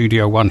line to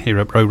Studio 1 here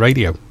at Bro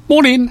Radio.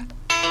 Morning.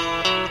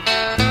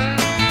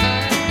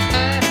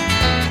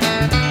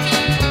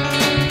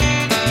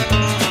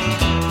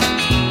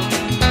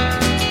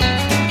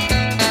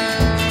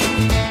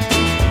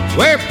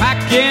 We're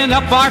packing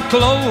up our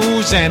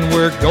clothes and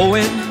we're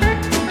going.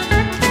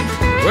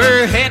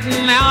 We're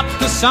heading out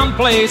to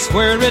someplace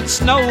where it's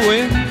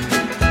snowing.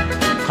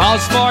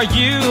 'Cause for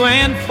you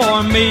and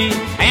for me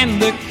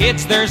and the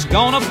kids there's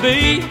gonna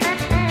be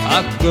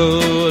a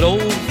good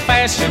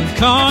old-fashioned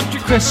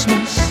country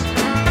Christmas.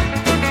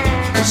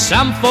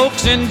 Some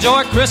folks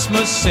enjoy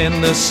Christmas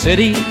in the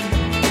city.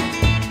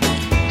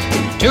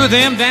 To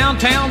them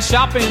downtown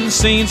shopping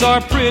scenes are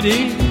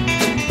pretty.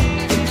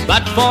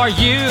 But for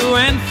you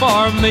and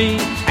for me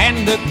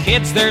and the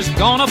kids there's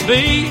gonna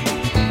be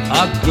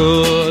a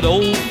good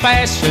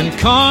old-fashioned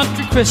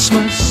country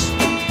Christmas.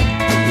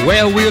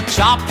 Well, we'll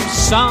chop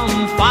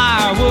some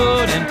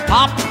firewood and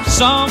pop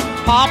some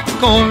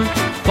popcorn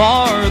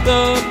for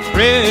the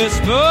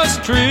Christmas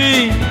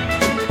tree.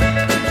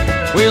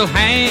 We'll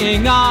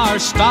hang our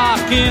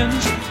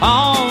stockings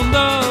on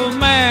the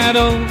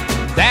meadow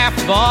there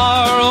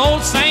for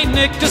old Saint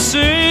Nick to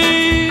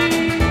see.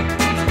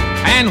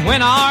 And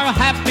when our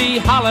happy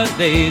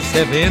holidays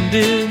have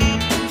ended,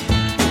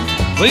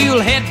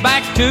 we'll head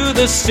back to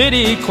the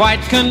city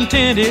quite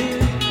contented,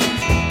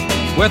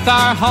 with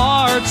our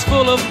hearts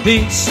full of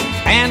peace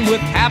and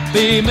with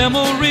happy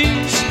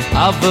memories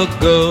of a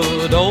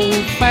good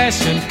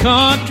old-fashioned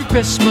country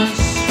Christmas.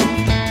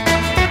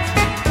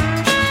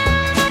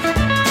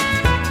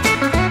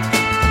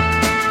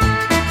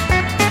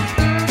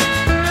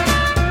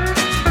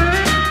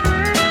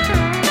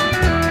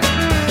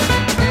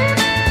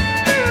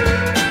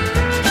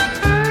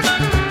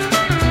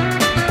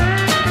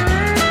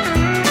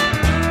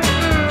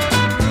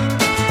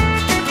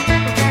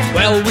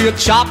 We'll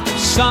chop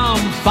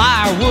some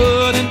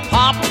firewood and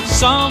pop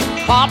some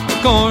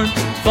popcorn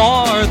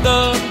for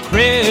the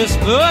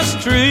Christmas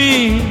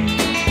tree.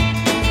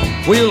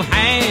 We'll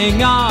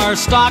hang our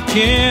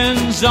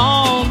stockings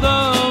on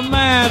the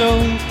meadow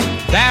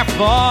there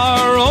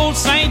for old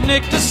Saint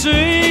Nick to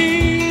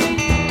see.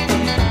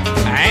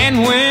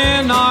 And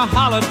when our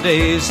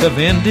holidays have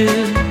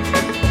ended,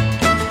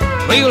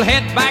 we'll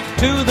head back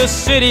to the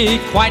city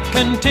quite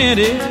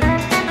contented,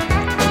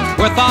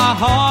 with our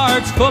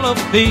hearts full of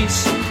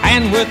peace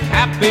and with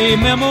happy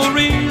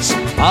memories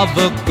of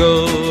a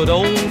good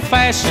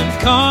old-fashioned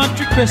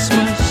country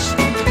Christmas.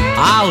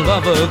 I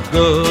love a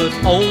good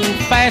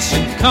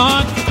old-fashioned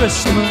country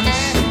Christmas.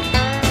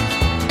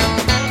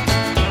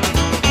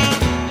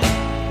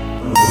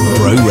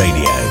 Bro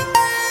Radio.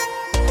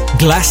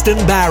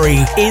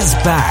 Glastonbury is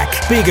back,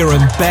 bigger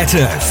and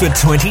better for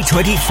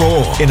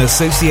 2024 in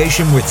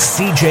association with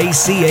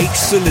CJCH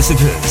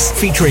Solicitors,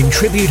 featuring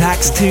tribute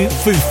acts to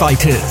Foo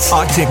Fighters,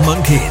 Arctic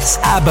Monkeys,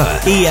 ABBA,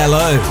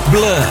 ELO,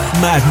 Blur,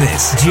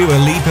 Madness, Dua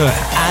Lipa,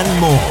 and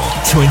more.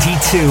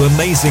 22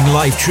 amazing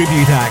live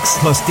tribute acts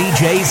plus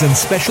DJs and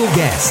special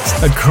guests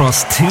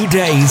across 2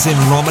 days in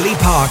Romilly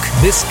Park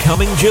this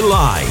coming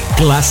July.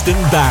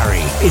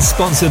 Glastonbury is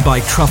sponsored by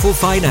Truffle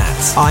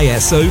Finance,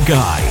 ISO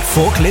Guy,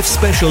 Forklift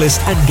Specialist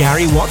and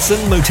Gary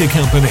Watson Motor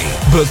Company.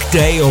 Book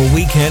day or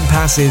weekend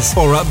passes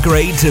or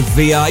upgrade to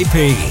VIP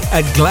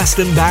at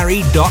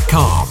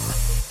glastonbury.com.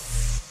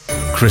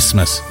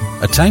 Christmas.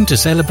 A time to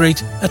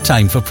celebrate, a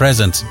time for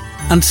presents,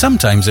 and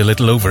sometimes a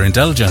little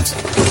overindulgence.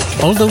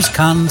 All those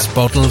cans,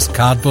 bottles,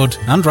 cardboard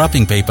and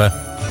wrapping paper,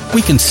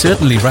 we can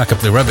certainly rack up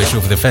the rubbish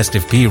over the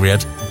festive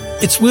period.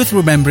 It's worth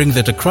remembering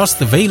that across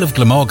the Vale of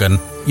Glamorgan,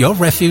 your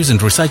refuse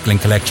and recycling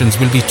collections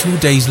will be 2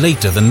 days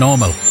later than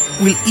normal.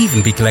 We'll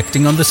even be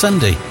collecting on the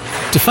Sunday.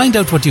 To find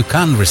out what you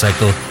can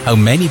recycle, how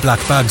many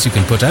black bags you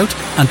can put out,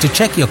 and to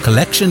check your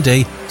collection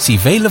day, see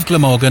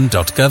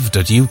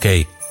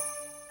valeofglamorgan.gov.uk.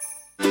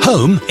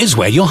 Home is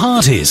where your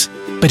heart is.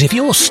 But if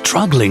you're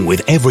struggling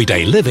with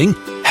everyday living,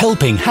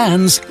 Helping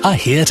Hands are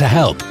here to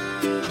help.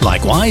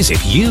 Likewise,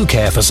 if you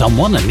care for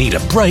someone and need a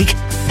break,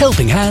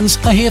 Helping Hands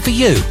are here for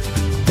you.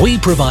 We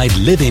provide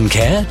live-in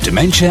care,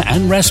 dementia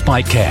and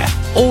respite care,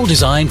 all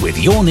designed with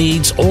your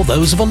needs or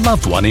those of a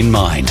loved one in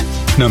mind.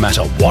 No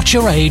matter what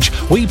your age,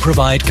 we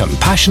provide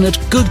compassionate,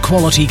 good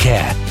quality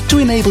care to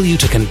enable you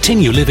to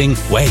continue living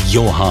where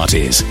your heart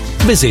is.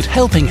 Visit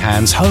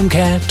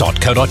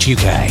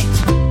helpinghandshomecare.co.uk.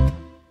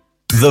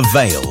 The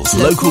Vale's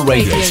local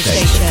radio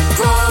station.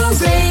 Pro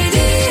Radio.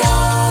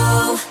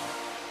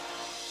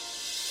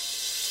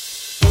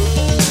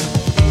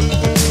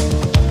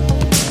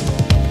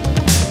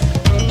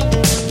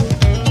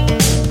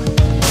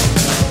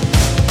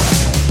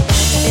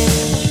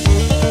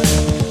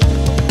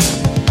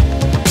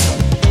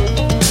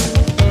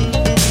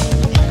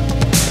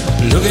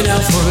 Looking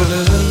out for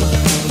love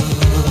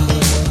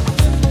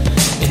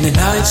in the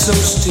night so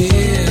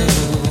still.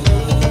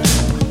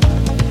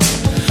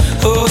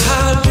 Oh,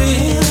 how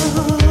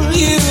build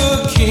you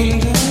a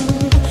kingdom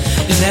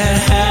in that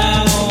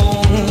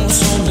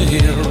house on the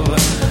hill.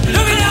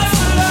 Looking out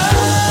for love,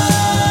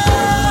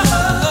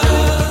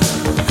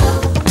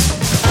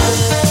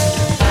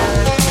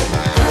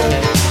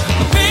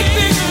 a big,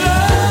 big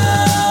love.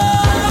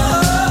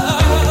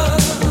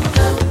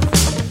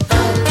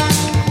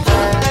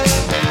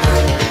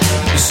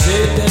 You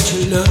said that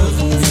you love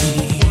me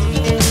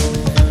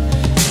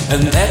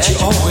and that you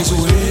always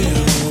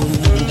will.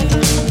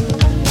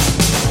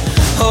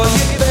 Oh,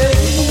 you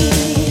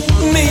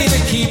beg me to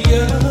keep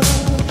you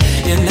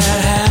in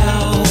that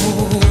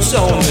house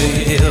on the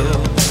hill.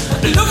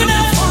 Looking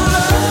out for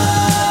love,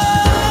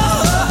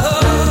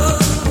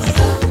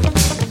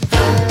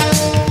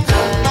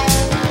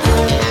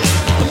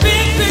 a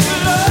big, big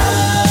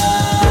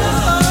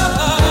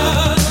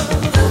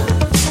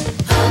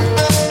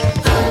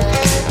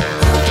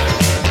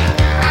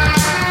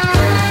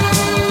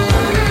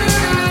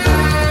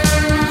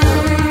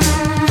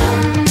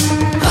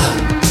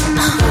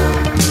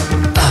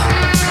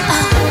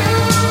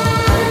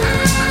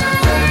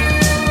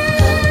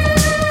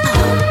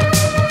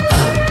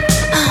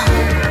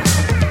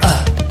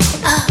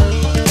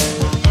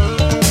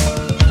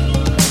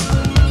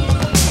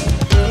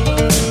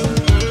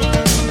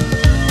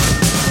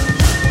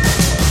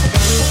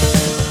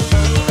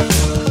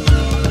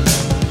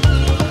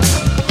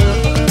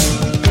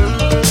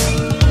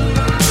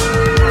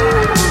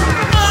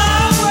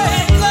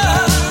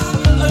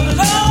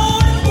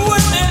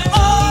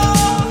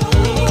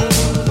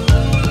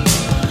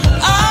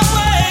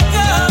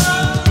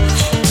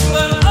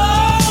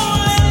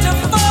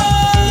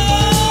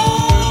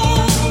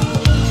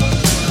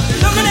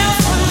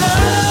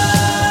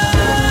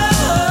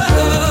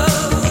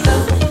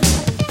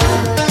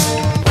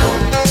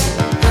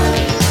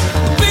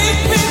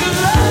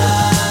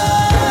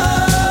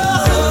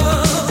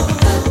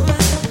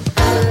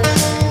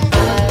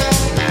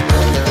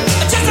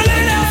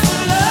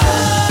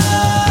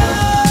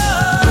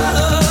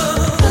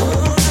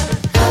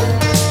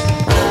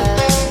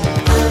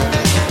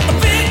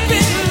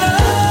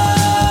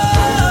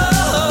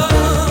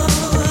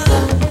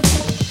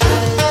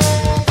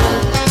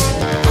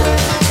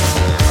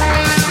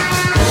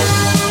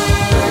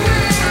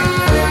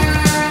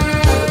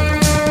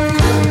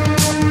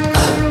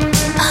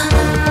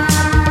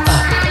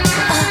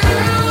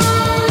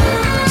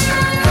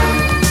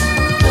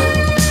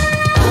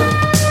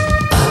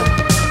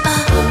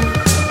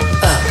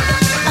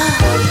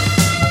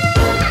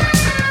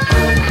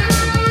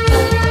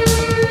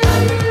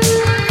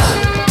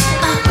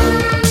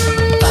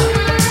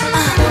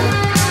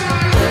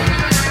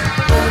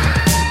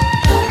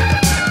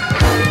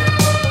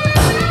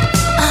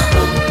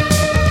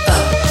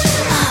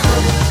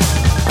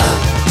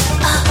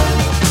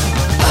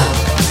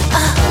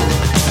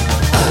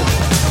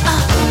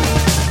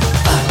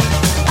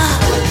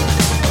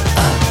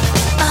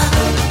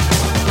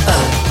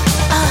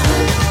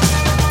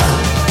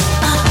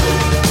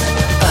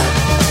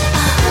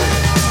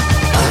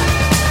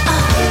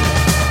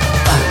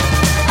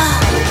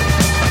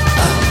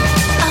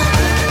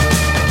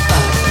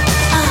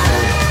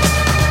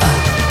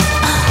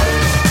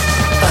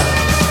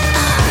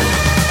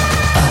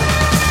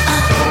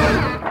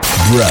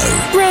Bro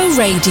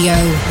Radio.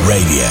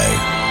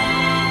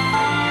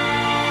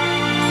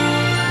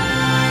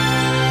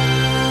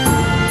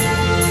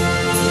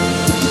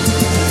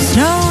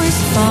 Snow is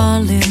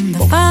falling, the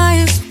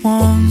fire's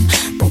warm,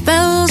 the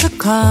bells are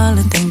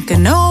calling, think I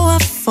know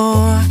what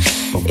for.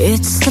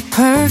 It's the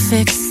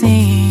perfect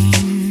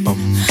scene,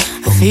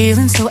 a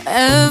feeling so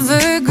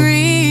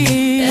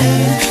evergreen.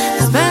 A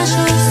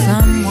special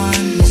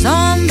someone is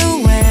on the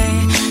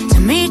way to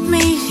meet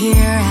me here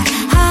at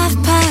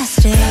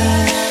 8:30.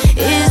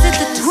 Is it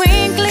the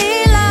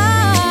twinkly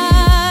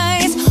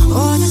lights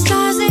or the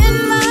stars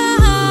in my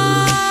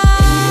eyes?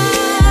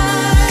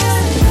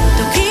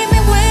 Don't keep me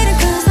waiting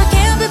 'cause I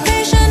can't be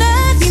patient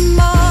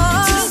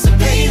anymore.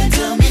 Anticipate and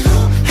tell me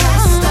who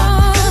has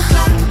stopped the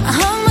clock.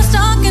 I'm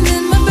stalking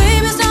and my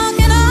baby's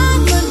knocking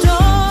on my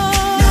door.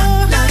 Knock,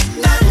 knock,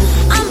 knock.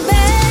 I'm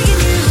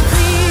begging you,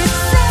 please,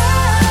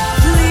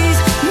 please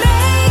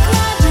make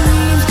my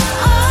dreams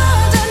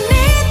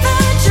underneath the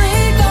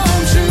tree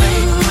come true.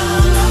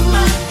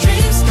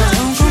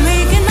 Don't go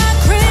making my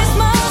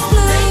Christmas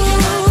blue.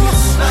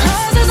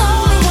 'Cause there's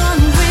only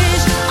one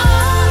wish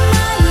on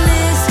my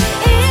list.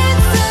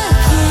 It's a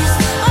kiss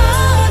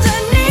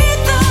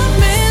underneath the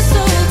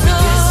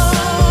mistletoe.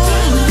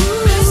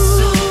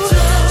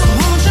 So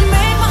won't you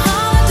make my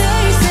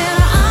holiday,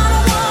 Santa? I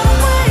don't wanna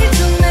wait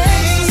till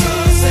next year.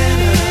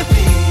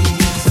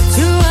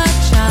 Two hot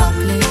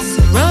chocolates,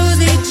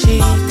 rosy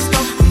cheeks.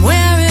 I'm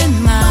wearing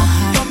my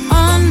heart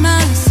on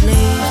my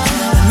sleeve.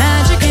 The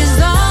magic is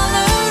all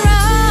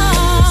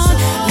around,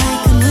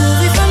 like a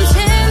movie from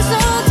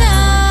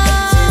Tinseltown.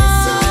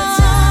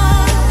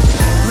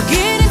 We're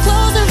getting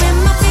closer and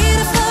my feet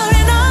are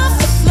floating off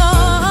the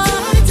floor.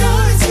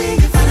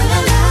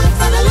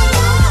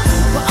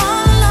 We're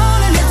all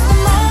alone and it's the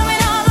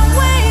moment all I'm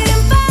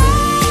waiting for.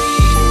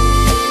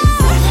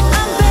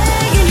 I'm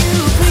begging you,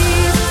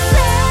 please,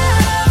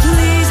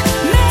 please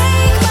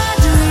make my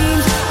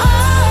dreams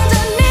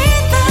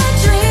underneath the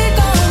tree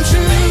come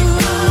true.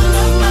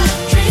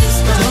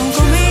 Don't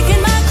go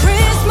making my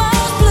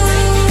Christmas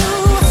blue.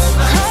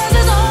 'Cause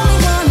there's only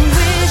one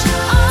wish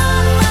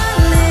on my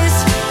list.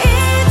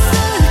 It's a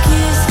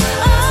kiss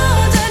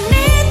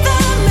underneath the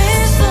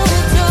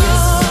mistletoe.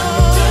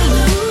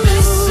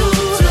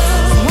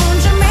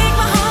 Won't you make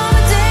my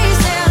holiday,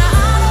 Santa? I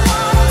don't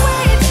wanna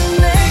wait till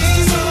next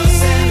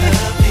year.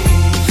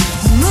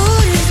 The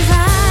mood is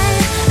right,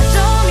 I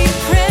don't need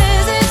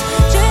presents,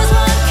 just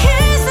one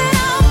kiss and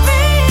I'll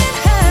be in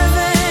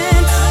heaven.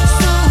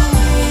 So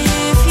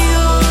if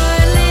you're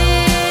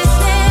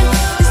listening,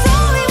 there's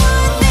only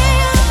one thing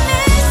I'm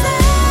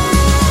missing.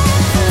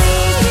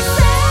 Please,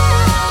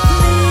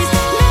 please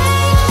make my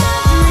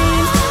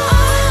dreams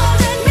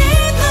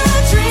underneath the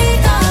tree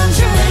come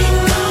true.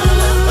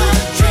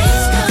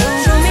 Don't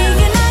go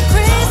making my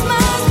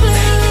Christmas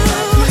blue.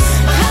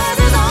 'Cause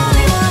there's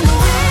only one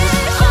wish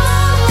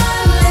on my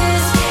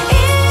list.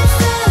 It's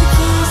a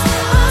kiss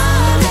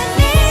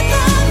underneath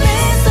the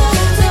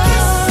mistletoe.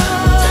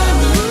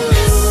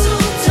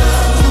 So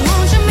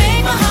won't you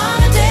make my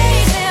holiday,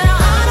 Santa?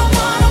 I don't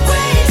wanna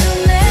wait till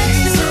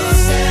next year.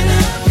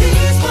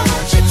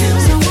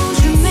 So won't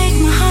you make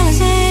my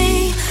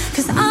holiday?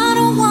 'Cause I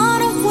don't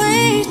wanna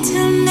wait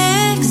till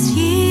next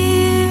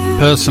year.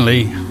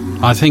 Personally,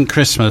 I think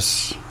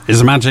Christmas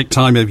is a magic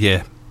time of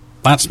year.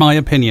 That's my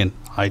opinion.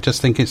 I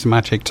just think it's a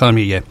magic time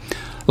of year.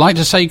 Like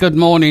to say good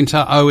morning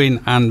to Owen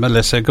and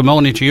Melissa. Good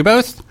morning to you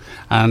both.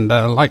 And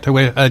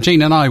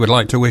Jean and I would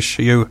like to wish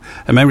you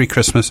a Merry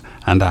Christmas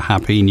and a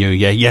Happy New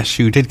Year. Yes,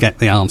 you did get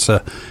the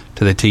answer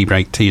to the tea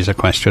break teaser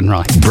question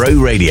right. Bro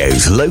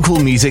Radio's local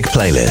music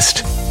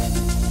playlist.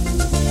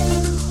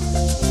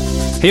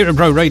 Here at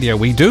Bro Radio,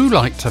 we do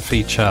like to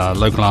feature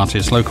local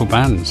artists, local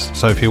bands.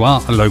 So if you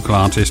are a local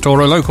artist or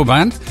a local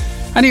band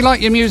and you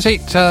like your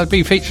music to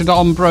be featured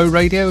on Bro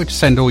Radio,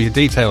 send all your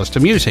details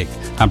to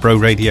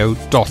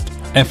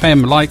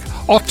music@broradio.fm like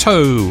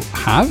Otto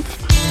have.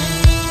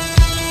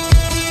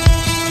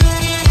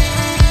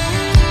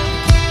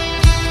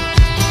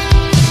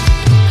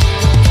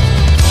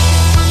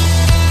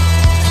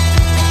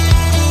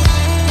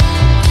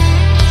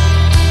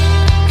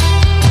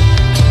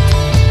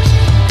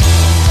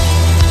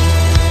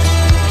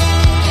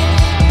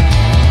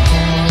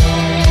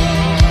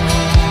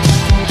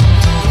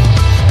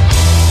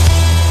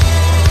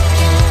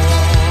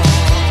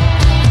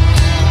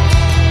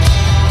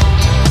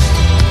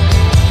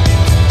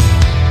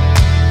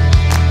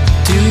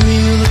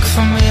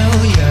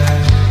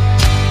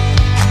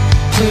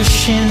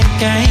 Pushing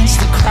against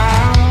the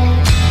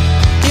crowd,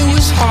 it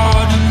was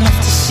hard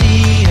enough to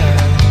see you.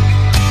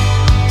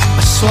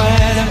 I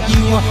swear that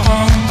you were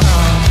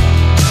hungry.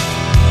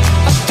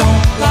 I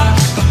don't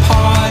like the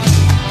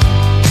party.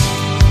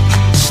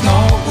 It's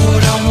not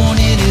what I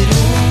wanted at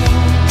all.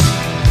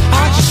 I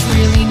just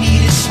really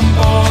needed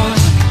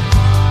somebody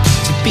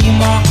to be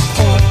my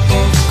port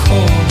of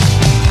call.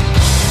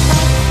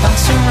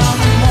 Bounce around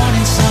the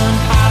morning sun,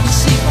 hide and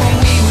seek when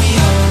we were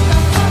young,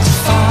 to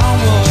find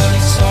what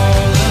it's all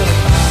about.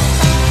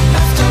 And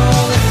after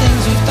all the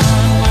things we've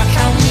done, why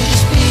can't we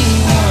just be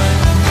one?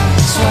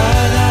 Swear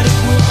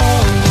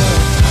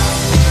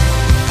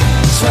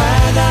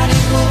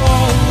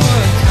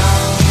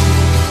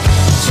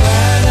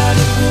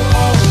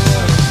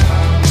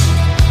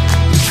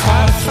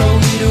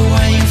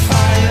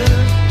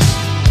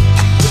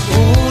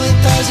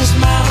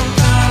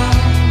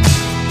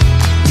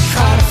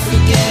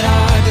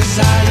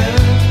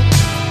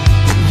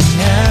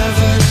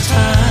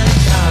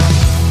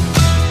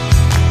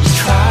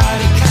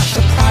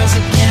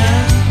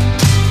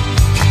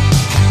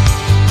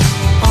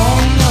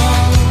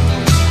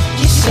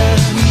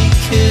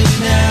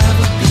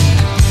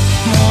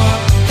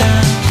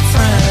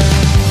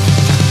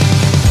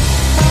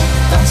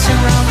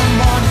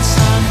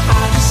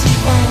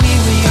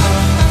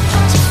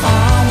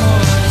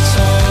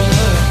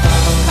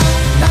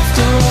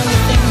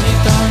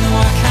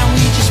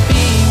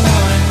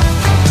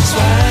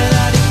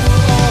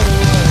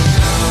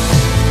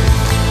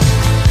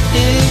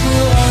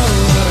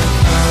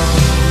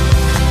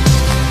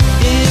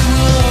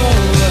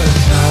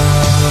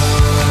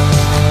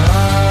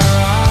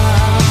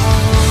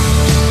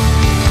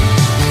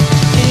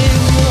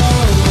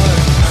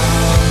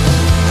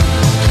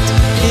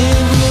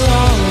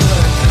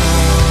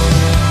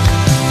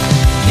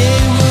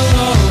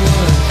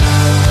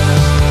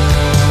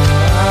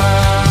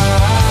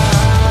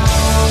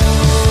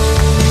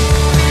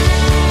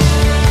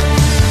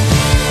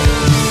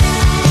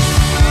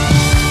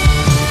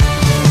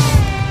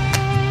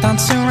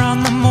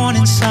the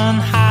morning sun,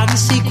 hide and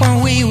seek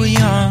when we were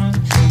young,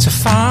 to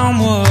find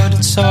what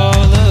it's all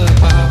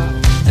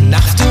about. And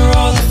after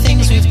all the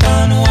things we've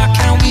done, why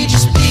can't we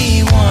just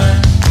be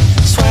one?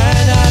 Swear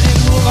that it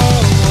will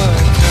all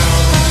work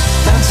out.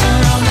 Dance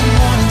around the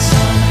morning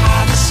sun,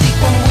 hide and seek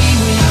when we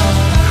were young,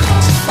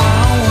 to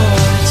find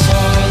what it's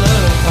all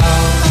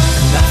about.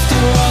 And after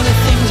all the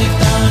things we've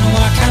done,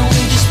 why can't we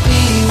just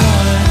be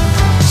one?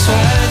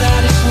 Swear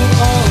that it will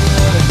all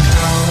work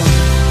out.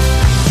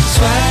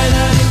 Swear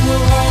that it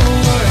will all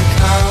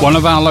work out. One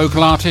of our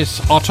local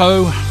artists,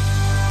 Otto.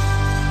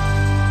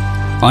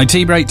 My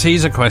tea break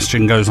teaser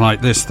question goes like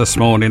this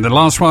morning. The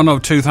last one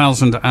of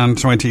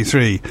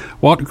 2023.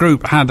 What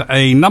group had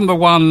a number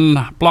one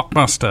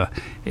blockbuster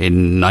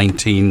in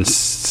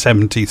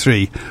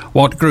 1973?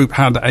 What group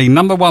had a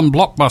number one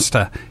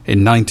blockbuster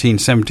in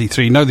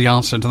 1973? Know the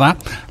answer to that?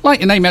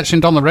 Like your name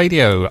mentioned on the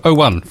radio.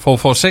 01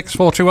 446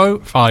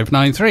 420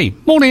 593.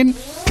 Morning.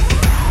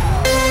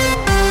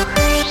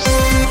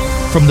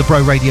 From the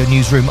Bro Radio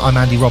Newsroom, I'm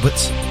Andy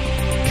Roberts.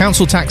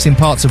 Council tax in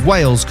parts of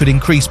Wales could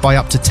increase by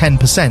up to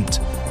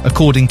 10%,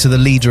 according to the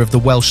leader of the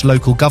Welsh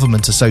Local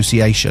Government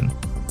Association.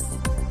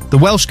 The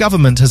Welsh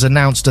Government has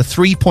announced a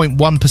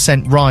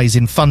 3.1% rise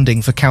in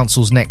funding for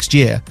councils next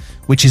year,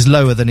 which is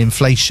lower than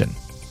inflation.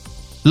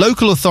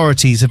 Local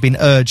authorities have been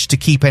urged to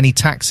keep any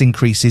tax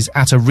increases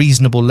at a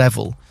reasonable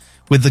level,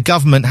 with the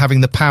government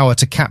having the power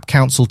to cap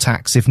council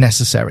tax if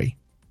necessary.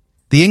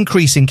 The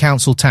increase in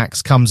council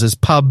tax comes as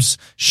pubs,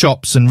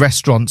 shops and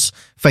restaurants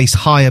face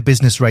higher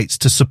business rates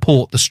to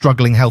support the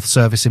struggling health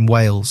service in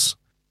Wales.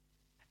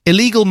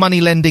 Illegal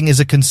money lending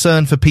is a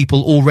concern for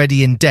people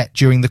already in debt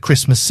during the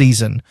Christmas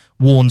season,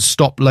 warns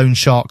Stop Loan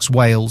Sharks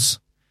Wales.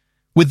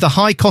 With the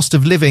high cost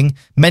of living,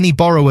 many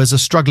borrowers are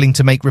struggling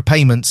to make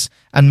repayments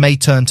and may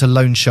turn to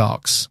loan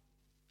sharks.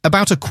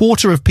 About a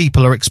quarter of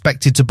people are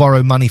expected to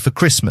borrow money for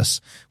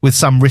Christmas, with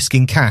some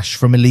risking cash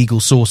from illegal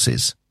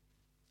sources.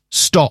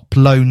 Stop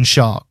loan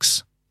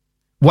sharks.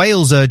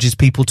 Wales urges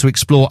people to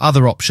explore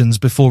other options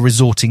before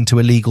resorting to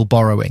illegal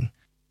borrowing.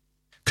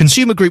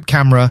 Consumer Group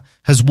Camera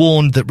has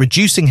warned that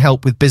reducing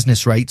help with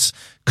business rates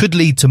could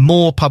lead to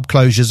more pub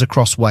closures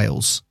across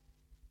Wales.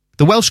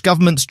 The Welsh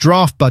Government's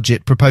draft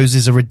budget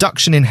proposes a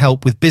reduction in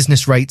help with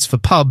business rates for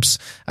pubs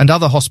and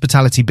other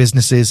hospitality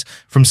businesses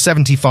from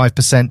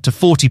 75% to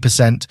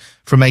 40%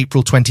 from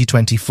April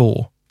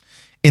 2024.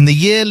 In the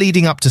year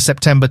leading up to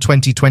September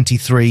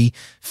 2023,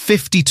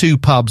 52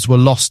 pubs were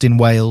lost in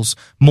Wales,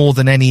 more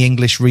than any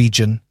English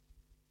region.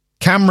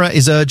 Camera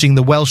is urging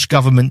the Welsh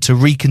Government to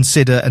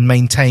reconsider and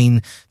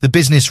maintain the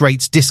business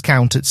rates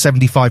discount at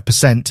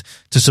 75%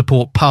 to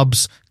support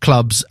pubs,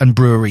 clubs and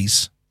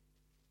breweries.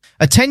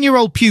 A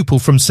 10-year-old pupil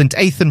from St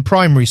Athan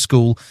Primary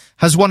School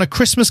has won a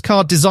Christmas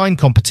card design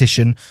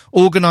competition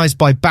organised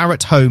by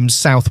Barratt Homes,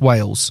 South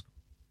Wales.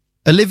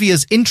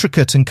 Olivia's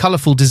intricate and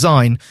colourful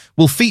design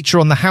will feature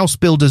on the House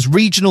Builders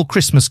Regional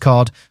Christmas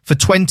Card for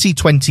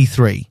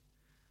 2023.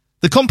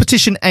 The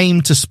competition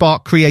aimed to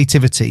spark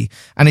creativity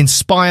and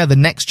inspire the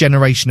next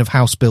generation of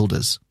house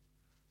builders.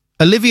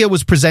 Olivia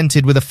was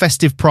presented with a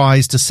festive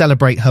prize to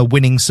celebrate her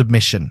winning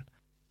submission.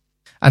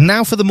 And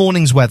now for the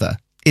morning's weather.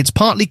 It's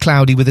partly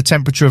cloudy with a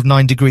temperature of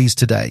 9 degrees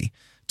today.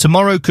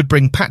 Tomorrow could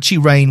bring patchy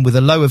rain with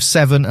a low of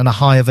 7 and a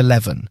high of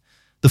 11.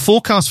 The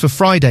forecast for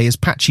Friday is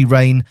patchy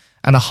rain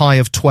and a high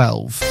of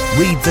 12.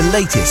 Read the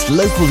latest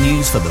local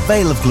news for the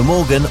Vale of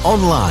Glamorgan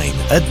online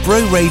at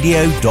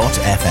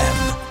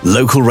broradio.fm.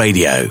 Local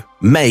radio,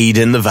 made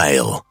in the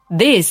Vale.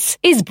 This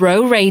is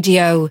Bro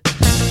Radio.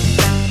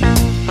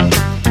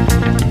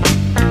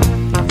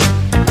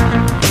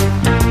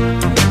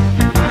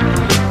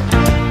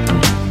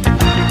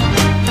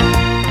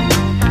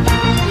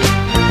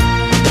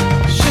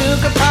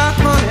 Sugar pie,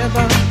 honey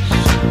bunch,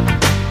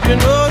 you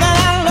know that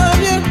I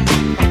love you.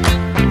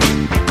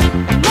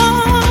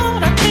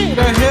 Lord, I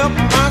can't help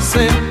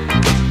myself.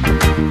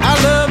 I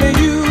love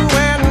you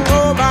and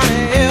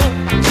nobody else.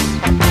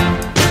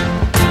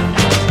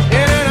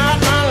 In and out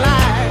my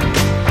life,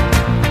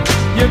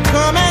 you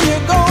come and you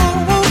go,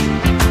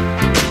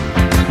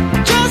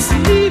 just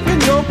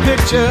leaving your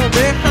picture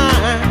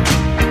behind.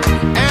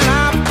 And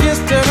I've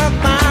kissed it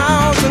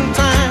 1,000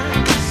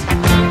 times.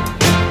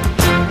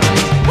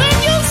 When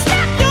you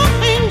snap your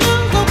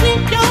fingers or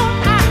wink your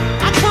eye,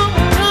 I come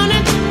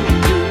running to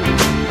you.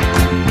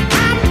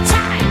 I'm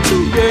tied to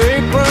your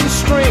apron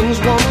strings,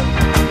 woman,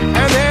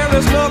 and there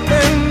is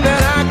nothing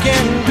that I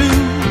can do.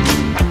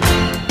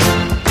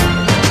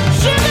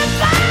 Sugar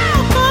pie,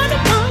 honey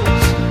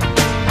bunch,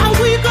 I'm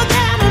weaker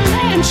than a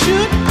man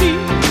should be.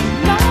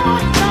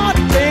 Lord, Lord,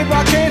 babe,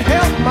 I can't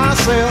help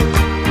myself.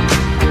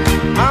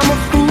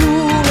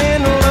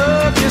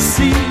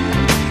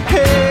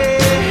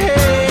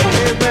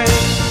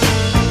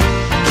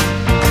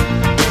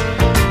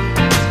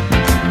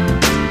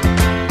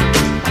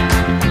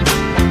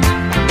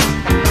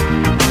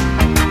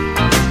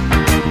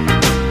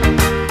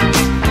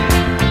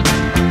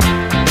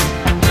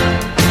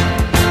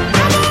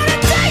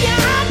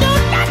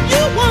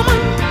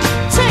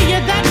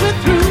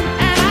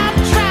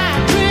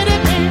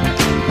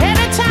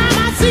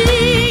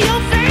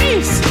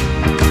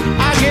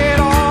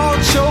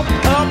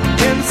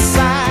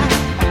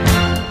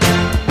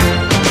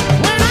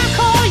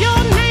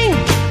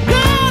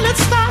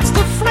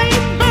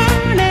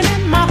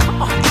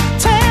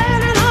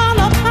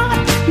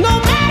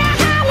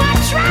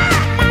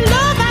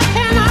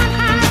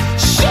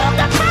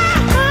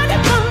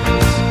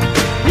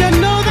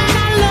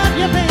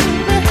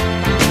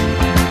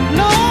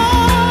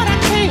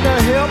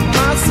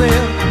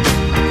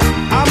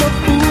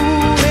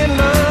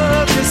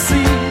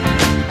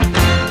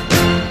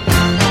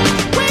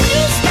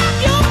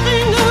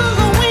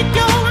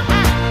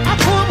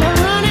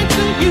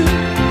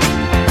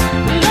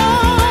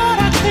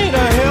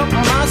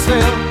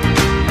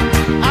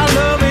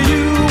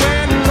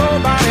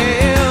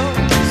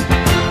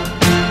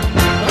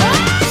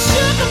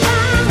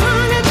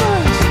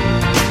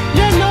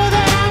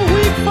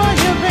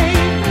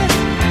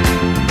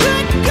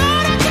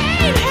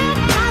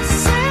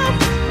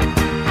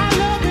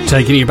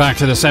 Taking you back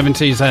to the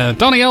 70s there.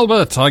 Donny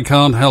Elbert, I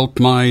Can't Help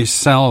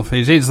Myself.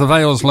 It is the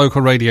Vale's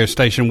local radio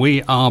station.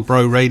 We are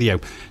Bro Radio.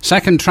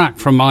 Second track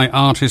from my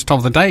artist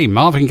of the day,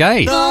 Marvin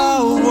Gaye.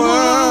 The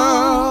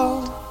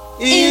world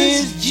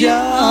is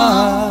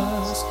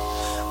just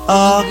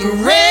a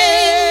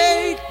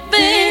great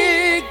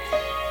big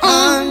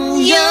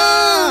onion,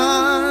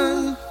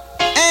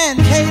 and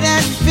hate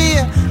and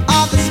fear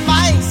are the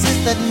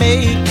spices that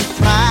make you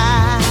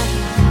cry.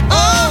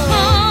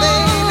 Oh,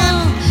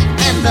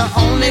 baby, and the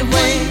only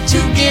way to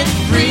get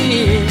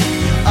rid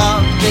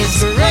of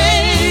this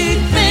great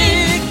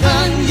big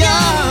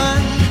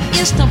onion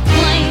is to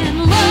plant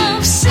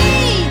love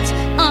seeds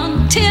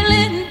until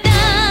it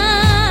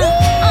dies.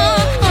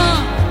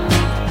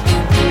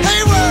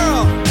 Hey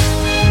world,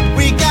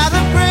 we got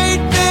a great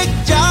big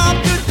job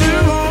to do.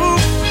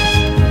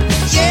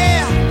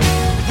 Yeah,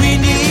 we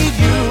need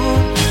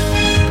you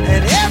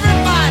and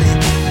everybody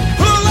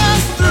pull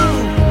us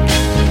through.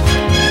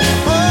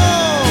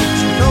 Oh,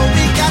 you know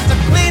we got to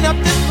clean up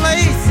this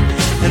place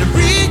and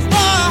reach for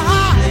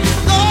high.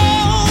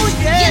 Oh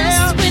yeah.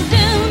 Yes, we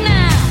do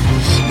now.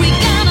 We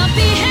gotta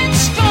be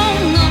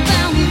headstrong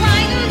about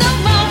righting the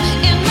wrong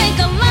and make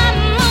a lot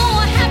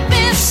more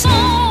happy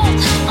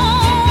souls.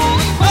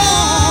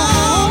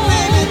 Oh,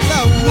 baby,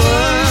 the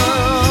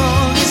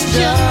world is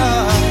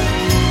just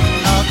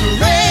a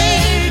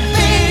great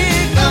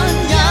big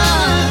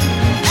onion,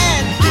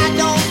 and I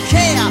don't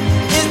care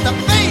if the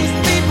face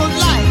people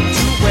like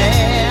to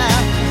wear.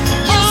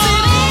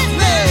 Oh,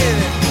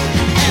 baby,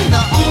 and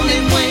the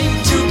only way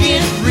to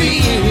get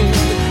rid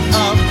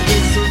of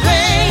this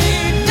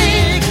great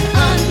big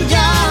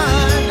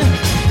onion,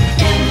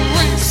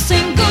 Every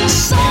single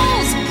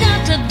soul's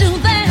got to do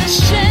their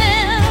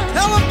share.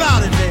 tell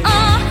about it, baby.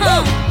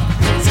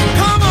 So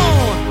come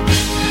on,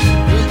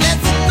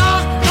 let's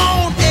knock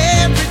on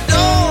every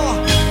door.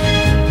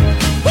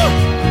 Woo!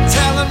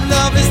 Tell them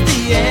love is the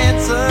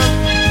answer,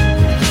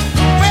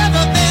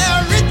 whether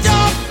they're rich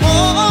or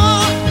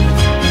poor.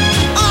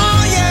 Oh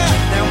yeah,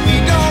 now we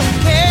don't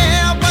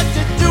care what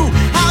you do,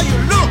 how you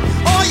look,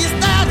 or your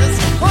status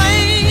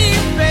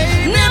claim,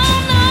 baby. No,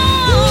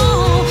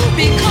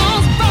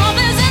 because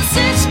brothers and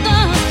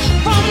sisters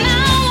from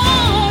now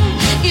on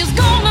is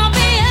gonna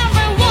be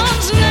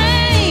everyone's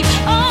name.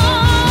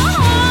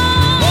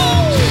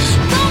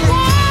 The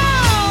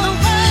world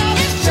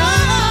is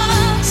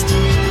just a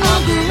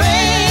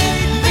great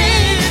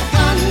big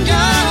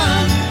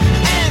onion,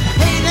 and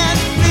hate and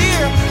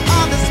fear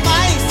are the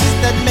spices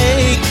that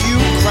make you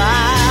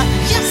cry.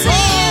 Yes, Oh,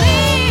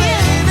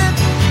 baby,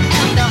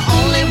 and the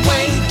only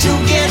way to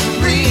get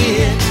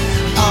rid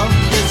of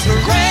this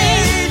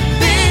great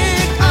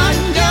big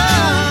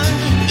onion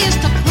is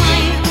to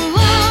plant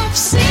love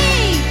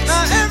seeds.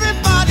 Now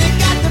everybody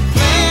got to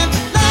plant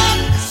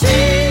love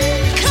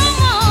seeds. Come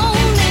on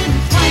and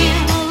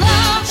plant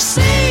love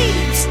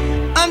seeds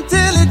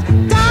until it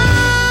dies.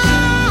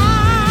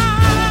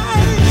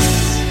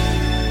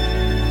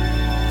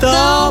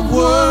 The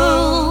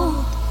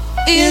world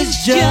is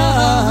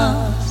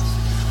just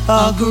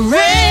a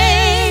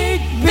great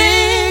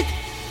big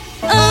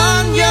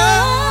onion.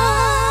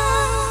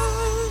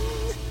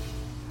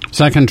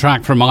 Second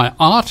track from my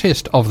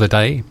artist of the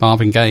day,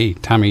 Marvin Gaye,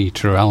 Tammy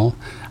Terrell,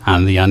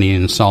 and the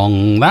Onion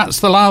song. That's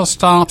the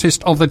last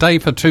artist of the day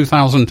for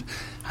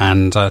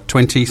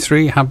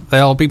 2023.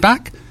 They'll be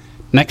back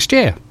next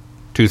year,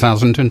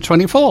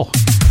 2024.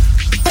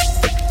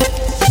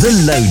 The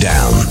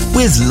Lowdown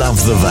with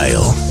Love the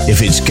Vale.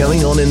 If it's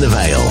going on in the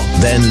Vale,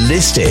 then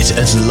list it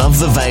at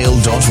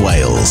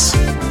lovethevale.wales.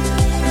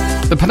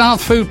 The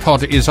Penarth Food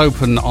Pod is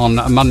open on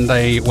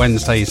Monday,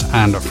 Wednesdays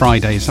and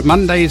Fridays.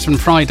 Mondays and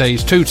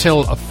Fridays 2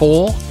 till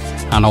 4,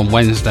 and on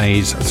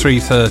Wednesdays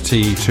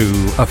 3:30 to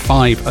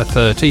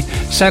 5:30.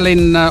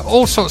 Selling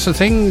all sorts of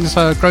things,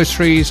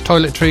 groceries,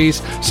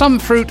 toiletries, some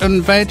fruit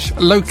and veg,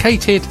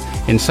 located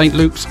in St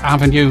Luke's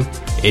Avenue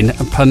in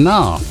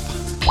Penarth.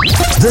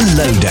 The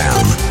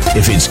Lowdown.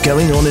 If it's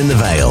going on in the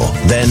Vale,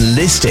 then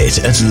list it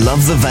at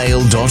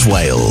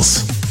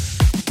lovethevale.wales.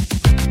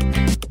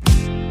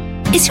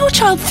 Is your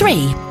child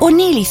 3 or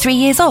nearly 3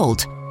 years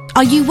old?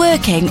 Are you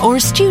working or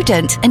a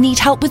student and need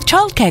help with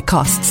childcare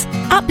costs?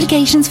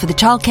 Applications for the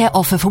childcare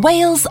offer for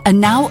Wales are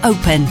now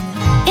open.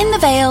 In the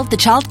Vale, the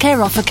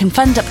childcare offer can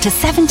fund up to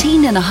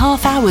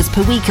 17.5 hours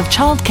per week of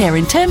childcare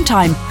in term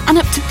time and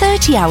up to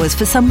 30 hours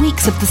for some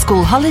weeks of the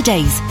school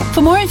holidays. For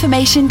more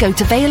information, go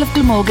to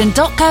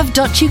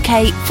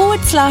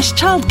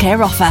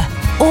valeofglamorgan.gov.uk/childcare offer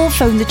or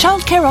phone the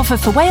childcare offer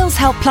for Wales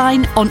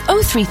helpline on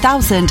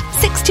 03000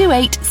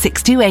 628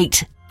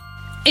 628.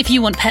 If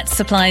you want pet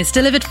supplies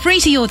delivered free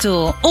to your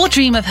door or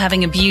dream of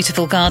having a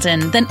beautiful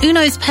garden, then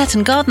Uno's Pet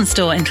and Garden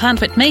Store in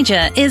Llanwit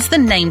Major is the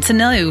name to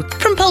know.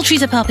 From poultry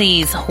to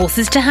puppies,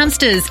 horses to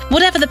hamsters,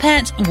 whatever the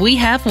pet, we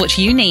have what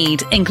you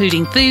need,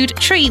 including food,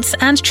 treats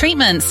and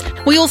treatments.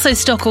 We also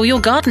stock all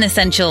your garden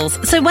essentials,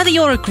 so whether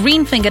you're a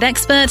green-fingered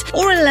expert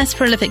or a less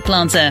prolific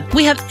planter,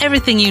 we have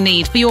everything you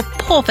need for your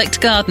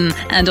perfect garden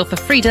and offer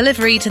free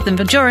delivery to the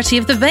majority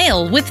of the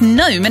Vale with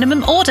no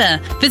minimum order.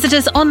 Visit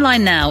us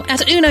online now at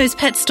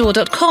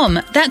unospetstore.com unospetstore.com.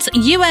 That's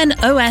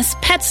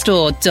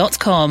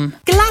unospetstore.com.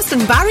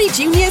 Glastonbury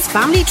Juniors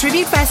Family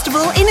Tribute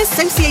Festival in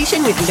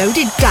association with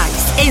Loaded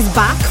Dice is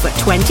back for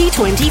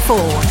 2024.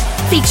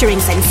 Featuring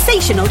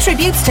sensational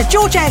tributes to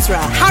George Ezra,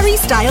 Harry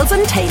Styles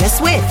and Taylor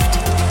Swift.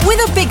 With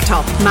a big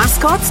top,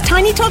 mascots,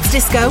 Tiny Tots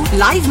Disco,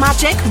 live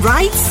magic,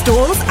 rides,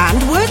 stalls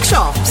and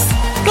workshops.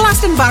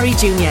 Glastonbury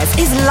Juniors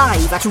is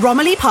live at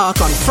Romilly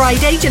Park on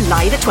Friday,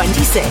 July the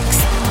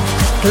 26th.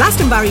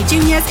 Glastonbury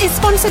Juniors is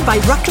sponsored by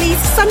Ruckley's,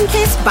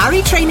 Sunkiss,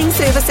 Barry Training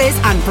Services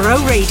and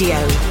Bro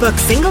Radio. Book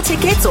single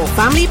tickets or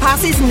family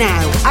passes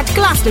now at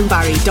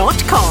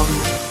glastonbury.com.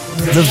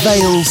 The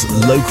Vale's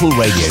local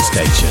radio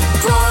station.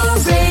 Bro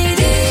Radio.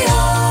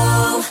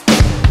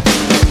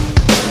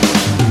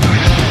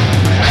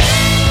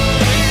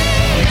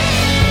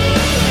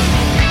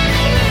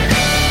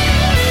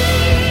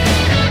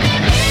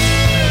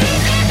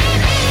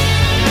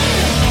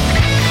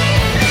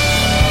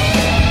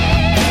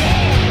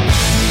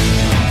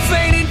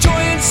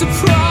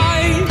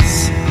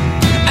 Surprise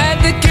and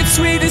the gifts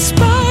we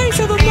despise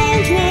of a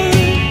moment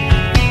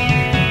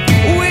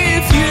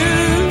with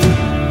you.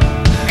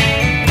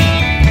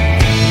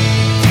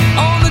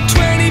 On the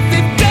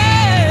 25th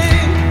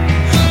day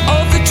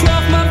of the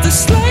 12th month, the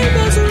sleigh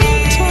bells are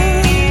on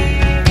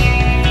time,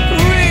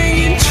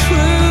 ringing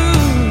true.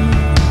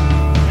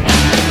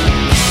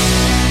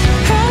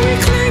 How we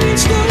clinging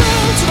to the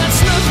road to that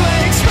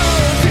snowflake's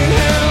hurricane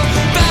hell,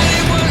 that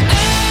it would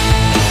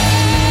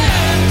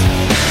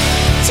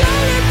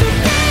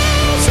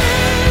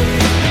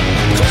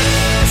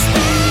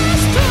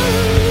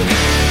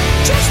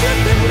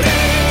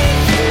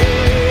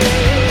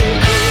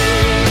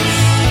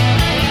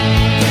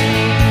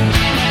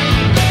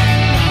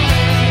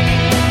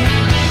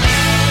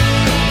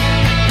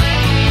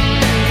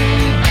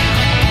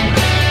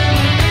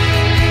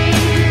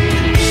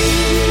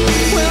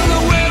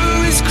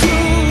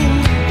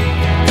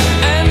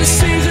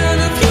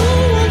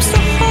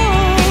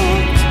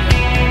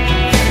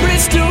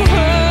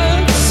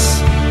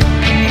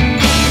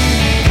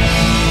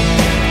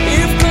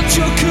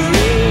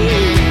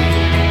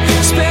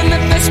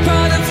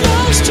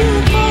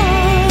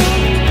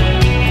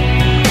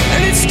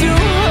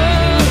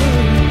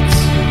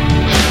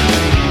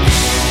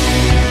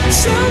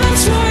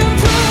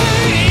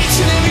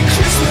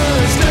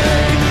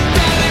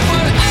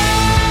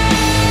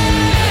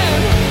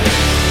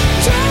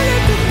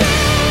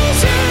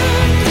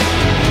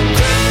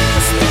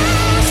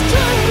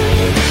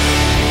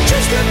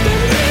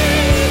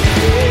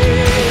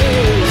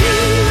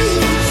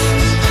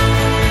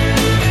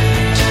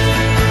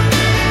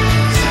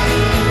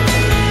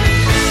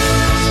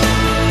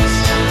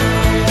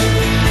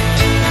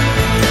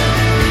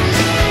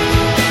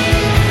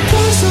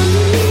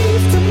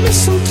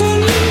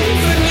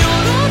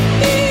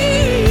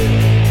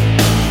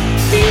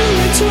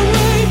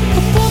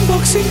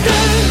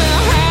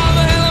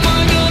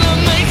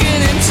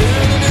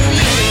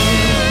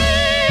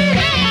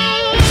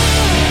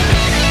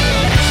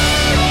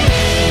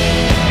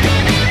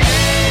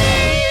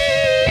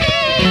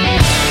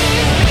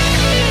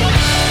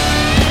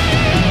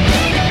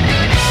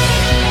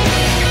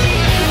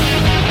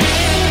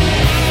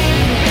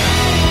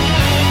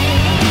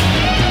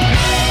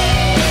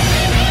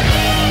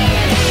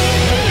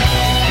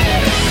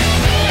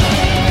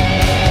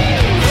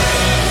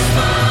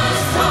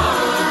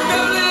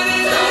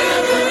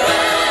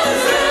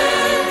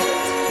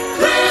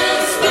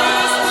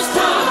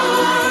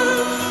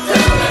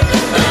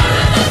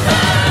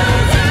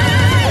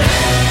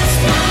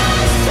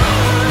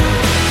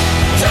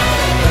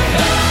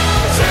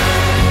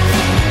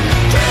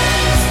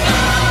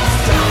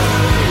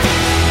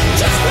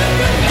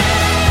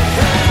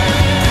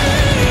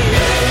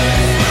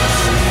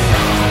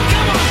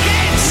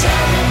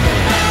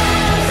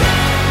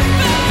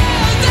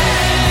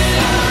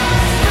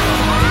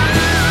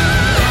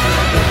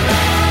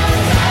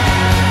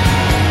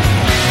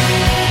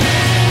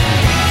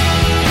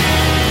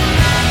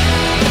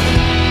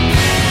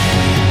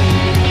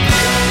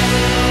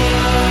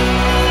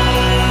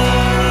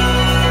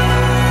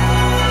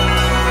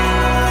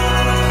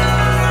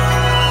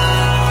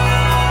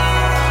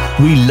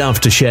We love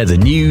to share the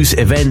news,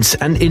 events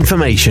and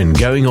information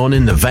going on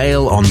in the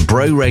Vale on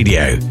Bro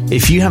Radio.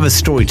 If you have a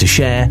story to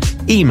share,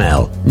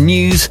 email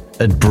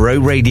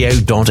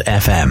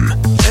news@broradio.fm.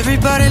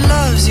 Everybody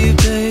loves you,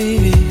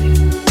 baby.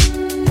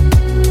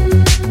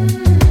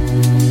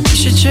 You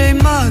should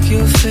trademark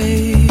your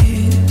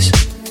face.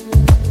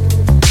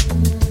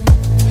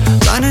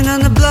 Lining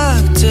on the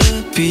block to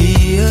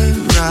be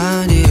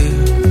around you.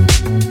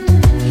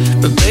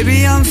 But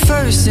baby, I'm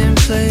first in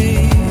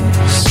place.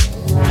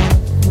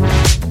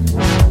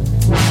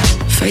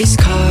 Face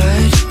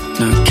card,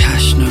 no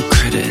cash, no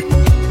credit.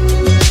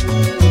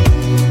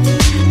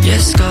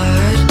 Yes,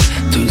 God,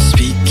 don't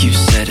speak, you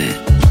said it.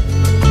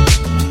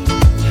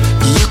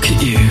 Look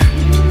at you,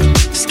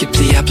 skip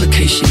the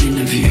application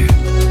interview.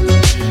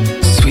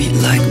 Sweet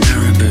like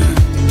marabou.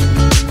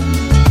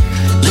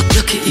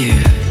 Look at you.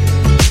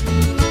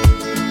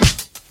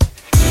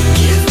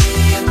 Give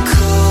me a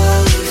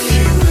call if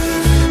you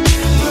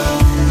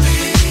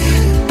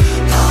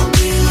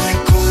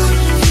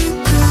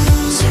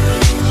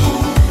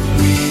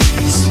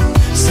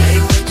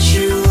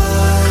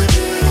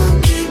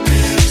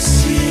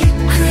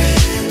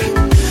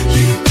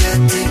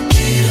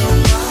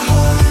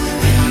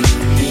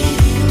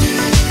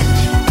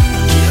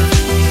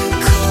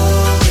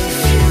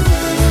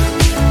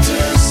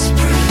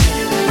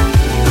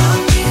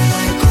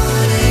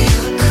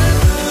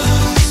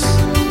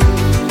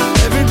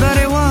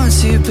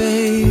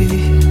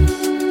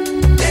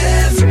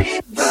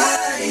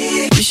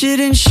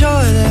shouldn't show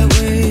that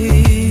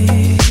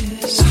way.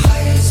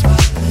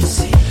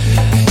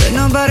 But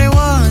nobody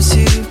wants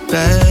you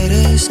bad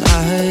as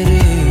I do.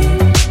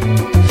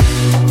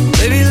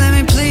 Baby, let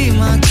me plead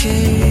my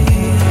case.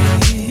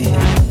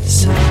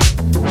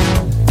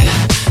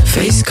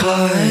 Face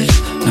card,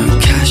 no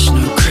cash,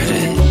 no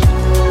credit.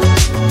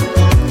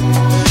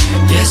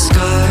 Yes,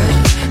 God,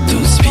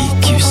 don't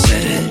speak, you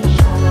said it.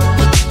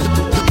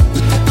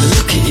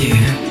 Look at you,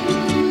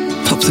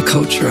 pop the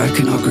culture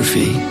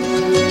iconography,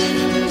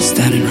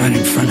 standing right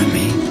in front of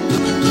me.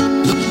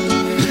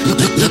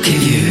 Look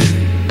at you.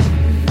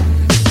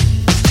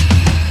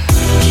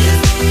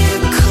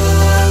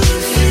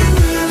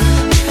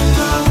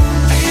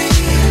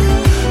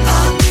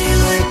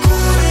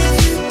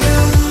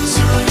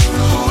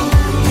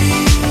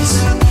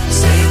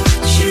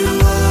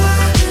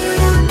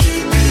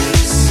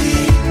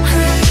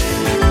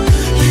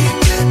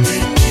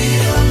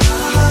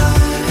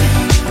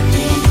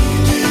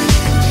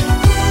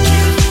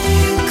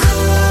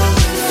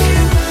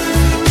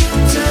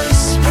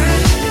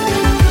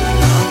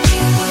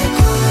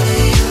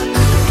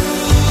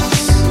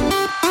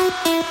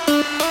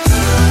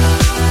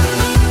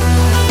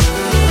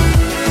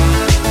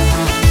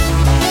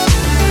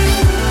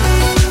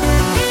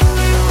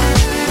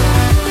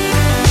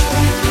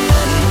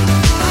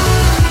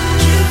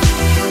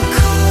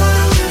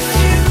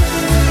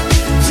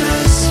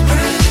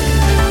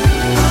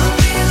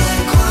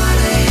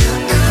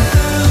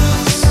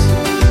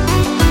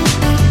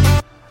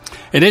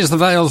 It is the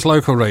Vale's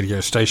local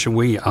radio station.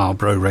 We are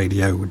Bro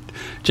Radio.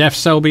 Geoff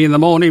Selby in the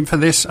morning for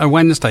this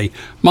Wednesday.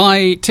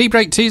 My tea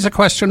break teaser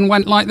question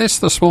went like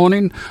this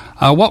morning.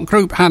 What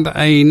group had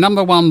a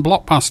number one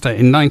blockbuster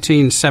in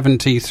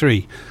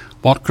 1973?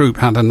 What group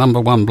had a number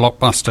one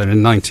blockbuster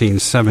in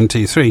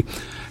 1973?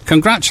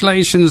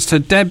 Congratulations to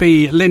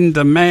Debbie,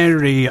 Linda,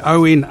 Mary,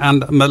 Owen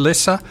and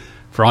Melissa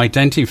for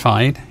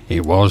identifying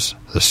it was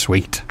The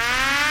Sweet.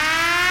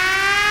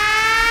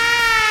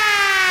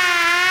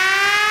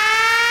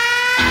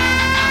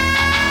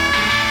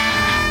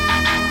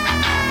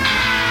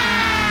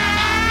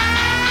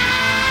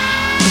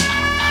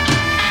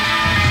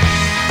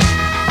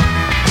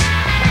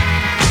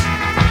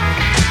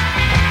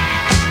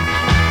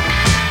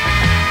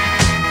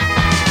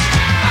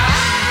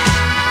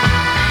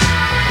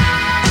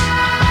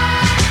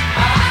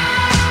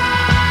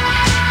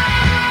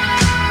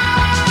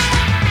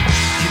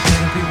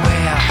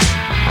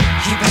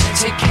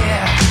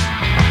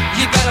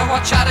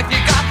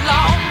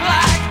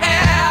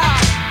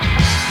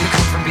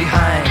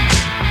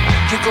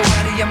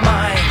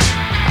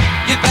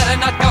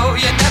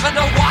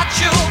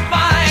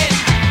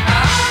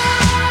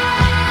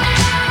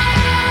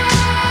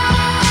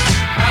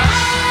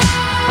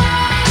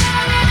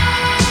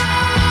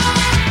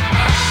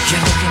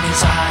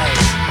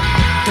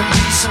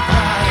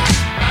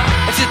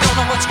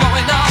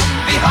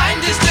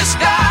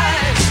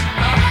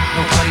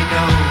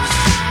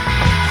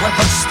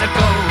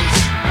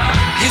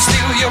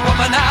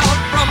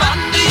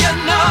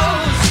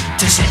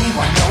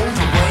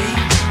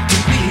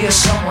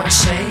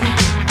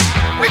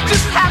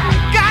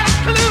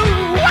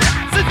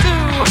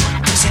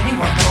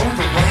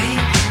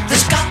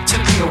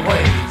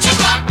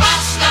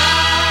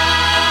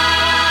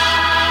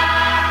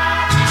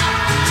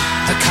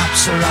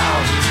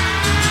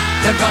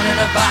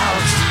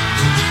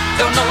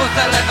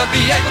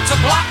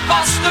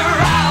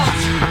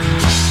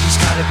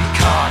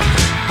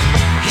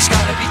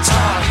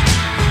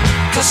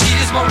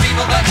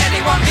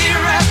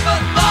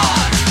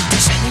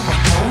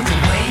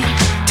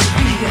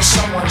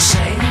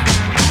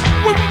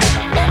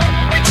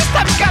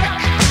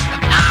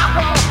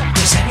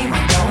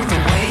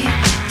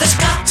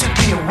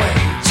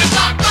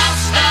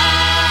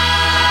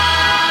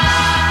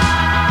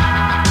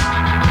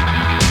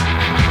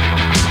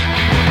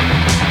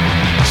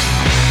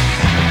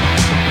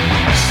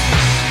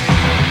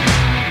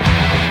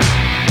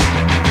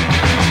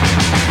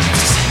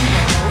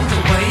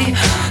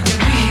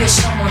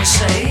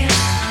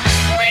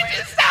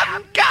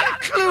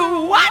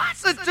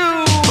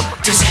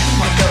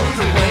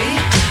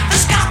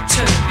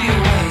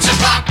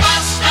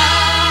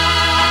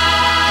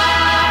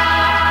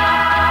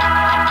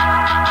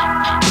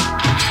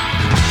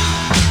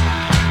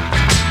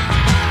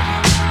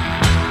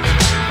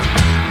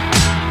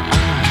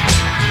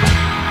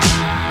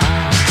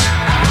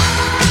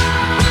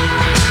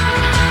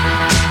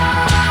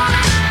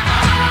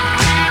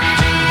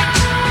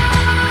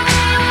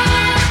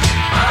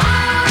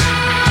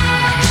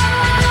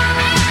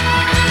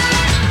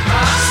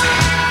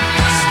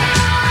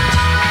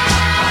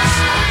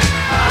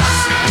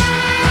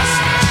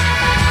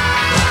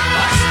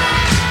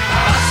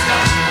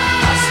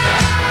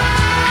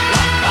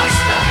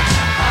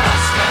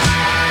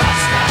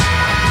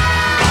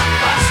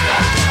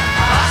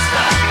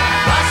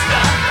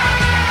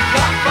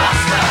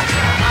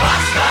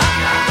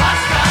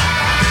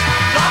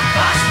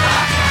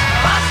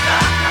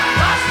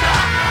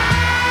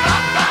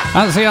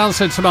 That's the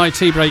answer to my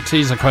tea break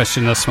teaser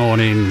question this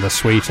morning, the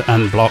sweet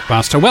and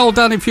blockbuster. Well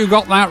done if you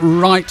got that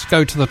right.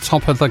 Go to the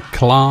top of the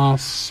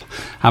class.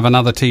 Have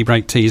another tea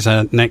break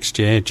teaser next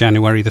year,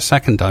 January the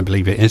 2nd, I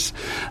believe it is.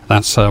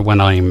 That's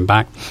when I'm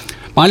back.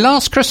 My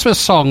last Christmas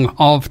song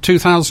of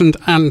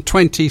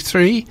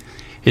 2023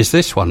 is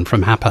this one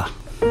from Happer.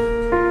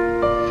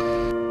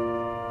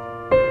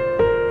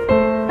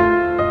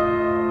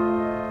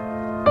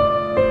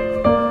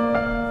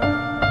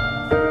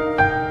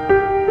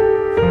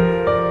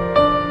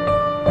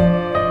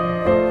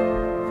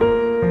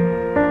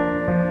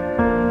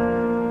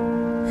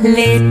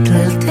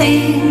 Little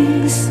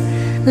things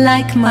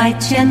like my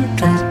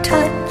gentle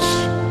touch.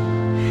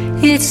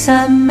 It's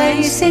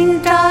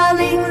amazing,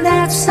 darling,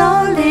 that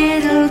so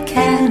little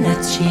can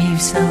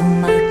achieve so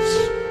much.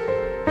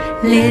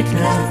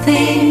 Little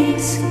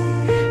things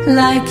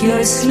like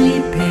your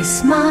sleepy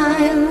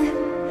smile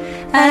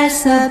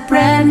as a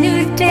brand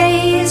new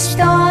day is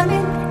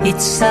dawning.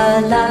 It's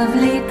a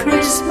lovely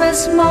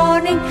Christmas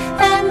morning,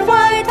 and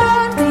why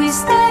don't we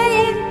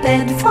stay in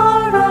bed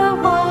for a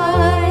while?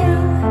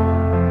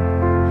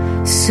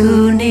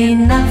 Soon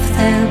enough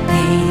they'll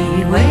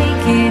be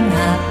waking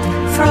up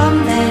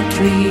from their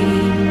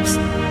dreams,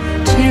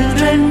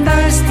 children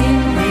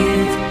bursting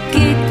with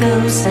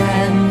giggles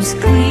and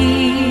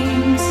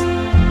screams.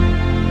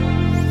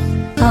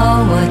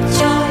 Oh, what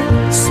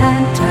joy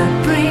Santa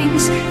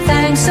brings.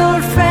 Thanks,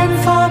 old friend,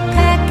 for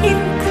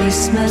packing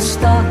Christmas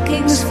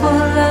stockings full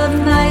of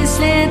nice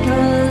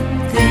little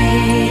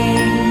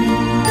things.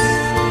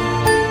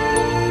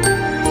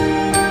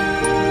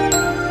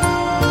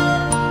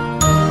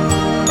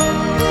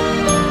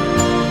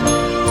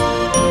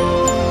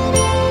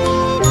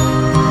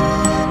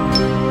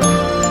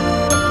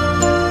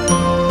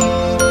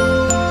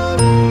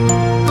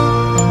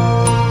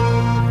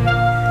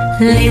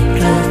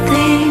 Little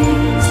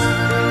things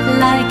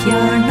like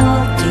your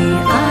naughty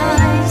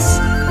eyes.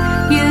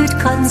 You'd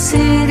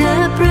consider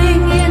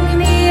bringing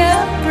me a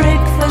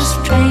breakfast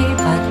tray,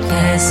 but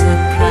there's a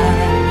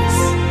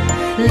price.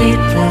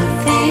 Little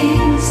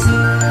things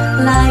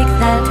like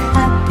that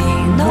happy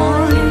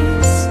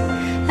noise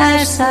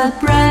as a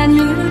brand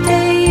new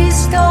day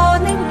is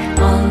dawning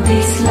on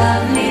this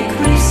lovely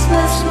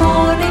Christmas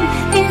morning.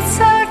 It's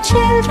our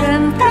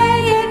children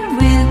playing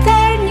with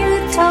their new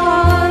toys.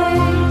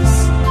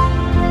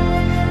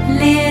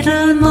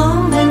 Little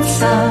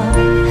moments of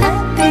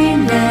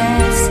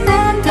happiness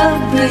and of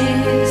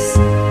bliss.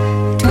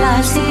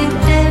 Does it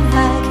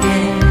ever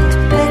get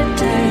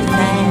better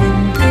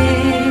than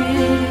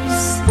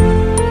this?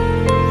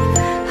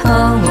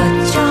 Oh, what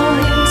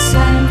joy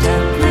Santa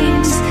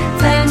brings.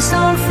 Thanks,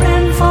 old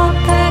friend, for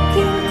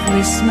packing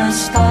Christmas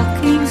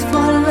stockings full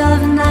of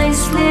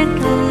nice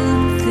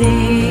little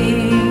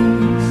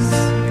things.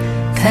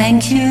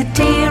 Thank you,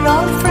 dear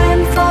old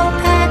friend, for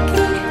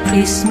packing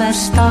Christmas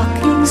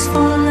stockings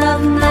full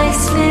of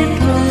nice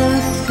little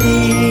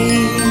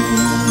things.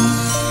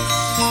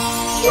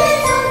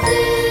 Little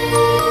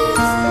things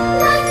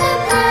like the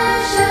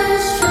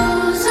precious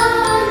jewels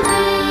on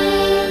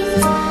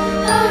rings,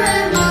 or a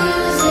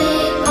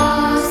music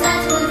box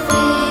that will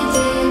fit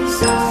in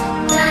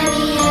songs,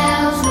 tiny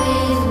elves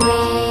with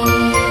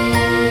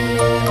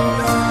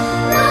wings.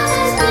 Not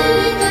as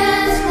big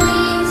as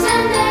queens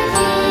and their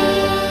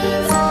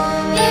kings.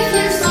 If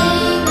you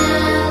sing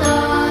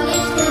along,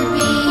 it could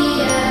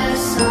be a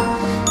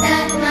song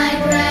that my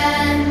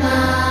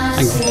grandma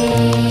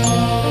sings.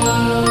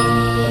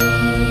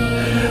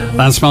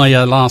 That's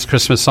my last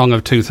Christmas song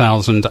of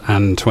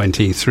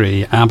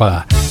 2023,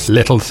 ABBA,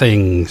 Little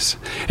Things.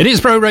 It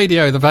is Bro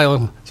Radio, the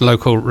Vale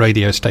local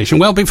radio station.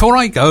 Well, before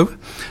I go,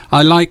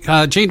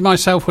 Gene and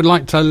myself would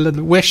like to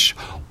wish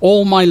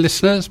all my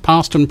listeners,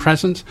 past and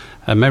present,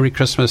 a Merry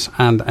Christmas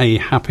and a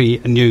Happy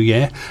New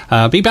Year.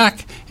 Be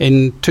back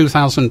in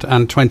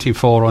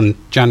 2024 on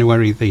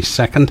January the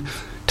 2nd.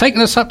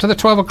 Taking us up to the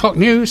 12 o'clock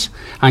news,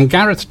 and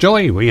Gareth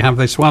Joy, we have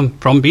this one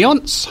from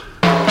Beyonce.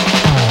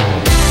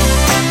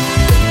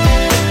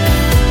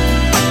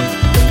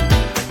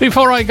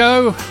 Before I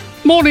go,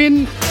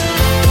 morning.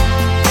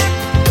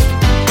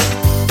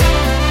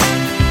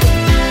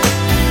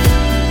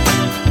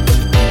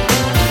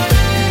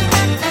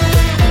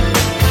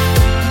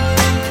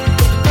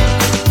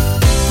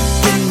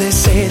 They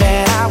say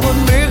that I would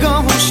make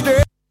a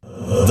mistake.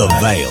 The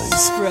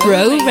Vales.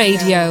 Bro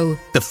Radio.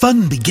 The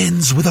fun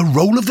begins with a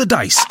roll of the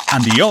dice,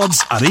 and the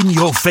odds are in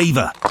your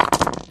favour.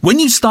 When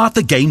you start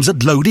the games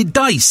at Loaded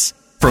Dice.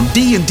 From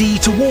D&D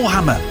to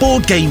Warhammer,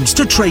 board games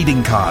to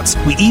trading cards,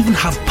 we even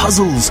have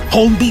puzzles,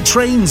 Hornby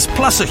trains,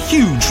 plus a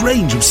huge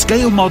range of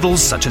scale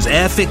models such as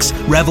Airfix,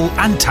 Revel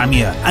and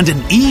Tamiya, and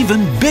an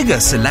even bigger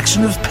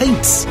selection of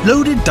paints.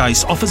 Loaded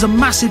Dice offers a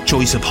massive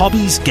choice of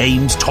hobbies,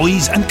 games,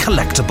 toys and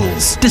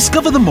collectibles.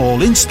 Discover them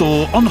all in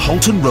store on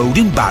Holton Road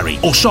in Barry,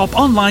 or shop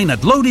online at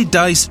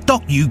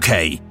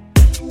loadeddice.uk.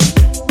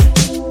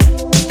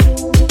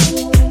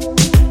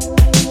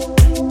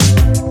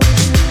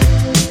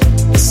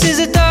 This is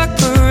a dark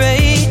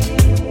parade,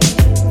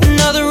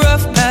 another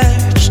rough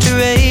patch to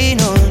rain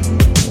on,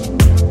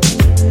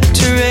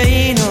 to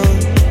rain on.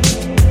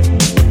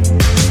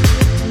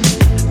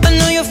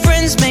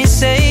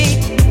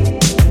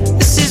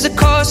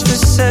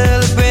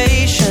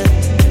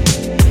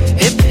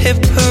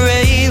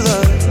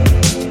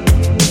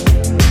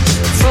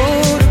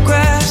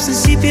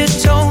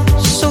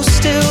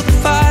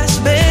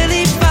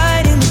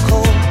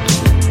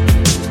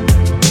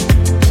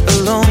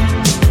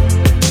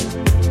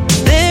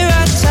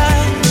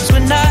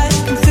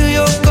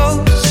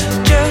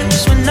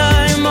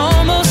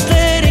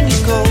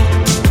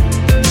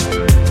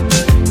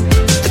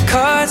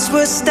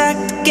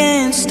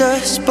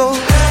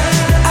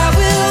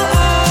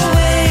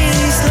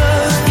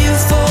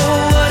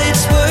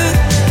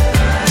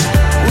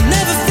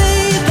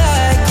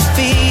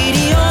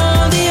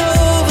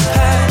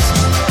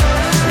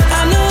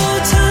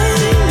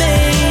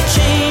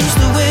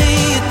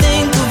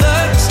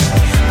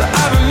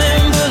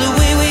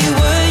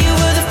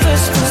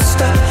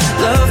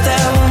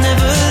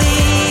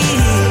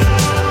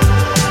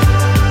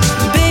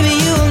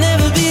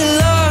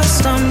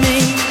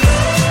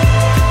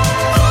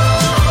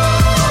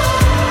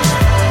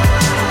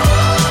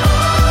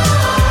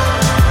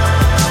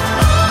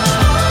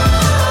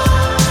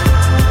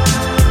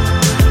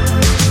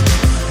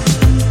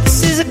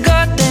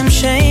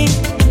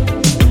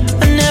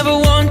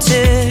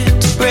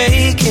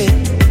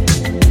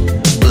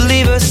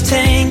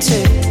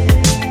 granted.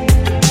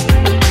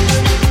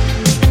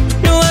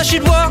 No, I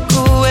should walk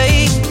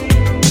away,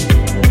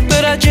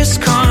 but I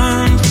just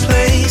can't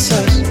replace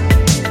us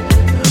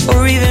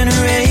or even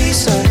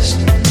erase us.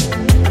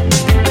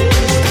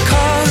 The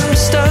car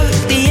stuck,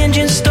 the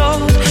engine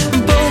stalled,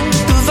 and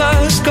both of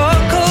us got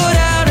caught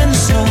out in the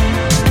snow,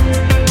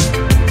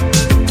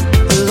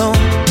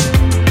 alone.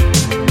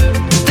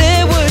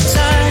 There were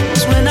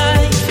times when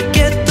I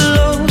forget the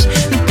lows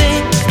and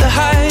think the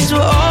highs were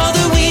all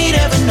that we'd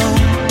ever known.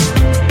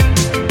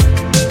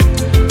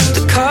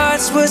 The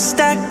cards were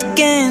stacked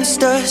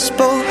against us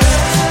both.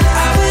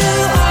 I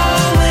will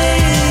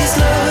always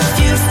love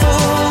you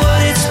for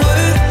what it's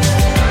worth.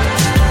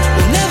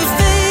 We'll never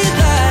fade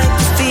like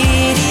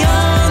graffiti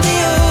on the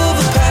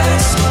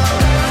overpass. I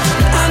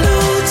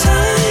know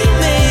time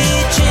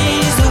may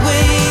change the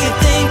way you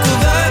think of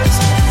us,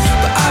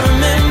 but I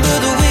remember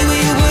the way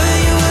we were.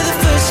 You were the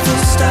first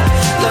full stop,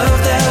 love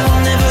that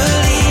will never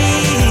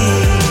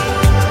leave.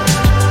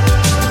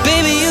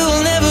 Baby, you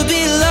will never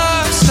be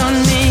lost on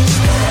me.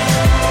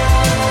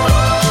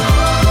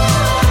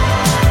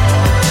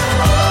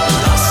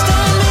 Lost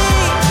on me.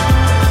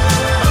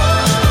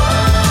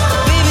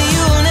 Baby,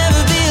 you will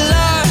never be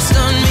lost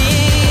on me.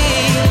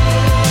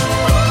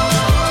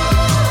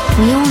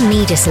 We all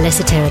need a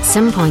solicitor at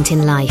some point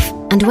in life,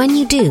 and when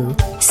you do,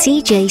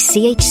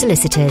 CJCH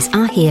Solicitors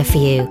are here for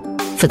you.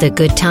 For the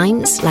good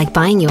times, like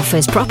buying your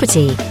first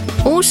property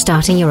or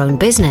starting your own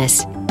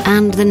business,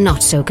 and the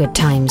not so good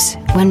times,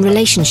 when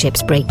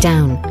relationships break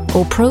down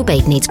or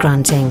probate needs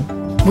granting.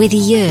 With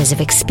years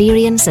of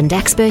experience and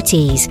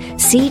expertise,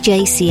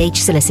 CJCH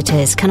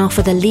Solicitors can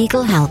offer the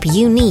legal help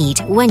you need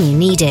when you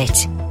need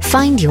it.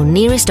 Find your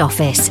nearest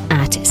office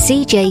at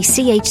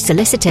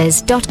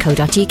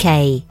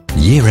cjchsolicitors.co.uk.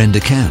 Year-end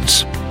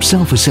accounts,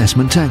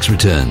 self-assessment tax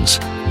returns,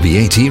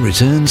 VAT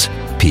returns,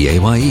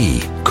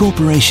 PAYE,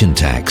 corporation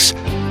tax.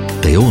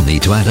 They all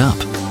need to add up.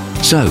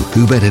 So,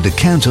 who better to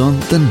count on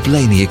than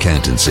Blaney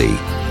Accountancy?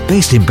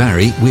 Based in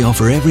Barry, we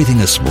offer everything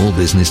a small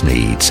business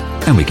needs,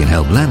 and we can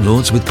help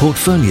landlords with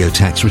portfolio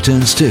tax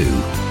returns too.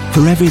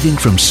 For everything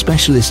from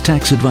specialist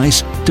tax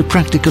advice to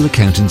practical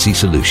accountancy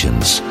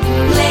solutions.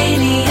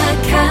 Blaney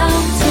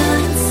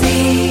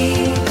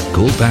Accountancy.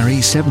 Call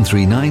Barry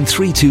 739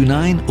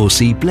 329 or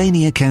see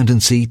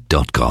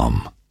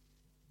blaneyaccountancy.com.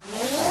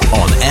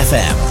 On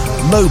FM,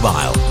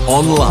 mobile,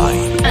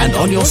 online, and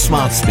on your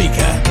smart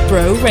speaker.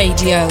 Bro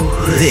Radio.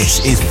 This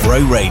is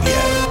Bro Radio.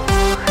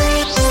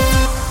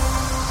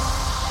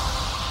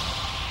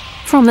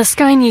 From the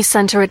Sky News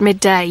Centre at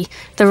midday,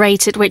 the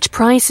rate at which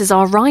prices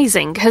are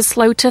rising has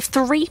slowed to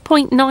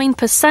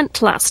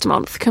 3.9% last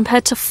month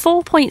compared to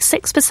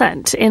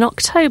 4.6% in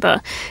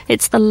October.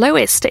 It's the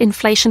lowest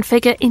inflation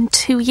figure in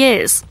 2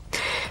 years.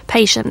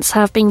 Patients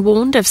have been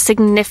warned of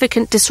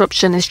significant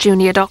disruption as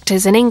junior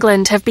doctors in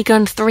England have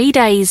begun 3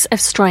 days of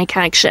strike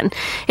action.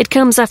 It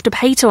comes after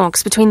pay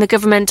talks between the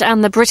government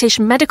and the British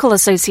Medical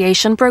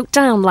Association broke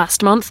down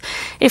last month.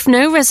 If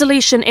no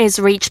resolution is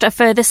reached, a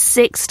further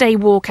 6-day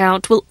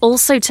walkout will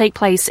also take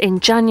place in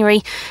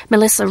January.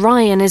 Melissa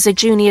Ryan is a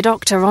junior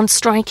doctor on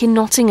strike in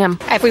Nottingham.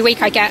 Every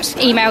week I get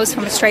emails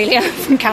from Australia, from